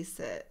place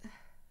it?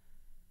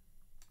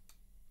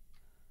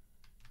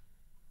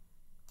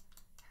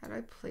 How do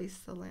I place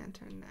the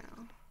lantern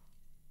now?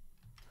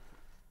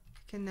 I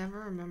can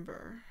never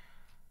remember.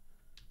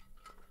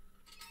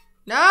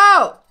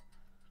 No!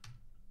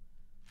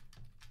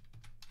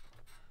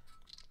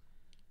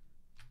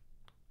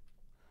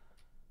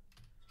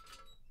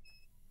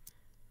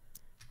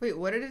 Wait,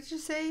 what did it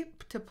just say?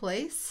 To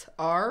place?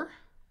 R?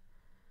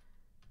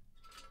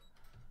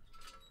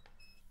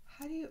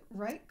 How do you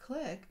right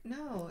click?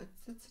 No,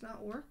 it's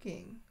not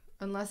working.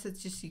 Unless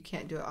it's just you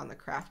can't do it on the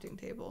crafting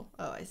table.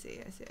 Oh, I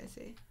see.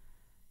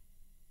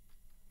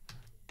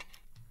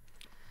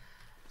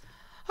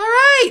 All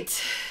right.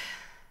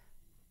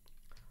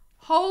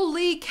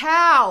 Holy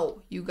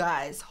cow, you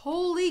guys.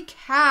 Holy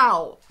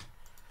cow.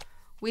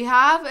 We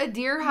have a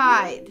deer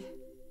hide.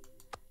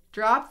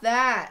 Drop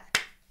that.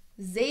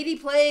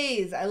 Zadie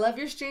Plays. I love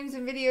your streams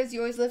and videos. You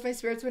always lift my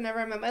spirits whenever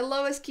I'm at my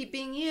lowest. Keep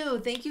being you.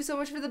 Thank you so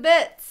much for the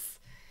bits.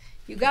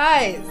 You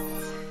guys.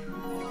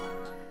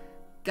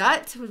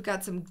 Gut. We've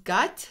got some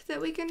gut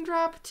that we can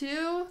drop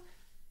too.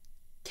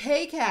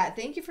 K-Cat.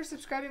 Thank you for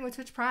subscribing with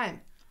Twitch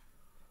Prime.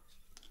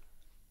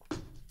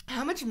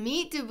 How much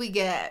meat did we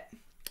get?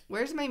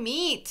 Where's my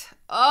meat?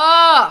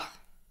 Oh,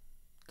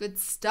 good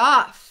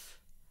stuff.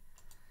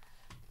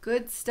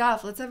 Good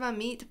stuff. Let's have a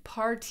meat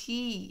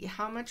party.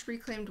 How much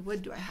reclaimed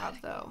wood do I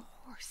have though?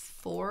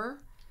 4.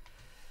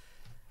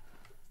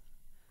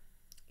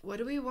 What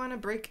do we want to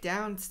break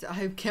down?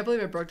 I can't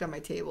believe I broke down my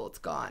table. It's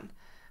gone.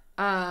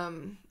 I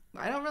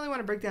don't really want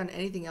to break down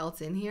anything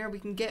else in here. We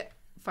can get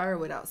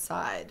firewood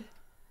outside,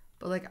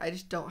 but like I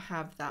just don't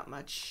have that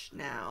much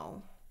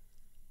now,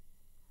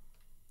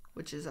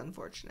 which is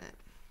unfortunate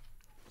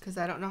because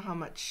I don't know how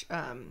much.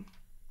 I'm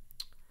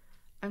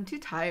too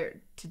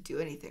tired to do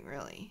anything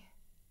really.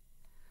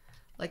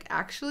 Like,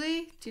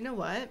 actually, do you know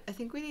what? I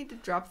think we need to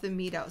drop the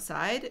meat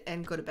outside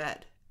and go to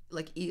bed.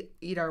 Like,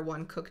 eat our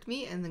 1 cooked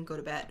meat and then go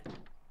to bed.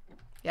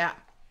 Yeah.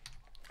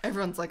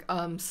 Everyone's like,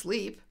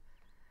 sleep.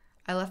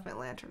 I left my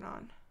lantern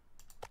on.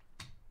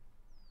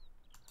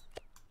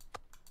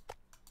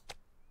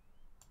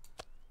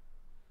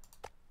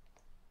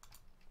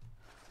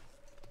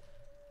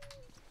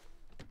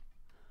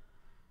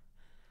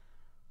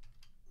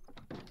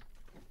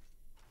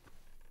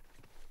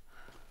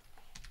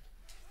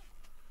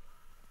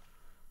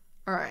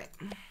 All right,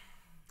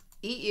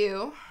 eat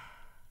you.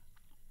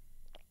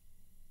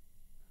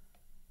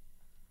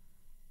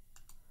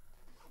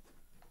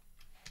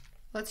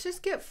 Let's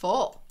just get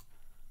full.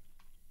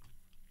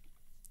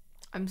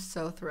 I'm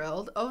so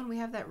thrilled. Oh, and we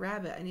have that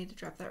rabbit. I need to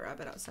drop that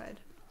rabbit outside.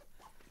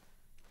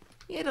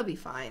 It'll be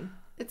fine.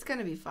 It's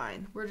gonna be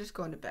fine. We're just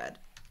going to bed.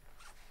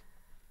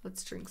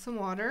 Let's drink some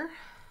water.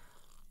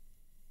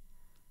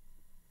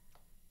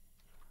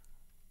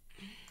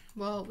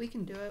 Well, we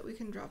can do it. We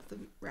can drop the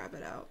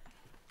rabbit out.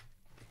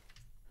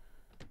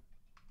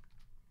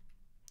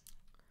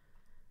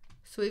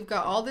 So we've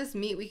got all this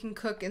meat we can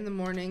cook in the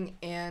morning,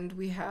 and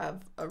we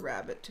have a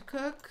rabbit to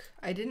cook.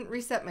 I didn't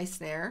reset my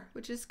snare,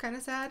 which is kind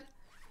of sad.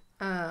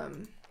 I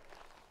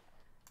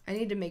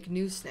need to make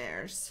new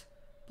snares.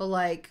 But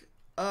like,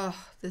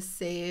 this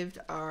saved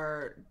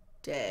our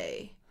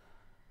day.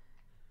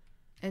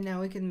 And now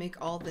we can make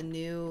all the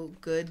new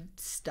good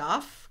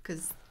stuff,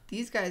 because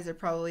these guys are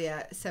probably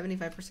at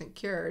 75%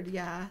 cured.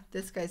 Yeah,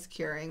 this guy's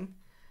curing.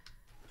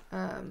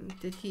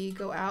 Did he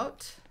go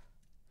out?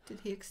 Did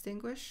he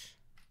extinguish?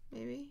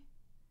 Maybe.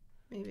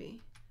 I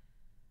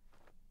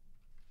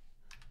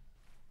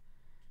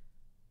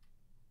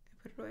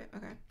put it away.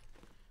 Okay.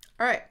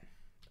 All right.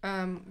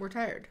 We're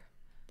tired.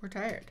 We're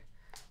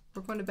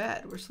going to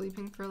bed. We're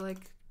sleeping for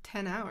like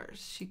 10 hours.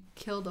 She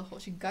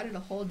gutted a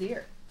whole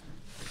deer.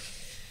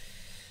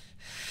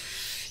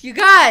 You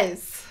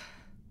guys,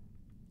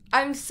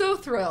 I'm so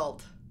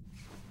thrilled.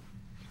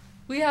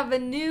 We have a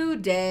new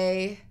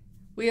day.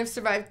 We have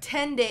survived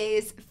 10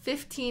 days,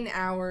 15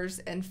 hours,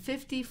 and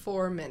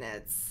 54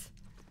 minutes.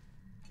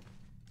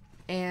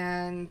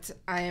 And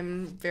I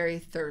am very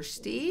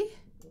thirsty.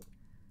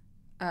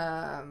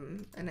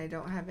 And I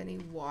don't have any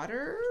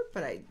water,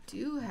 but I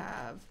do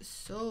have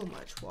so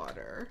much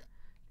water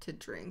to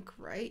drink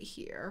right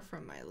here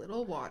from my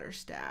little water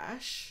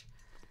stash.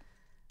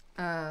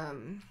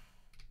 You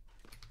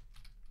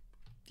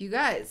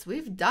guys,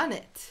 we've done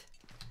it.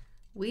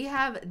 We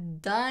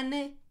have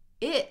done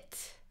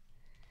it.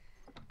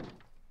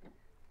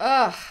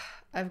 Ugh,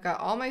 I've got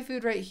all my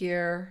food right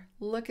here.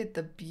 Look at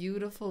the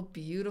beautiful,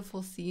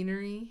 beautiful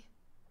scenery.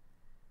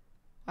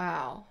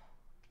 Wow.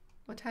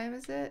 What time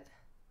is it?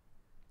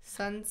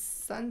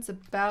 Sun's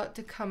about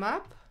to come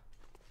up.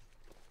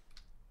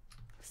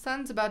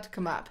 Sun's about to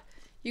come up.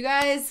 You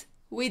guys,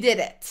 we did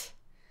it.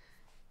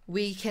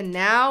 We can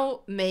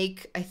now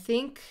make, I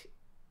think,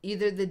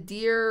 either the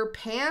deer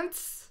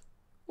pants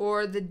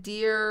or the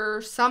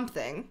deer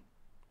something.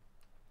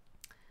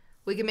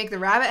 We can make the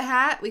rabbit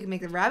hat. We can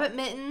make the rabbit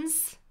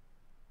mittens.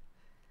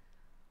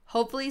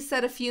 Hopefully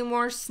set a few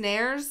more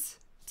snares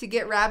to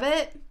get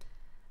rabbit.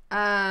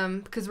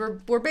 Because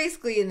we're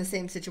basically in the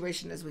same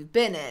situation as we've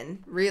been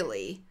in,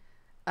 really.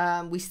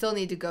 We still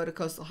need to go to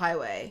Coastal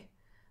Highway.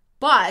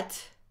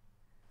 But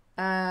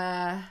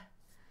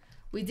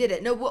we did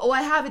it. No, oh,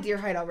 I have a deer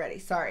hide already.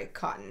 Sorry,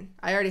 cotton.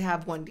 I already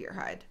have one deer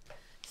hide.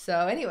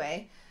 So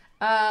anyway,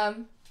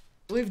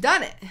 we've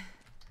done it.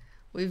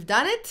 We've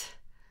done it.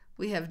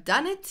 We have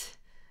done it.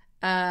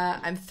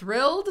 I'm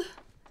thrilled.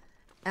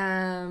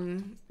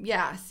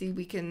 Yeah, see,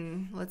 we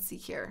can, let's see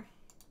here.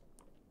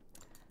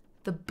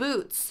 The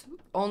boots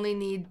only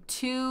need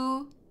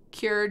 2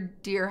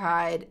 cured deer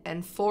hide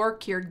and 4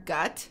 cured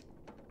gut.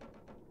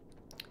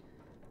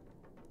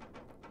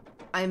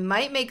 I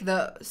might make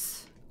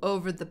those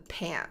over the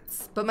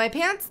pants. But my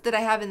pants that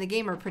I have in the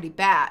game are pretty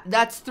bad.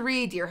 That's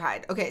 3 deer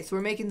hide. Okay, so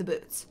we're making the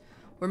boots.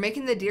 We're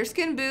making the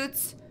deerskin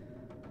boots.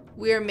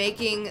 We are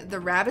making the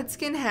rabbit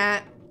skin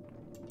hat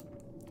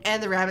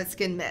and the rabbit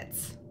skin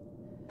mitts.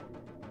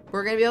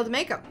 We're going to be able to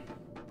make them.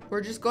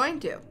 We're just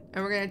going to.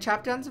 And we're going to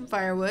chop down some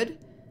firewood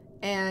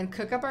and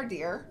cook up our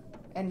deer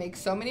and make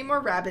so many more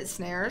rabbit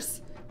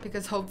snares,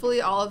 because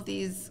hopefully all of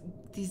these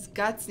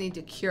guts need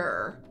to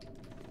cure.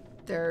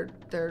 They're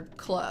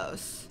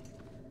close.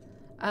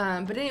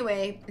 But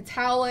anyway, it's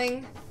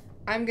howling.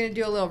 I'm gonna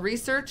do a little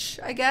research,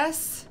 I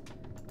guess.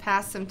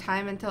 Pass some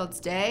time until it's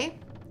day.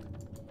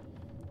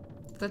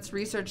 Let's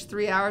research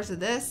 3 hours of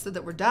this so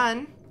that we're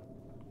done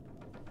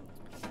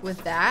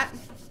with that.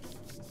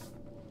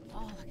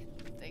 All I can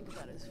think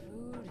about is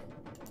food.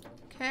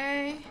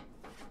 Okay.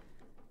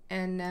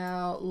 And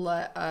now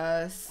let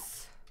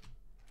us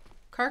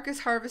carcass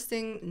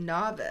harvesting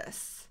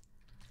novice.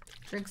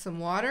 Drink some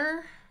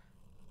water.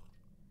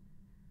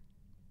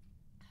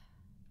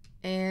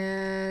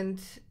 And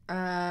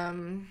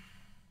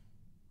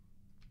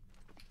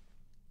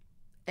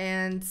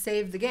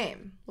save the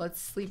game.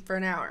 Let's sleep for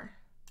an hour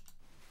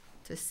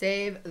to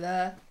save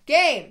the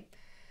game.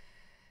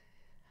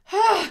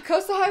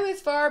 Coastal Highway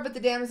is far, but the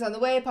dam is on the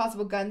way.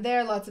 Possible gun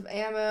there. Lots of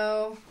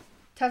ammo.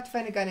 Tough to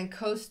find a gun in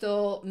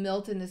Coastal.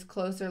 Milton is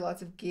closer.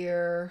 Lots of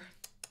gear.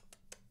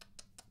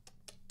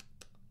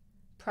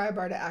 Pry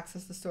bar to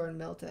access the store in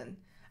Milton.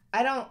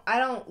 I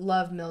don't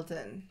love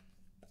Milton.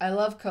 I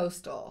love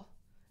Coastal.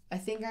 I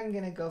think I'm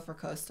gonna go for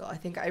Coastal. I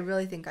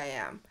really think I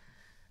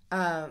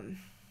am.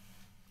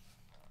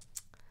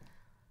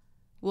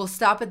 We'll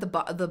stop at the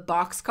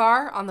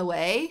boxcar on the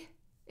way,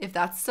 if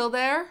that's still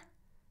there.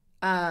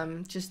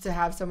 Just to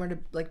have somewhere to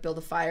like build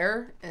a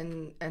fire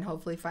and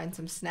hopefully find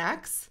some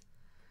snacks.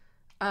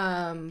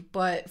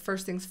 But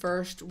first things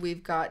first,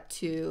 we've got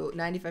to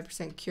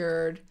 95%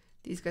 cured.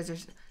 These guys are,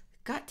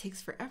 gut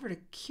takes forever to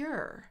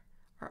cure.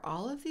 Are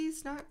all of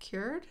these not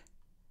cured?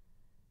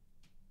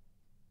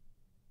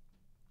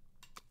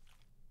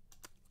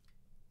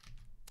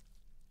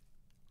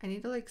 I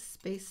need to like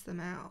space them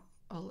out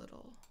a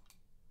little.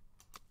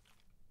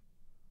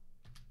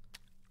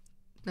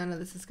 None of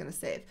this is gonna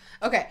save.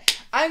 Okay,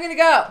 I'm gonna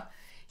go.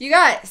 You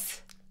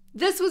guys,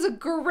 this was a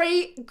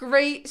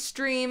great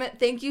stream.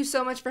 Thank you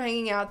so much for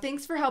hanging out.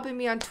 Thanks for helping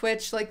me on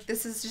Twitch. Like,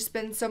 this has just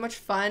been so much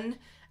fun.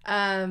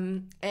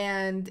 And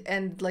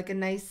like a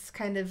nice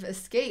kind of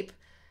escape.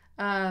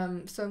 So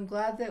I'm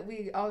glad that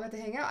we all got to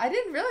hang out. I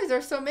didn't realize there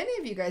were so many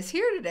of you guys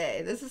here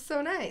today. This is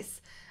so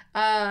nice.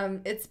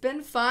 It's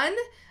been fun.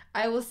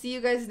 I will see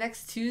you guys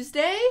next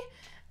Tuesday.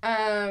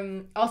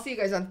 I'll see you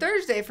guys on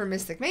Thursday for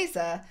Mystic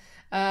Mesa.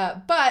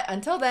 But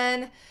until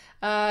then,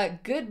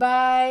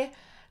 goodbye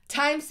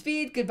Time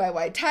Speed, goodbye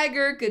White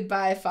Tiger,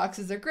 goodbye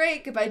Foxes Are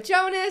Great, goodbye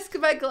Jonas,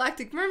 goodbye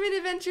Galactic Mermaid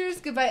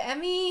Adventures, goodbye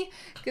Emmy,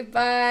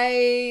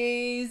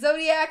 goodbye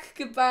Zodiac,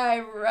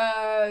 goodbye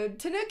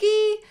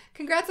Tanuki,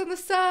 congrats on the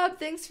sub,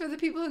 thanks for the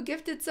people who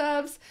gifted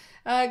subs,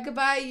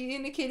 goodbye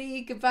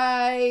Unikitty,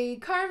 goodbye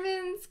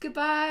Carmen's,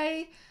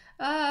 goodbye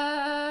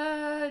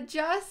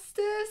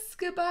Justice,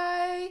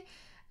 goodbye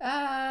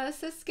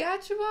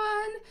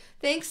Saskatchewan.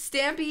 Thanks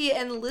Stampy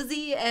and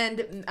Lizzie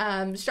and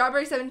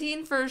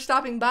Strawberry17 for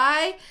stopping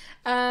by.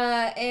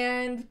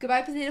 And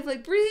goodbye Potato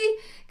Flake Brie.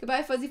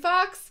 Goodbye Fuzzy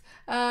Fox.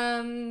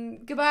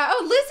 Goodbye.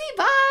 Oh, Lizzie,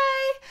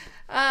 bye.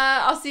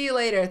 I'll see you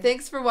later.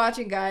 Thanks for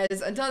watching,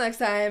 guys. Until next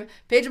time,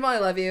 Paige and Molly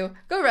love you.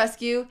 Go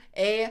rescue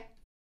a